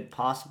somebody who could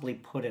possibly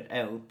put it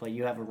out, but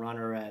you have a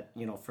runner at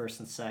first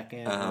and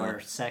second or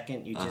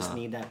second, you just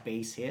need that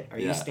base hit. Are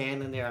you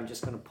standing there? I'm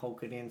just going to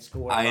poke it in,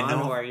 score a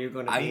run, or are you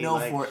going to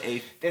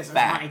be this is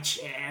my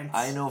chance?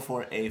 I know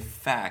for a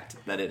fact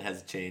that it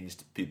has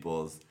changed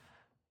people's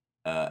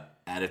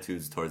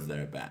attitudes towards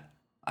their at bat.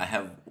 I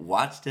have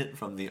watched it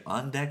from the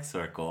on deck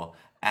circle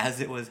as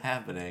it was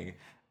happening,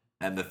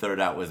 and the third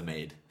out was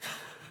made.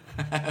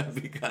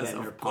 because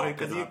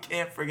you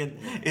can't friggin'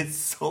 it's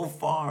so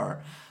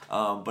far,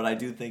 but I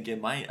do think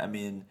it might. I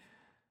mean,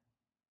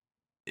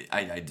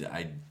 I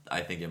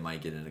think it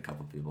might get in a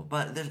couple people,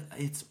 but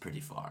it's pretty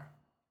far.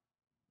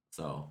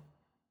 So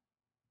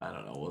I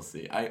don't know. We'll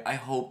see. I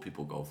hope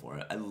people go for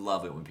it. I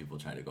love it when people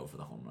try to go for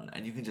the home run,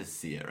 and you can just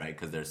see it, right?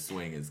 Because their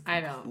swing is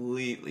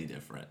completely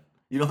different.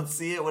 You don't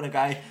see it when a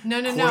guy no.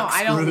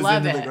 I don't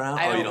love it.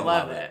 You don't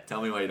love it.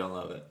 Tell me why you don't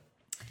love it.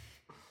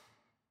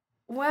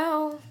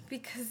 Well,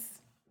 because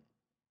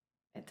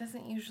it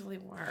doesn't usually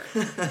work.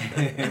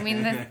 I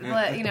mean,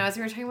 as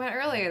we were talking about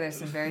earlier, there's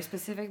some very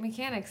specific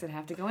mechanics that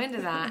have to go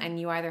into that, and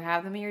you either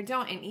have them or you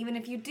don't. And even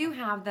if you do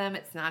have them,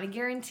 it's not a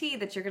guarantee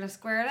that you're going to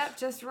square it up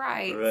just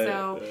right.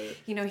 So,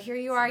 here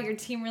you are. Your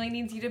team really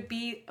needs you to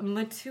be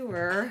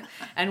mature.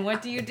 And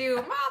what do? Well, this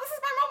is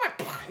my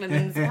moment. And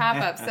then some pop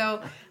up.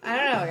 So, I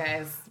don't know,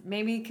 guys.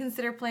 Maybe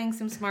consider playing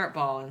some smart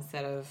ball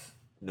instead of...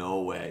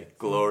 No way.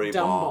 Glory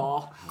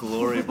ball.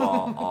 Glory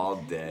ball all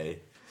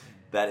day.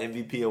 That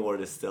MVP award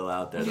is still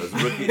out there. Those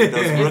rookie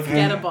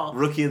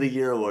of the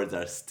year awards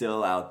are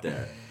still out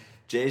there.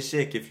 Jay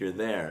Schick, if you're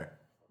there,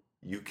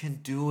 you can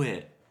do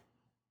it.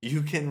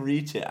 You can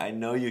reach it. I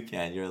know you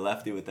can. You're a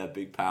lefty with that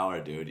big power,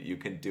 dude. You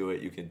can do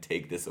it. You can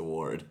take this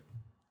award.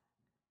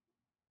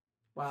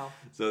 Wow.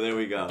 So there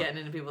we go. Getting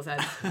into people's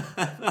heads.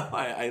 No,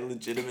 I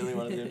legitimately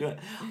wanted to do it.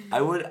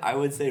 I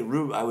would say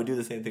I would do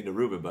the same thing to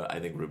Ruben, but I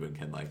think Ruben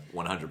can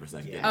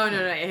 100% get it. Oh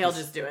no, he'll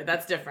just do it.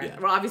 That's different. Yeah.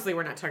 Well, obviously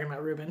we're not talking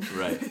about Ruben.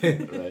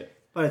 Right.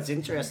 But it's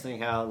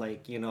interesting how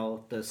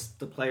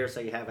the players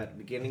that you have at the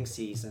beginning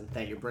season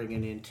that you're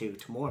bringing into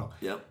tomorrow.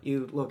 Yep.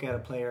 You look at a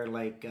player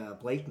like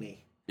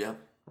Blakeney. Yep.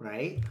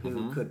 Right?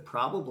 Who could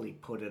probably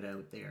put it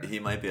out there. He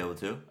might be able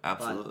to.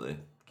 Absolutely.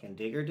 But can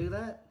Digger do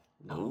that?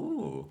 No.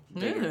 Ooh.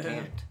 Digger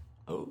can't.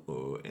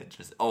 Oh,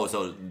 interesting. Oh,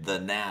 so the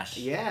Nash.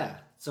 Yeah.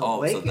 So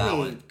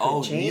Blakeney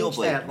could change Neil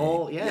Blakeney. That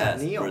whole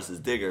Neil versus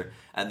Digger,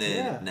 and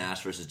then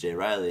Nash versus Jay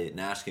Riley.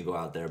 Nash can go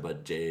out there,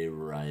 but Jay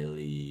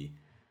Riley.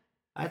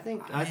 I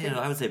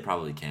would say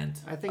probably can't.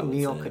 I think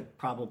Neil could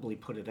probably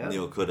put it out.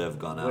 Neil could have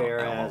gone out.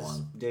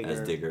 Whereas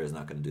Digger is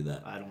not going to do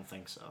that. I don't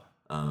think so.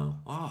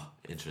 Oh,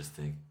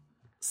 interesting.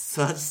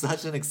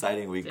 Such an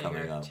exciting week Digger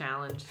coming up.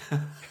 Challenge.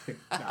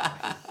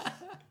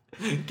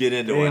 Get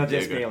into one,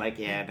 just Digger. be like,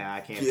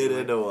 I can't. Get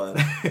into one.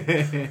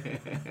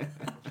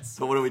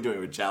 So what are we doing?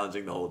 We're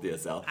challenging the whole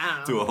DSL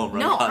to a home run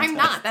No, contest. I'm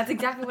not. That's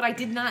exactly what I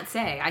did not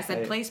say. I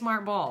said play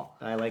smart ball.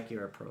 I like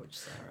your approach,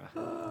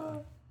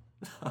 Sarah.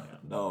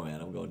 No, man,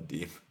 I'm going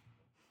deep.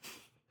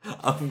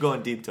 I'm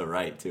going deep to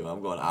right, too.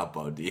 I'm going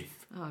oppo deep.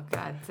 Oh,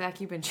 God. Zach,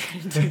 you've been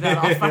trying to do that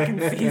all fucking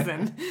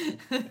season.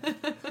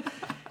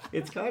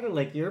 It's kind of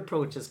like, your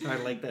approach is kind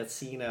of like that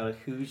scene out of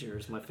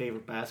Hoosiers, my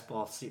favorite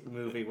basketball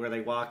movie, where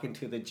they walk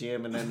into the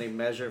gym and then they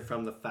measure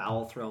from the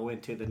foul throw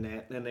into the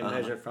net, and then they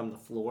measure from the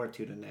floor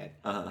to the net.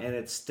 And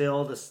it's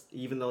still this,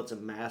 even though it's a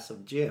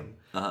massive gym,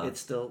 it's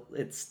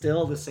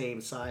still the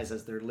same size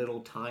as their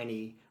little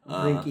tiny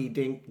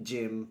rinky-dink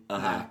gym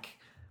back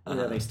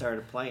where they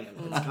started playing.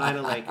 It's kind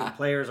of like when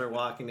players are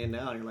walking in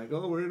now, and you're like,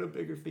 oh, we're in a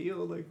bigger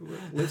field, like,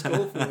 let's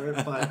go for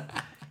it, but...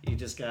 You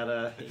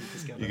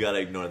gotta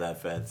ignore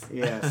that fence.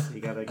 Yes,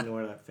 you gotta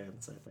ignore that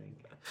fence, I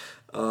think.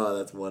 Oh,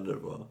 that's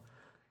wonderful.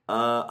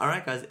 All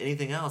right, guys.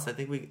 Anything else? I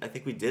think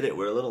we did it.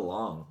 We're a little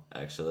long,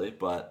 actually,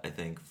 but I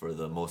think for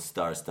the most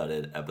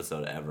star-studded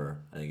episode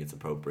ever, I think it's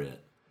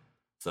appropriate.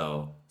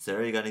 So,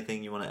 Sarah, you got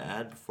anything you want to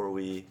add before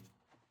we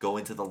go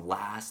into the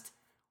last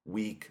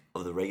week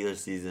of the regular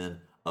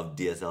season of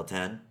DSL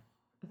 10?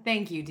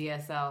 Thank you,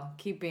 DSL.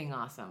 Keep being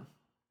awesome.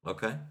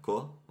 Okay,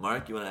 cool.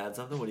 Mark, you want to add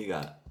something? What do you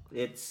got?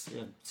 It's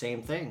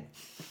same thing.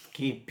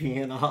 Keep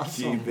being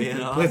awesome. Keep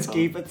being awesome. Let's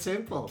keep it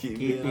simple. Keep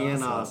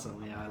being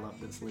awesome. Yeah, I love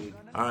this league.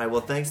 All right,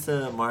 well, thanks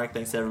to Mark.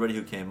 Thanks to everybody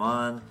who came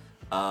on.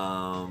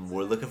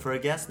 We're looking for a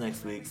guest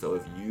next week, so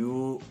if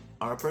you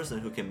are a person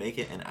who can make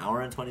it an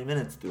hour and 20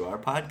 minutes through our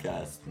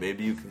podcast,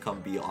 maybe you can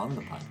come be on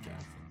the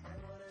podcast.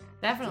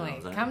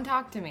 Definitely. Come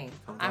talk to me.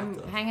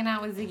 I'm hanging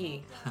out with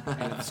Ziggy.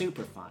 And it's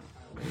super fun.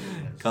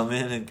 Come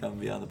in and come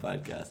be on the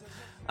podcast.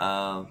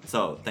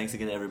 So, thanks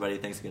again to everybody.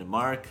 Thanks again to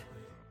Mark.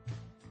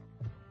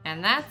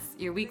 And that's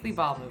your weekly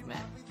ball movement.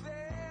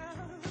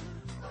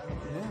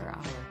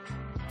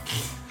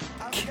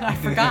 I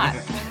forgot.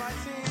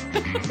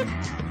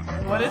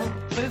 What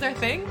is our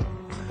thing?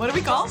 What do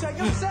we call?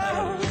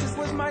 This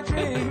was my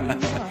dream.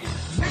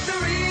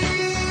 Victory,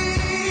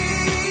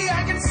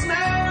 I can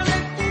smell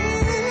it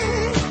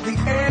in the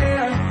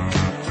air.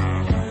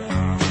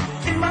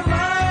 In my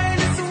mind,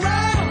 it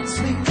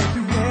surrounds me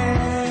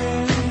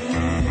everywhere.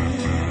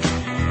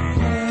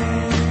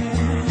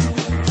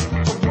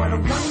 But what a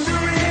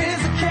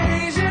wondrous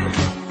occasion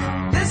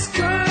this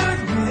could,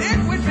 it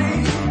would be.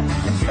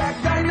 In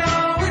fact, I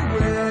know it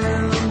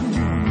will.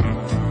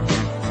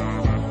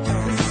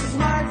 This is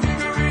my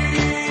victory.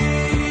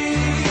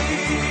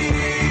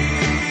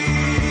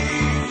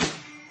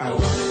 I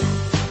want it.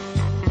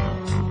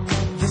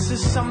 This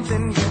is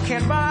something you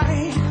can't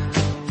buy.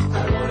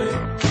 I want it.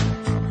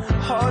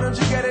 Oh, don't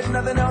you get it?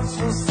 Nothing else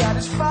will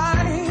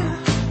satisfy.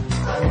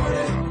 I want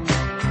it.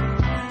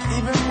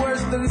 Even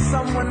worse than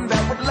someone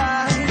that would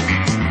lie.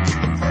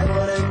 I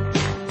want it.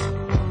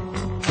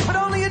 But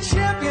only a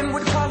champion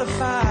would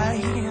qualify.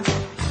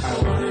 I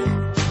want it.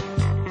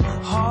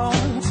 Oh,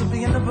 to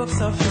be in the books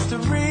of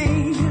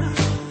history.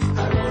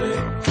 I want it.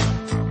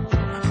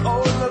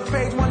 Oh, look,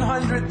 page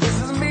 100,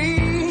 this is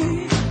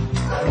me.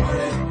 I want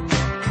it.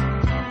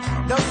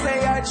 They'll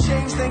say I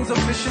changed things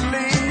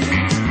officially.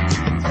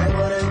 I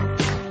want it.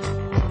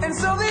 And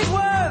so these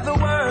were the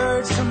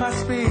words to my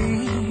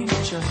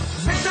speech.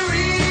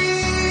 Victory!